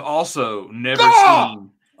 I have also never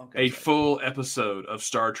seen a full episode of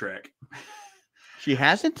Star Trek. She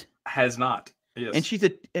hasn't? Has not. Yes.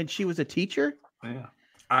 And she was a teacher? Yeah.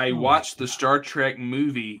 I watched the Star Trek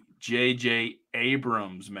movie J.J.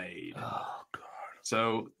 Abrams made. Oh, God.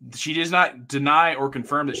 So she does not deny or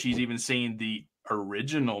confirm that she's even seen the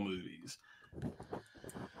original movies.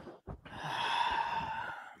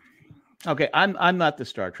 Okay, I'm not the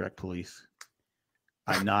Star Trek police.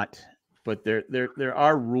 I'm not. But there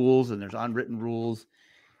are rules, and there's unwritten rules.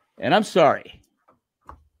 And I'm sorry.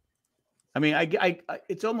 I mean, I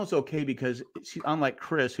it's almost okay because unlike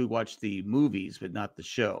Chris, who watched the movies but not the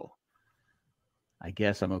show. I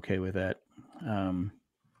guess I'm okay with that.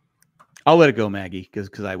 I'll let it go, Maggie,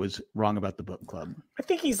 because I was wrong about the book club. I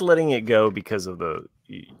think he's letting it go because of the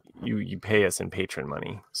you pay us in patron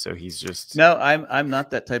money, so he's just No, I'm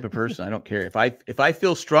not that type of person. I don't care if I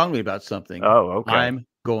feel strongly about something. Oh, okay. I'm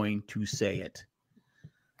going to say it.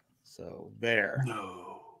 So there.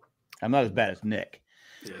 No. I'm not as bad as Nick.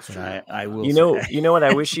 Yes, But I will. you know what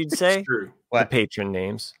I wish you'd say? true. The patron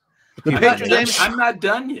names. The patron names. I'm not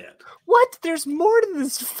done yet. What? There's more to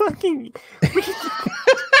this fucking.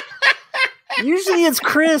 Usually it's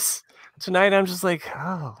Chris. Tonight I'm just like,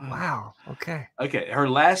 oh wow, okay. Okay, her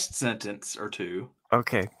last sentence or two.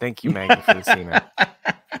 Okay, thank you, Maggie, for the email.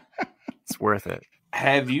 It's worth it.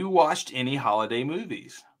 Have you watched any holiday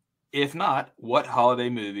movies? If not, what holiday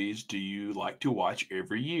movies do you like to watch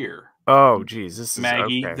every year? Oh, geez, this is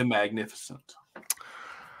Maggie okay. the Magnificent.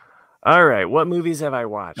 All right, what movies have I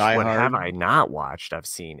watched? Die What Hard. have I not watched? I've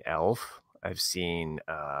seen Elf. I've seen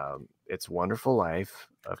It's a Wonderful Life,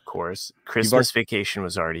 of course. Christmas Vacation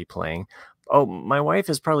was already playing. Oh, my wife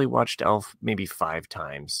has probably watched Elf maybe 5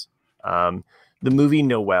 times. The movie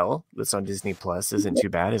Noelle that's on Disney Plus isn't too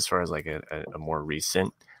bad as far as like a more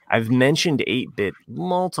recent. I've mentioned 8-Bit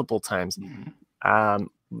multiple times.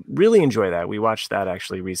 Really enjoy that. We watched that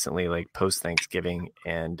actually recently, like post Thanksgiving,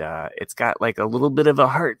 and it's got like a little bit of a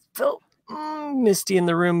heartfelt Misty in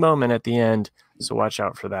the Room moment at the end. So watch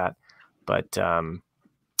out for that. But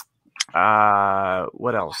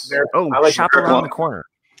what else? Oh, like Shop the Around the Corner.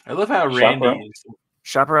 I love how Randy is.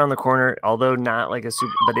 Shop Around the Corner, although not like a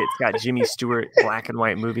super, but it's got Jimmy Stewart, black and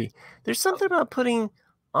white movie. There's something about putting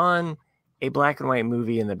on a black and white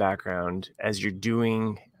movie in the background as you're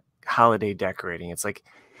doing holiday decorating. It's like,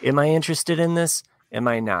 am I interested in this? Am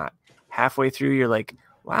I not? Halfway through, you're like,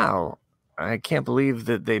 wow, I can't believe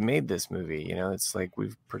that they made this movie. You know, it's like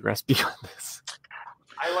we've progressed beyond this.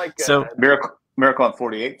 I like So Miracle on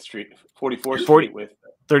 48th Street, 44th Street with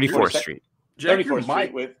 34th Street. Jack, your 34th Street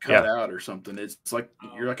mic with cut out or something. It's like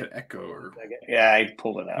you're like an echo or yeah, I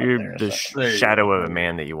pulled it out. You're there, the so. shadow of a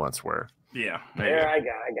man that you once were. yeah. There, I got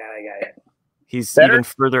it. He's Better? even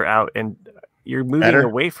further out, and you're moving Better?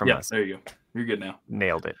 away from Yeah, us. there you go. You're good now.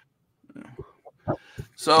 Nailed it.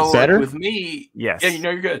 So Better? with me, Yes. yeah, you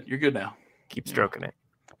know you're good. You're good now. Keep stroking it.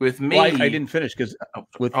 With me, Well, I didn't finish because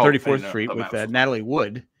with 34th no, Street I'm with out. Natalie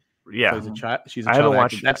Wood. Yeah. Plays a child. She's a I child haven't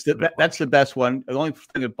actor. watched That's the best one. The only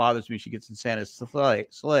thing that bothers me, she gets in Santa's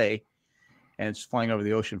sleigh, and it's flying over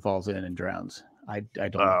the ocean, falls in, and drowns. I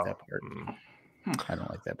don't like that part. I don't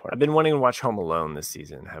like that part. I've been wanting to watch Home Alone this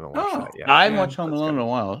season. Haven't watched that yet. I haven't watched Home Alone in a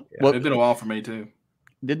while. Yeah. Well, It's been a while for me too.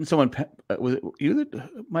 didn't someone was it you that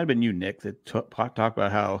might have been you, Nick, that talked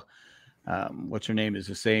about how what's her name is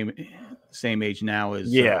the same age now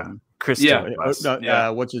as Kristen. Yeah.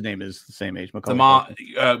 West. What's his name is the same age. The mom,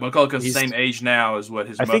 Culkin. Macaulay Culkin's the He's- same age now as what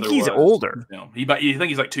his I mother think he's was. older. You know, you think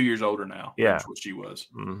he's like 2 years older now. Yeah. That's what she was.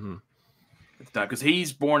 Mm-hmm. Because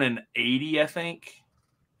he's born in 80, I think.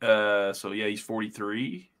 So yeah, he's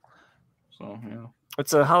 43. So yeah.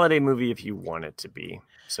 It's a holiday movie if you want it to be.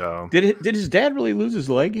 So Did his dad really lose his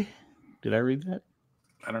leg? Did I read that?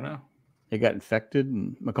 I don't know. He got infected,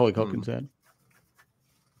 and Macaulay Culkin said.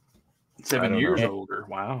 7 don't years know. older.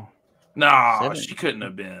 Wow. No, 7. she couldn't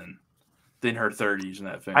have been in her 30s in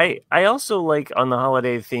that film. I also like, on the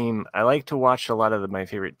holiday theme, I like to watch a lot of my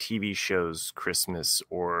favorite TV shows, Christmas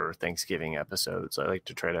or Thanksgiving episodes. I like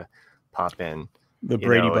to try to pop in. The You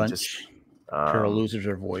Brady know, and Bunch. just, Carol loses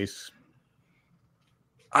her voice.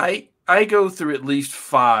 I go through at least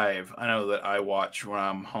 5. I know that I watch when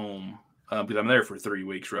I'm home because I'm there for 3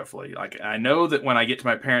 weeks roughly. Like I know that when I get to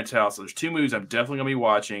my parents' house, there's 2 movies I'm definitely gonna be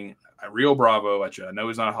watching. Rio Bravo, which I know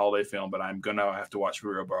is not a holiday film, but I'm gonna have to watch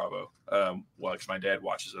Rio Bravo. Because my dad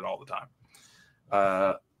watches it all the time.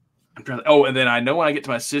 I'm trying to, and then I know when I get to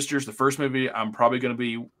my sisters, the first movie I'm probably gonna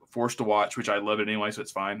be forced to watch, which I love it anyway, so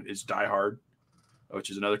it's fine, is Die Hard, which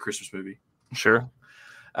is another Christmas movie. Sure.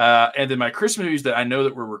 And then my Christmas movies that I know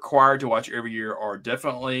that we're required to watch every year are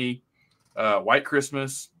definitely White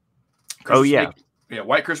Christmas.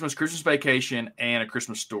 White Christmas, Christmas Vacation, and A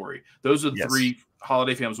Christmas Story. Those are the three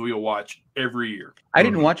holiday films we will watch every year. I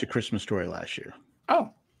didn't watch A Christmas Story last year. Oh,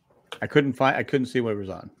 I couldn't see what it was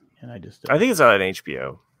on, and I just. I think it's on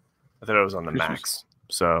HBO. I thought it was on the Max.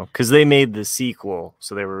 So, because they made the sequel,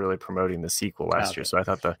 so they were really promoting the sequel last year. So I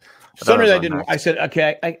thought I didn't. I said,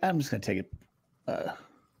 okay, I'm just going to take it a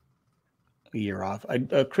year off.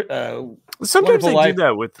 Sometimes I do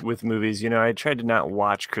that with movies. I tried to not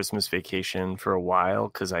watch Christmas Vacation for a while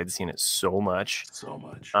because I'd seen it so much. So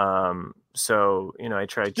I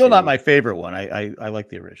tried. Still not my favorite one. I like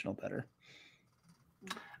the original better.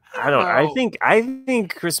 I don't. I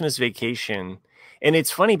think Christmas Vacation. And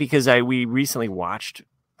it's funny because we recently watched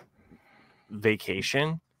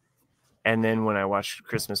Vacation, and then when I watched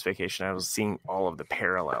Christmas Vacation, I was seeing all of the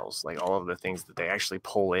parallels, like all of the things that they actually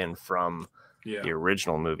pull in from the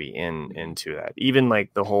original movie into that. Even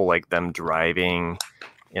like the whole like them driving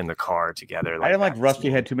in the car together. I didn't like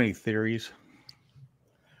Rusty had too many theories.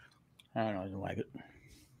 I don't know. I didn't like it.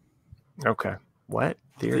 Okay. What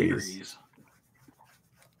theories?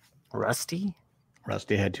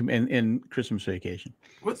 Rusty had too many in Christmas Vacation.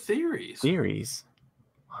 What theories? Theories?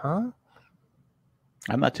 Huh?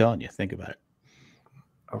 I'm not telling you. Think about it.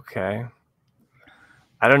 Okay.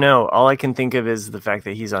 I don't know. All I can think of is the fact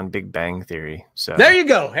that he's on Big Bang Theory. So there you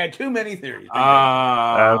go. Had too many theories.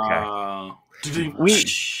 Okay.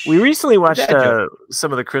 We recently watched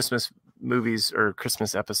some of the Christmas movies or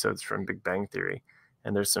Christmas episodes from Big Bang Theory,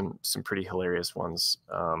 and there's some pretty hilarious ones,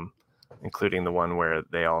 including the one where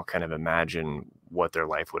they all kind of imagine what their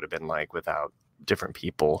life would have been like without different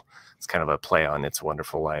people. It's kind of a play on It's a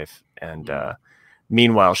Wonderful Life. And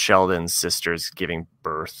meanwhile, Sheldon's sister's giving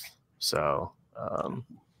birth. So,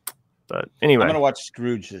 but anyway. I'm going to watch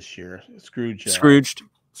Scrooge this year. Scrooged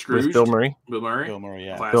with Bill Murray. Bill Murray,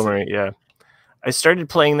 yeah. Classic. Bill Murray, yeah. I started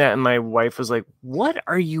playing that, and my wife was like, "What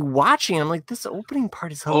are you watching?" I'm like, "This opening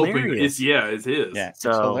part is hilarious." It is. Yeah, it's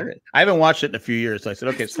hilarious. I haven't watched it in a few years, so I said,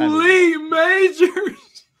 "Okay, it's time." Majors.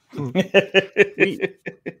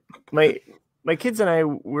 My kids and I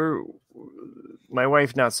were, my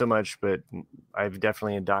wife not so much, but I've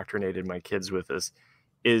definitely indoctrinated my kids with this.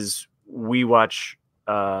 Is we watch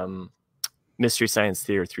Mystery Science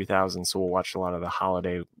Theater 3000, so we'll watch a lot of the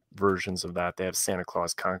holiday versions of that. They have Santa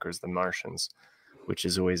Claus Conquers the Martians, which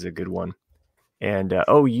is always a good one. And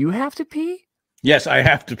you have to pee? Yes, I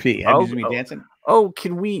have to pee. Have you seen me dancing? Oh,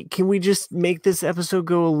 can we just make this episode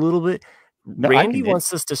go a little bit? No, Randy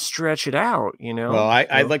wants us to stretch it out, Well,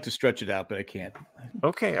 I'd like to stretch it out, but I can't.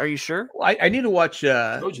 Okay, are you sure? Well, I need to watch.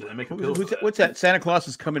 I told you they make a bill for that. What's that? Santa Claus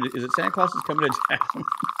is coming. Is it Santa Claus is coming to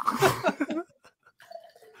town?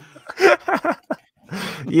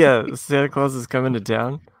 Yeah, Santa Claus is coming to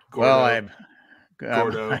town. Gordo. Well,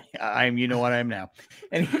 Gordo. I'm you know what I am now.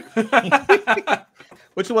 And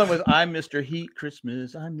what's the one with I'm Mr. Heat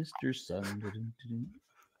Christmas, I'm Mr. Sun,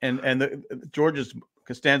 and George's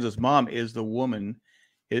Costanza's mom is the woman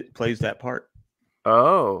it plays that part.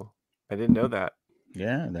 Oh, I didn't know that.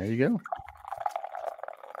 Yeah, there you go.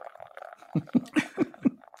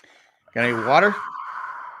 Got any water?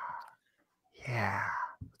 Yeah,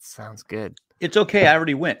 sounds good. It's okay. I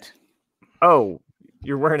already went. Oh,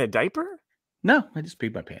 you're wearing a diaper? No, I just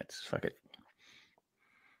peed my pants. Fuck it.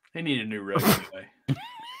 They need a new rug anyway.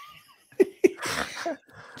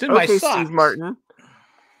 It's in my socks. Steve Martin.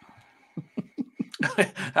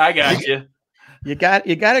 I got you. You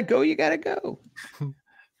gotta go. You gotta go.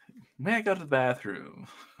 May I go to the bathroom?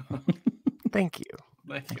 Thank you.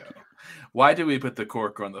 Thank you. Why do we put the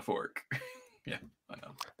cork on the fork? Yeah, I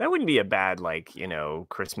know. That wouldn't be a bad,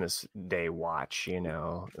 Christmas Day watch,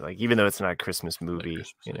 like even though it's not a Christmas movie,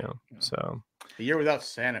 Christmas so. A year without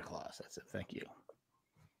Santa Claus. That's it. Thank you.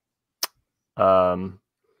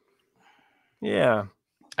 Yeah.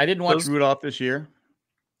 I didn't watch Rudolph this year.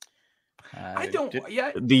 I don't.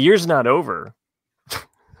 Yeah. The year's not over.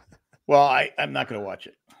 Well, I'm not going to watch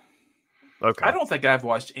it. Okay. I don't think I've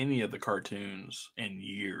watched any of the cartoons in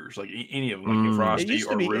years, like any of them, like Frosty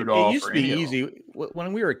or Rudolph. It used to be easy else.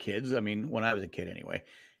 when we were kids. I mean, when I was a kid, anyway.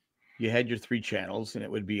 You had your 3 channels, and it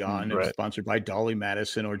would be on. It was sponsored by Dolly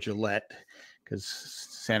Madison or Gillette, because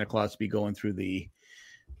Santa Claus would be going through the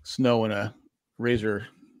snow in a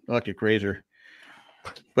electric razor.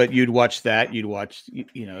 But you'd watch that. You'd watch,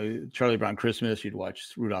 Charlie Brown Christmas. You'd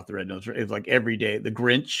watch Rudolph the Red-Nosed Reindeer. It's like every day. The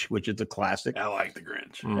Grinch, which is a classic. I like the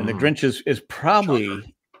Grinch, and the Grinch is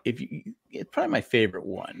probably it's probably my favorite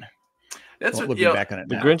one. That's what looking back on it.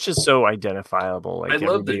 The now. Grinch is so identifiable. Like I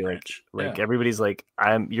love the everybody, Grinch. everybody's like,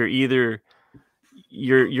 you're either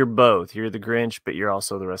you're both. You're the Grinch, but you're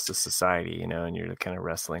also the rest of society, you know, and you're kind of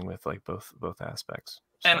wrestling with like both aspects.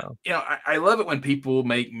 So. And you know, I love it when people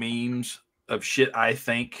make memes of shit I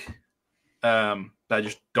think. I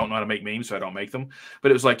just don't know how to make memes, so I don't make them.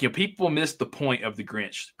 But it was like, you know, people missed the point of the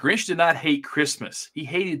Grinch. Grinch did not hate Christmas. He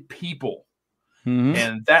hated people. Mm-hmm.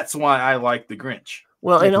 And that's why I like the Grinch.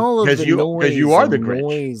 Well, and all of the noise, you are the Grinch.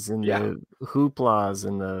 Noise and the hooplas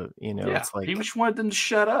and the, you know, it's like he just wanted them to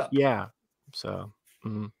shut up. Yeah. So,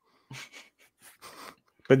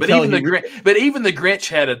 but even the Grinch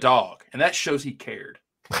had a dog, and that shows he cared.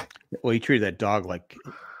 Well, he treated that dog like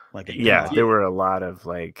a dog. There were a lot of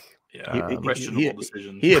like questionable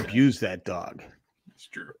decisions. He abused that dog. That's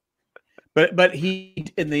true. But he,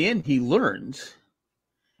 in the end, he learns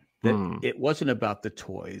that it wasn't about the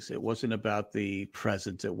toys. It wasn't about the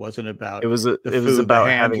presents. It wasn't about it was about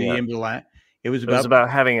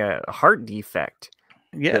having a heart defect.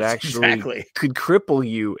 Yeah, that actually could cripple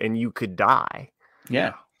you and you could die.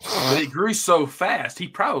 Yeah. But it grew so fast, he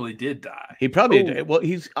probably did die. He probably did. Well,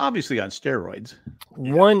 he's obviously on steroids.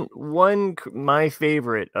 One my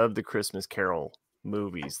favorite of the Christmas Carol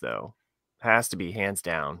movies, though, has to be hands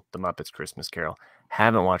down The Muppets Christmas Carol.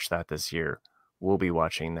 Haven't watched that this year. We'll be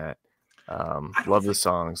watching that. Love the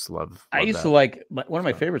songs. Love I used that. to like one of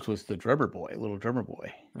my favorites was the drummer boy, little drummer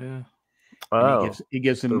boy. Yeah. Oh, he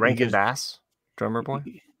gives him the Rankin Bass drummer boy.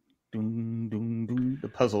 The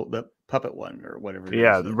puzzle, the puppet one, or whatever.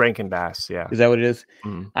 Yeah, the Rankin Bass. Yeah, is that what it is?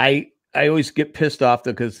 Mm. I always get pissed off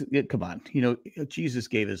though because come on, you know, Jesus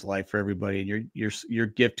gave his life for everybody, and your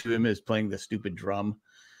gift to him is playing the stupid drum.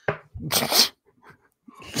 Come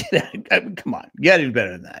on, you gotta do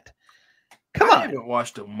better than that. Come on. I haven't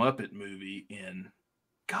watched a Muppet movie in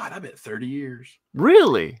I bet 30 years.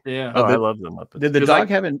 Really? Yeah. Oh, I love the Muppets. Did the dog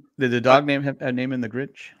have a name in the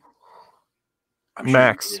Grinch?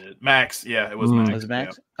 Max. Sure Max. Yeah, it was Max. Was it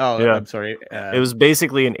Max? Yeah. Oh, yeah. I'm sorry. It was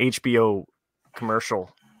basically an HBO commercial.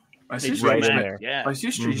 My sister right used in there. Yeah. My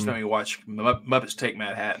sister used to make me watch Muppets Take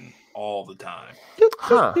Manhattan all the time.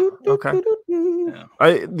 Huh. Okay. Yeah.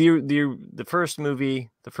 The first movie,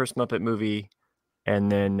 the first Muppet movie,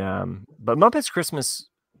 and then but Muppets Christmas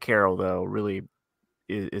Carol though really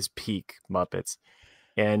is peak Muppets,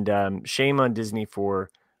 and shame on Disney for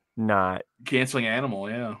not canceling Animal.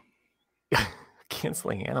 Yeah.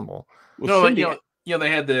 Canceling Animal. Well, no, you know, they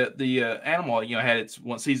had the Animal, you know, had its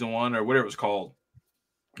season 1 or whatever it was called.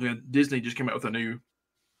 You know, Disney just came out with a new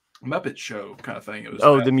Muppet show kind of thing. It was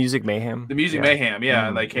the Music Mayhem. The Music Mayhem, yeah,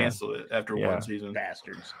 and they canceled it after one season.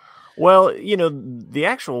 Bastards. Well, you know, the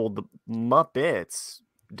Muppets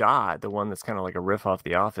Dot, the one that's kind of like a riff off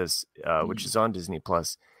The Office, which is on Disney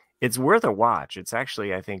Plus. It's worth a watch. It's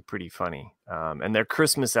actually, I think, pretty funny. And their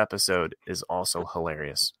Christmas episode is also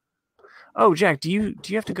hilarious. Oh, Jack, do you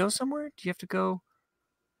have to go somewhere? Do you have to go?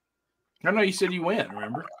 I know you said you went.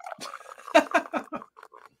 Remember?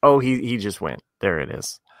 Oh, he just went. There it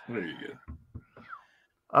is. There you go.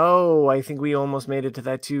 Oh, I think we almost made it to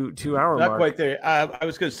that two hour mark. Not quite there. I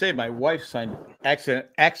was going to say my wife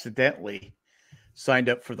accidentally signed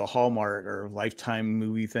up for the Hallmark or Lifetime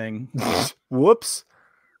movie thing. Whoops.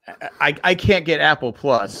 I can't get Apple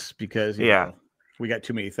Plus because you know, we got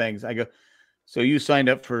too many things. I go, so you signed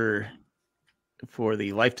up for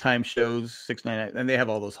the Lifetime shows, $6.99, and they have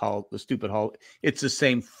all those the stupid It's the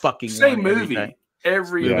same fucking movie.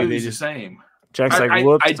 Every movie's the same. Jack's like,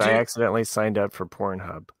 whoops! I accidentally signed up for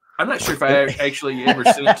Pornhub. I'm not sure if I actually ever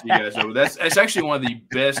sent it to you guys. Though it's actually one of the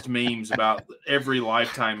best memes about every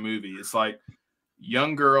Lifetime movie. It's like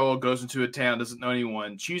young girl goes into a town, doesn't know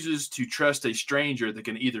anyone, chooses to trust a stranger that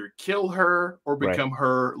can either kill her or become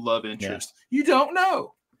her love interest. Yeah. You don't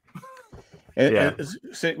know. And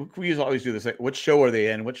we always do this. Like, what show are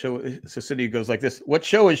they in? What show? So Cindy goes like this. What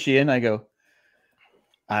show is she in? I go,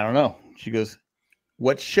 I don't know. She goes,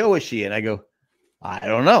 what show is she in? I go, I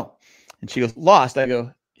don't know. And she goes, Lost. I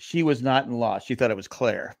go, she was not in Lost. She thought it was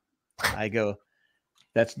Claire. I go,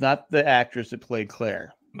 that's not the actress that played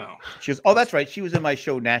Claire. No. She goes, oh, that's right. She was in my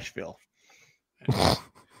show Nashville.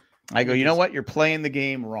 I go, you know what? You're playing the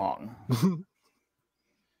game wrong.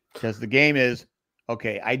 Because the game is,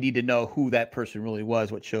 okay, I need to know who that person really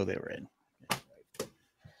was, what show they were in.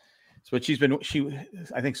 So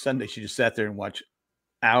I think Sunday she just sat there and watched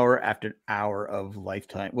hour after hour of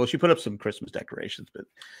Lifetime. Well, she put up some Christmas decorations, but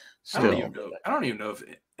still. I don't even know if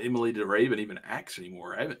Emily DeRaven even acts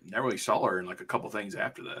anymore. I never really saw her in like a couple things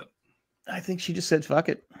after that. I think she just said, fuck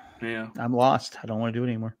it. Yeah. I'm lost. I don't want to do it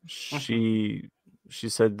anymore. She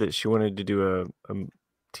said that she wanted to do a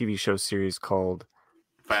TV show series called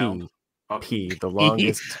Found. P, the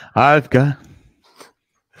longest. I've got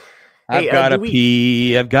I've Hey, got to do we-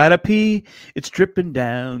 pee. I've got to pee. It's dripping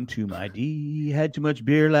down to my D. Had too much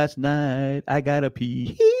beer last night. I got to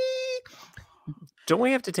pee. Don't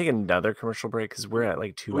we have to take another commercial break because we're at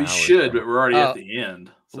like 2 We hours? should, now. but we're already Oh, at the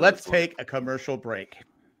end. So Let's it's like- take a commercial break.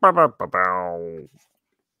 Bow.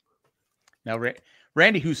 Now,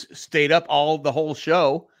 Randy, who's stayed up the whole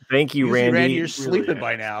show. Thank you, Usually, Randy. you're sleeping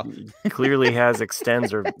by now. Clearly has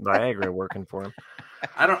Extends or Viagra working for him.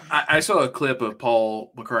 I saw a clip of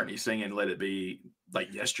Paul McCartney singing "Let It Be"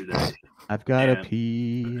 like yesterday. I've got to And-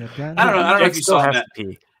 pee. I've got I don't know if you Still saw has that. to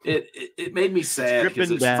pee. It made me sad because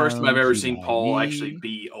dripping it's the first time I've down ever to seen my Paul knee. actually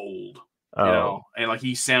be old. Oh, You know, and like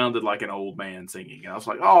he sounded like an old man singing. And I was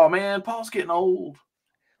like, oh man, Paul's getting old.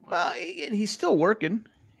 Well, and he's still working.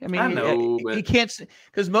 I mean, I know, he but- can't,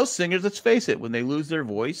 because most singers, let's face it, when they lose their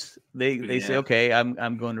voice, they say, Yeah. okay,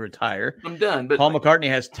 I'm going to retire. I'm done. But Paul McCartney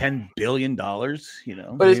has $10 billion, you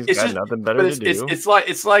know. But he's it's got just nothing better but to do.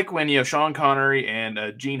 it's like when Sean Connery and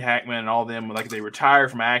Gene Hackman and all them like they retire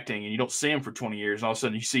from acting and you don't see them for 20 years and all of a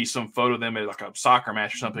sudden you see some photo of them at like a soccer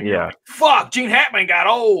match or something. And you're Yeah. like, fuck, Gene Hackman got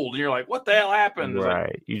old. And you're like, what the hell happened? It's like,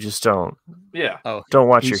 Right. You just don't yeah.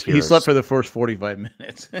 watch your He heroes. slept for the first 45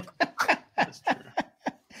 minutes. That's true.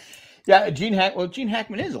 Yeah, Gene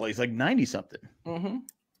Hackman is old. He's like 90 something. Mm-hmm.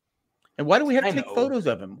 And why do we have to I take know. photos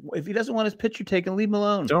of him? If he doesn't want his picture taken, leave him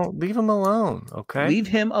alone. Don't leave him alone. Okay. Leave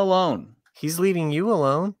him alone. He's leaving you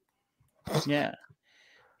alone. Yeah.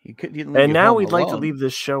 He didn't leave And you now home we'd like to alone. leave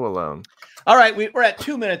this show alone. All right, we're at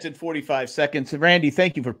 2 minutes and 45 seconds. Randy,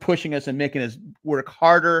 thank you for pushing us and making us work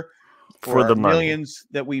harder For the our money. millions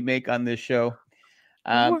that we make on this show.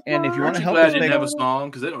 And if you want Aren't to you help glad I us didn't make, have a song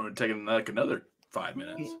because they don't want to take like another 5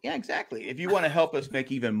 minutes. yeah, exactly. If you want to help us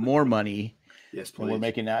make even more money Yes, than please. we're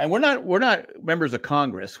making now, and we're not members of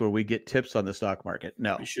Congress where we get tips on the stock market.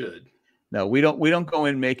 No, We should. no, we don't go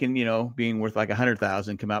in making being worth like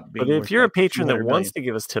 100,000, come out being. But if worth you're like a patron that 200 wants million. to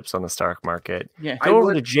give us tips on the stock market, Yeah, go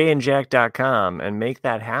over to jayandjack.com and make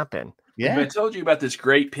that happen. yeah, I told you about this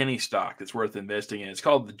great penny stock that's worth investing in. It's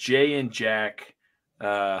called the Jay and Jack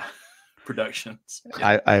Productions.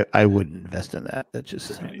 I wouldn't invest in that. That's It's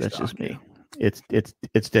a penny just stock, me.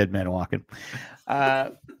 It's dead man walking.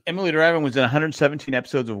 Emily Driving was in 117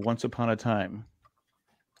 episodes of Once Upon a Time.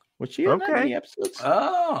 Was she in that many episodes?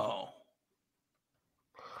 Oh.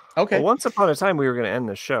 Okay. Well, once upon a time, we were going to end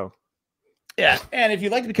the show. Yeah. And if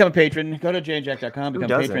you'd like to become a patron, go to jayandjack.com, become a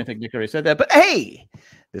patron. I doesn't? think Nick already said that. But hey,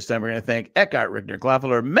 this time we're going to thank Eckhart, Rickner,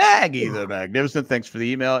 Glaffeler, Maggie the Magnificent. Thanks for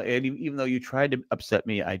the email. And even though you tried to upset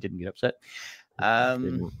me, I didn't get upset.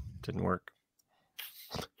 Didn't work.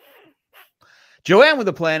 Joanne with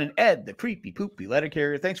a plan, and Ed, the creepy poopy letter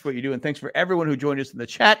carrier. Thanks for what you do, and thanks for everyone who joined us in the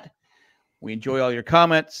chat. We enjoy all your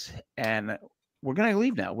comments, and we're gonna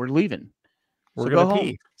leave now. We're leaving. We're So going go to home.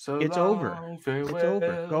 pee. So It's over. It's over.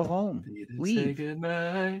 farewell. Go home. Leave. Say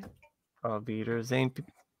goodnight. Auf Wiedersehen.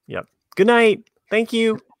 Yep. Good night. Thank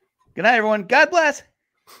you. Good night, everyone. God bless.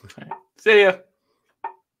 See ya.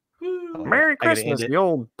 Merry I gotta end Christmas, it. the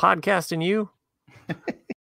old podcast and you.